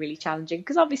really, really challenging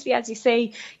because obviously, as you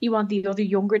say, you want the other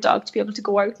younger dog to be able to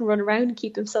go out and run around and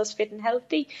keep themselves fit and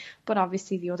healthy. But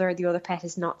obviously the other pet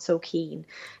is not so keen.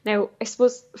 Now, I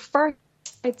suppose first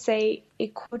I'd say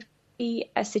it could be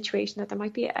a situation that there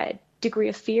might be a degree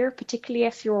of fear, particularly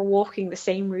if you're walking the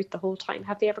same route the whole time.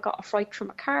 Have they ever got a fright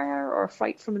from a car or a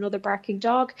fright from another barking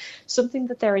dog? Something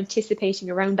that they're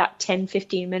anticipating around that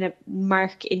 10-15 minute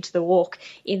mark into the walk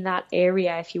in that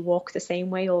area, if you walk the same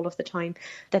way all of the time,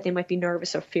 that they might be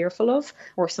nervous or fearful of,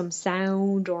 or some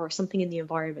sound or something in the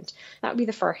environment. That would be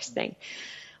the first thing.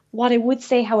 What I would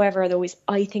say, however, though, is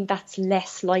I think that's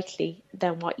less likely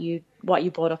than what you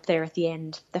brought up there at the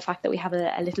end. The fact that we have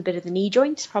a little bit of the knee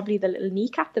joint, probably the little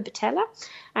kneecap, the patella,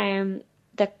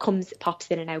 that pops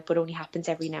in and out, but only happens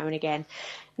every now and again.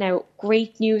 Now,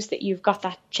 great news that you've got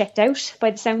that checked out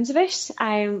by the sounds of it.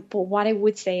 But what I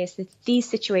would say is that these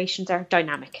situations are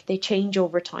dynamic. They change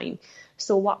over time.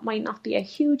 So what might not be a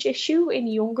huge issue in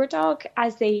a younger dog,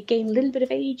 as they gain a little bit of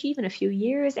age, even a few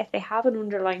years, if they have an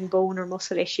underlying bone or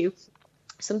muscle issue,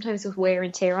 sometimes with wear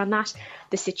and tear on that,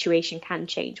 the situation can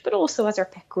change. But also as our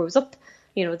pet grows up,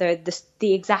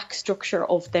 the exact structure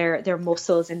of their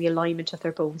muscles and the alignment of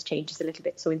their bones changes a little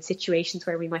bit. So in situations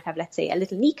where we might have, let's say, a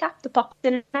little kneecap that pops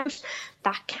in and out,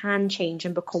 that can change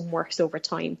and become worse over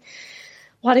time.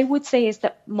 What I would say is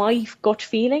that my gut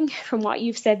feeling from what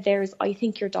you've said there is I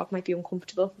think your dog might be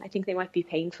uncomfortable. I think they might be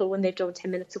painful when they've done 10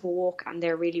 minutes of a walk and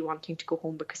they're really wanting to go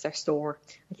home because they're sore.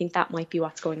 I think that might be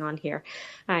what's going on here.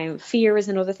 Fear is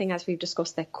another thing, as we've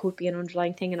discussed, that could be an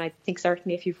underlying thing. And I think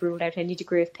certainly if you've ruled out any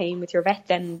degree of pain with your vet,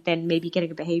 then maybe getting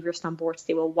a behaviourist on board to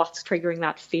say, well, what's triggering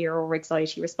that fear or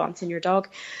anxiety response in your dog?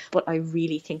 But I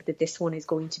really think that this one is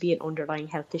going to be an underlying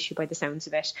health issue by the sounds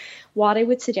of it. What I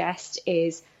would suggest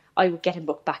is I would get him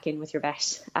booked back in with your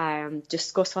vet,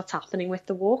 discuss what's happening with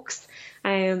the walks,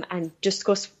 and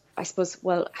discuss, I suppose,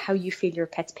 well, how you feel your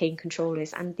pet's pain control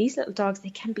is. And these little dogs, they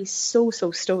can be so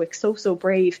stoic, so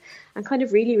brave, and kind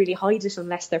of really, really hide it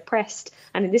unless they're pressed.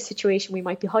 And in this situation, we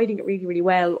might be hiding it really, really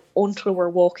well until we're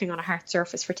walking on a hard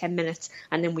surface for 10 minutes,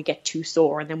 and then we get too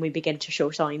sore, and then we begin to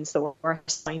show signs. So our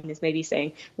sign is maybe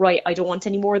saying, right, I don't want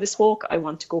any more of this walk, I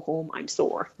want to go home, I'm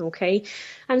sore, okay?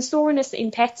 And soreness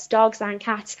in pets, dogs and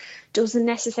cats, doesn't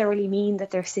necessarily mean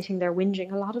that they're sitting there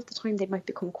whinging. A lot of the time they might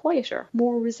become quieter,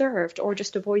 more reserved, or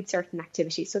just avoid certain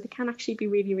activities. So they can actually be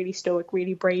really, really stoic,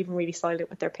 really brave and really silent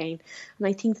with their pain. And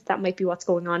I think that might be what's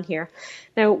going on here.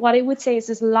 Now, what I would say is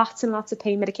there's lots and lots of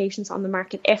pain medications on the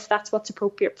market if that's what's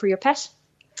appropriate for your pet.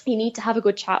 You need to have a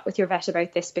good chat with your vet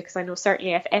about this, because I know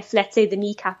certainly if let's say the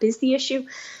kneecap is the issue,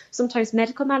 sometimes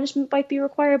medical management might be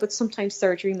required, but sometimes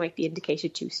surgery might be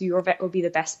indicated too. So your vet will be the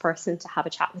best person to have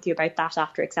a chat with you about that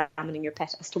after examining your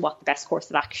pet as to what the best course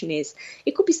of action is.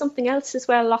 It could be something else as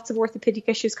well. Lots of orthopedic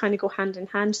issues kind of go hand in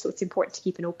hand, so it's important to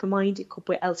keep an open mind. It could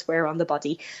be elsewhere on the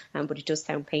body, but it does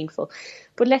sound painful.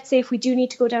 But let's say if we do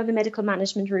need to go down the medical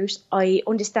management route, I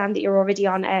understand that you're already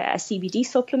on a CBD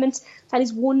supplement. That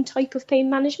is one type of pain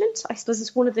management. I suppose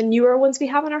it's one of the newer ones we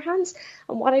have on our hands.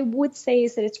 And what I would say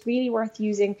is that it's really worth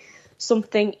using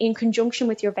something in conjunction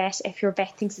with your vet if your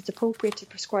vet thinks it's appropriate to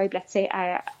prescribe, let's say,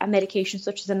 a medication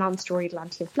such as a non-steroidal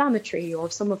anti-inflammatory, or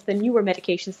some of the newer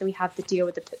medications that we have that deal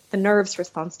with the nerves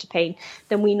response to pain.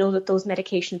 Then we know that those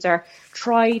medications are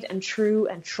tried and true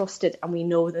and trusted, and we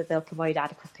know that they'll provide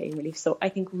adequate pain relief. So I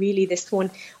think really this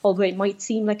one, although it might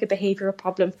seem like a behavioural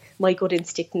problem, my gut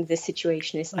instinct in this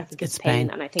situation is I think it's pain,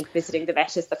 and I think visiting the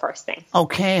vet is the first thing.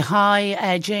 Okay,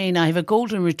 hi Jane, I have a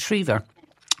golden retriever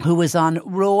who was on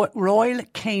Royal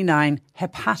Canine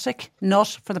hepatic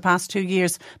nut for the past 2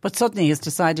 years, but suddenly has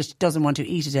decided she doesn't want to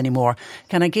eat it anymore.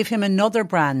 Can I give him another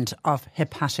brand of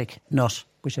hepatic nut,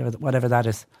 whatever that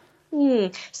is?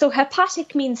 So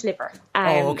hepatic means liver.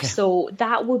 Okay. So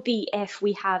that would be if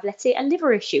we have, let's say, a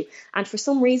liver issue, and for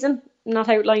some reason, not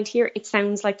outlined here, it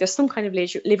sounds like there's some kind of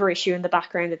liver issue in the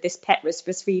background that this pet was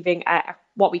receiving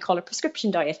what we call a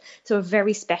prescription diet. So a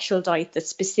very special diet that's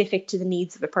specific to the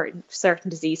needs of a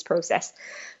certain disease process.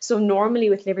 So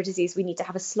normally with liver disease, we need to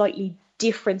have a slightly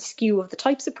different skew of the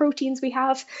types of proteins we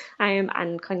have,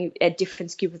 and kind of a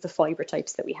different skew of the fibre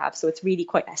types that we have. So it's really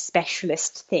quite a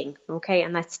specialist thing, okay?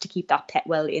 And that's to keep that pet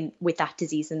well in with that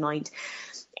disease in mind.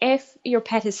 If your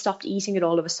pet has stopped eating it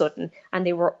all of a sudden and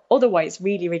they were otherwise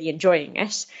really, really enjoying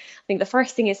it, I think the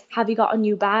first thing is, have you got a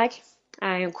new bag?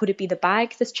 Could it be the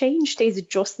bag that's changed? Is it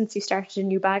just since you started a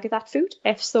new bag of that food?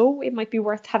 If so, it might be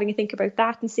worth having a think about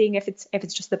that and seeing if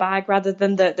it's just the bag rather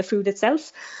than the food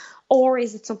itself. Or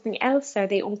is it something else? Are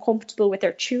they uncomfortable with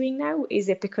their chewing now? Is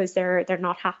it because they're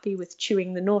not happy with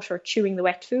chewing the nut or chewing the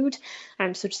wet food?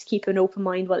 So just keep an open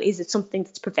mind. Well, is it something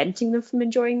that's preventing them from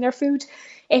enjoying their food?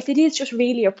 If it is just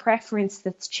really a preference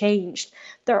that's changed,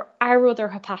 there are other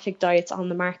hepatic diets on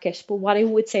the market. But what I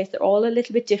would say is they're all a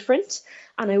little bit different.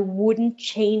 And I wouldn't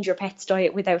change your pet's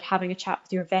diet without having a chat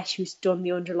with your vet who's done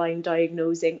the underlying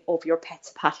diagnosing of your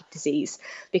pet's hepatic disease.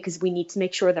 Because we need to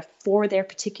make sure that for their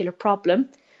particular problem,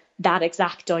 that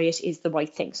exact diet is the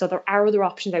right thing. So there are other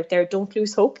options out there. Don't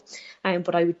lose hope.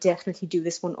 But I would definitely do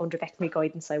this one under veterinary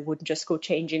guidance. I wouldn't just go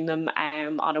changing them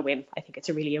on a whim. I think it's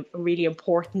a really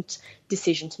important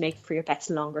decision to make for your pet's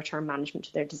longer term management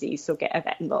of their disease. So get a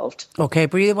vet involved. Okay,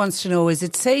 Breeda wants to know, is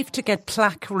it safe to get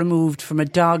plaque removed from a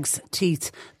dog's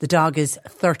teeth? The dog is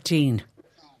 13.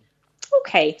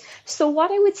 Okay, so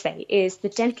what I would say is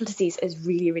that dental disease is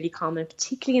really, really common,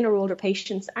 particularly in our older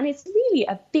patients, and it's really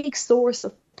a big source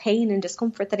of pain and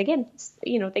discomfort that, again,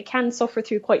 they can suffer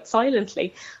through quite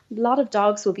silently. A lot of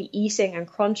dogs will be eating and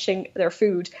crunching their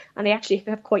food, and they actually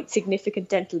have quite significant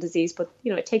dental disease, but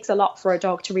it takes a lot for a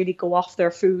dog to really go off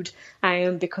their food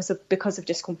because of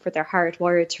discomfort. They're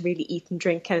hardwired to really eat and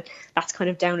drink, and that's kind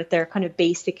of down at their kind of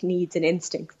basic needs and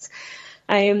instincts.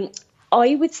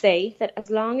 I would say that as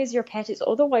long as your pet is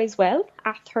otherwise well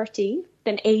at 13,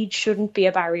 then age shouldn't be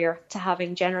a barrier to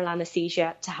having general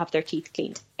anaesthesia to have their teeth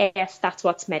cleaned, if that's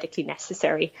what's medically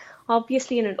necessary.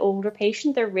 Obviously, in an older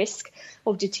patient, their risk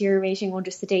of deteriorating under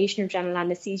sedation or general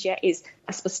anaesthesia is,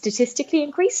 I suppose, statistically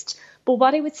increased. But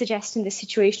what I would suggest in this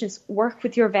situation is work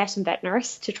with your vet and vet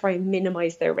nurse to try and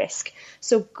minimise their risk.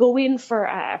 So go in for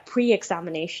a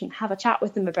pre-examination, have a chat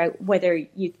with them about whether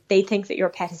they think that your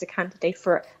pet is a candidate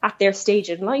for, at their stage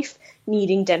in life,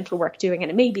 needing dental work doing.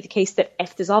 And it may be the case that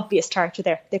if there's obvious tartar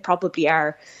there, they probably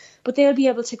are. But they'll be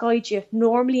able to guide you.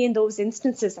 Normally in those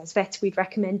instances, as vets, we'd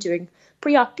recommend doing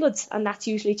pre-op bloods, and that's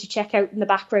usually to check out in the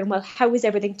background, well, how is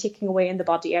everything ticking away in the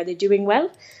body? Are they doing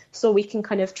well? So we can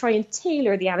kind of try and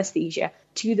tailor the anaesthesia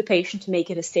to the patient to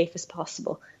make it as safe as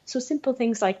possible. So simple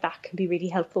things like that can be really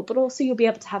helpful, but also you'll be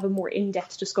able to have a more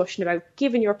in-depth discussion about,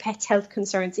 given your pet's health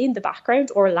concerns in the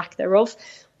background or lack thereof,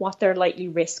 what their likely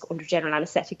risk under general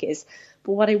anaesthetic is.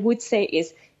 But what I would say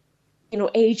is,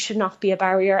 age should not be a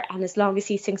barrier, and as long as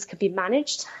these things can be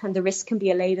managed and the risk can be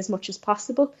allayed as much as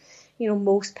possible,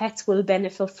 most pets will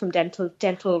benefit from dental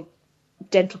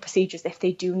procedures if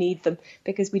they do need them,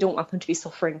 because we don't want them to be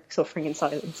suffering in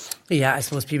silence. Yeah, I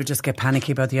suppose people just get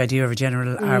panicky about the idea of a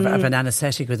general of an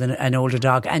anaesthetic with an older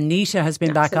dog. And Nisha has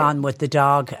been back on with the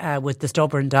dog, with the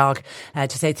stubborn dog, to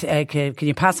say, can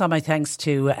you pass on my thanks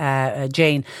to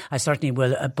Jane? I certainly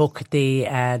will book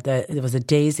there was a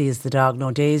Daisy is the dog. No,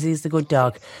 Daisy is the good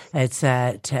dog. It's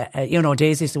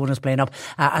Daisy is the one who's playing up.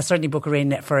 I certainly book her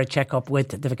in for a checkup with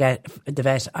the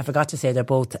vet. I forgot to say they're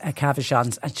both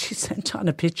Cavachons, and she sent on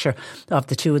a picture of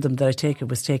the two of them that I take. It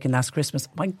was taken last Christmas.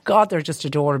 My God, they're just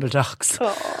adorable dogs.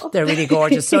 Aww. They're really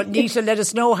gorgeous. So Nisha, let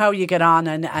us know how you get on,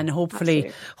 and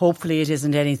hopefully it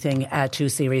isn't anything too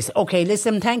serious. Okay,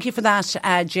 listen, thank you for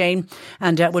that, Jane,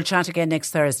 and we'll chat again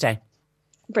next Thursday.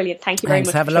 Brilliant. Thank you very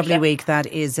much. Have a lovely week. That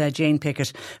is Jane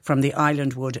Pickett from the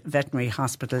Islandwood Veterinary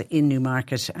Hospital in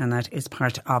Newmarket, and that is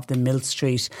part of the Mill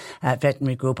Street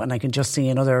Veterinary Group. And I can just see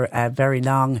another very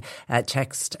long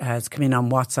text has come in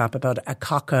on WhatsApp about a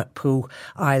cockapoo.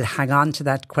 I'll hang on to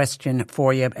that question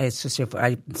for you. It's just, if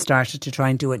I started to try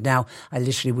and do it now, I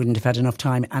literally wouldn't have had enough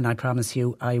time, and I promise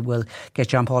you I will get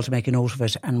John Paul to make a note of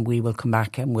it, and we will come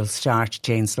back and we'll start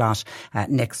Jane's Lot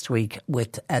next week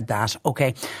with that.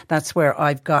 Okay, that's where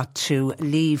I've got to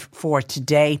leave for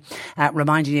today.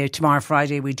 Reminding you, tomorrow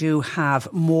Friday we do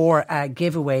have more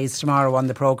giveaways tomorrow on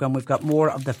the programme. We've got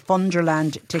more of the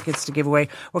Funderland tickets to give away.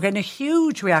 We're getting a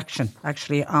huge reaction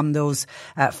actually on those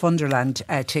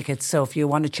Funderland tickets, so if you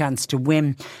want a chance to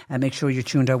win, make sure you're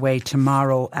tuned our way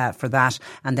tomorrow for that.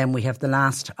 And then we have the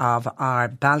last of our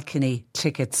balcony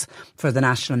tickets for the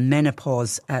National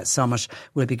Menopause Summit.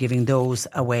 We'll be giving those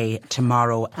away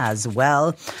tomorrow as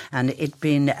well. And it's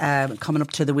been coming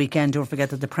up to the weekend. Don't forget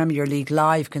that the Premier League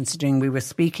Live, considering we were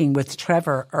speaking with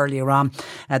Trevor earlier on,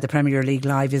 the Premier League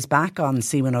Live is back on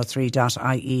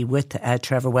c103.ie with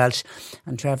Trevor Welch,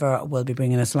 and Trevor will be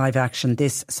bringing us live action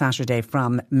this Saturday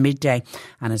from midday,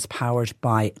 and is powered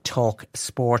by Talk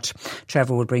Sport.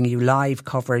 Trevor will bring you live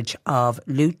coverage of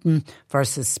Luton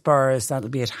versus Spurs. That'll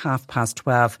be at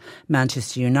 12:30.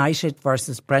 Manchester United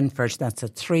versus Brentford. That's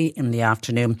at 3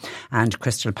 p.m. And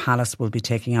Crystal Palace will be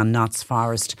taking on Notts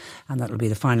Forest, and that'll be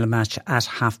the final match at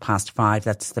 5:30.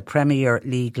 That's the Premier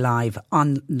League Live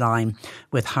online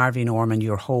with Harvey Norman,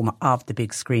 your home of the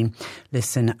big screen.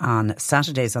 Listen on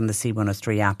Saturdays on the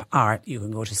C103 app, or you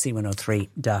can go to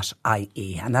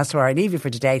c103.ie. And that's where I leave you for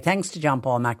today. Thanks to John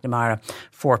Paul McNamara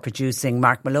for producing.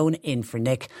 Mark Malone in for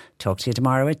Nick. Talk to you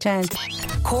tomorrow at 10.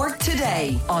 Cork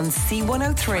Today on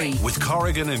C103. With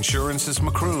Corrigan Insurance's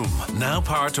Macroom, now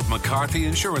part of McCarthy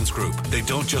Insurance Group. They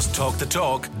don't just talk the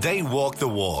talk, they walk the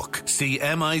walk.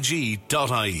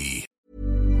 CMIG.ie.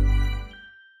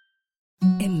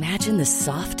 Imagine the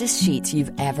softest sheets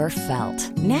you've ever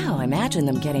felt. Now imagine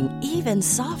them getting even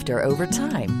softer over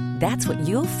time. That's what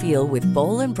you'll feel with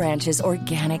Boll & Branch's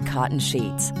organic cotton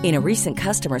sheets. In a recent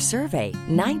customer survey,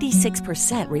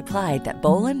 96% replied that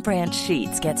Boll & Branch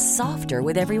sheets get softer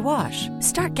with every wash.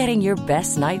 Start getting your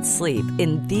best night's sleep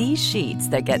in these sheets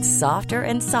that get softer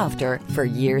and softer for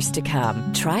years to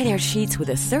come. Try their sheets with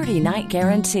a 30-night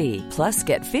guarantee. Plus,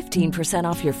 get 15%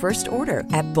 off your first order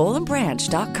at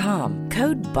bollandbranch.com.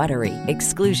 Code BUTTERY.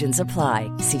 Exclusions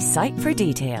apply. See site for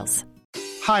details.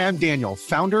 Hi, I'm Daniel,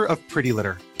 founder of Pretty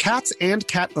Litter. Cats and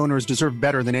cat owners deserve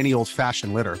better than any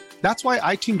old-fashioned litter. That's why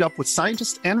I teamed up with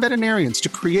scientists and veterinarians to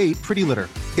create Pretty Litter.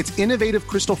 Its innovative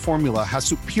crystal formula has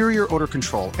superior odor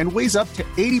control and weighs up to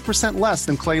 80% less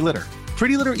than clay litter.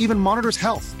 Pretty Litter even monitors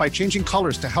health by changing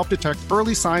colors to help detect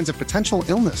early signs of potential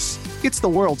illness. It's the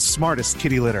world's smartest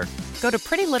kitty litter. Go to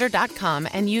prettylitter.com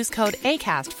and use code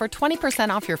ACAST for 20%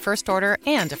 off your first order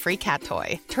and a free cat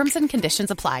toy. Terms and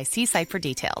conditions apply. See site for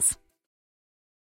details.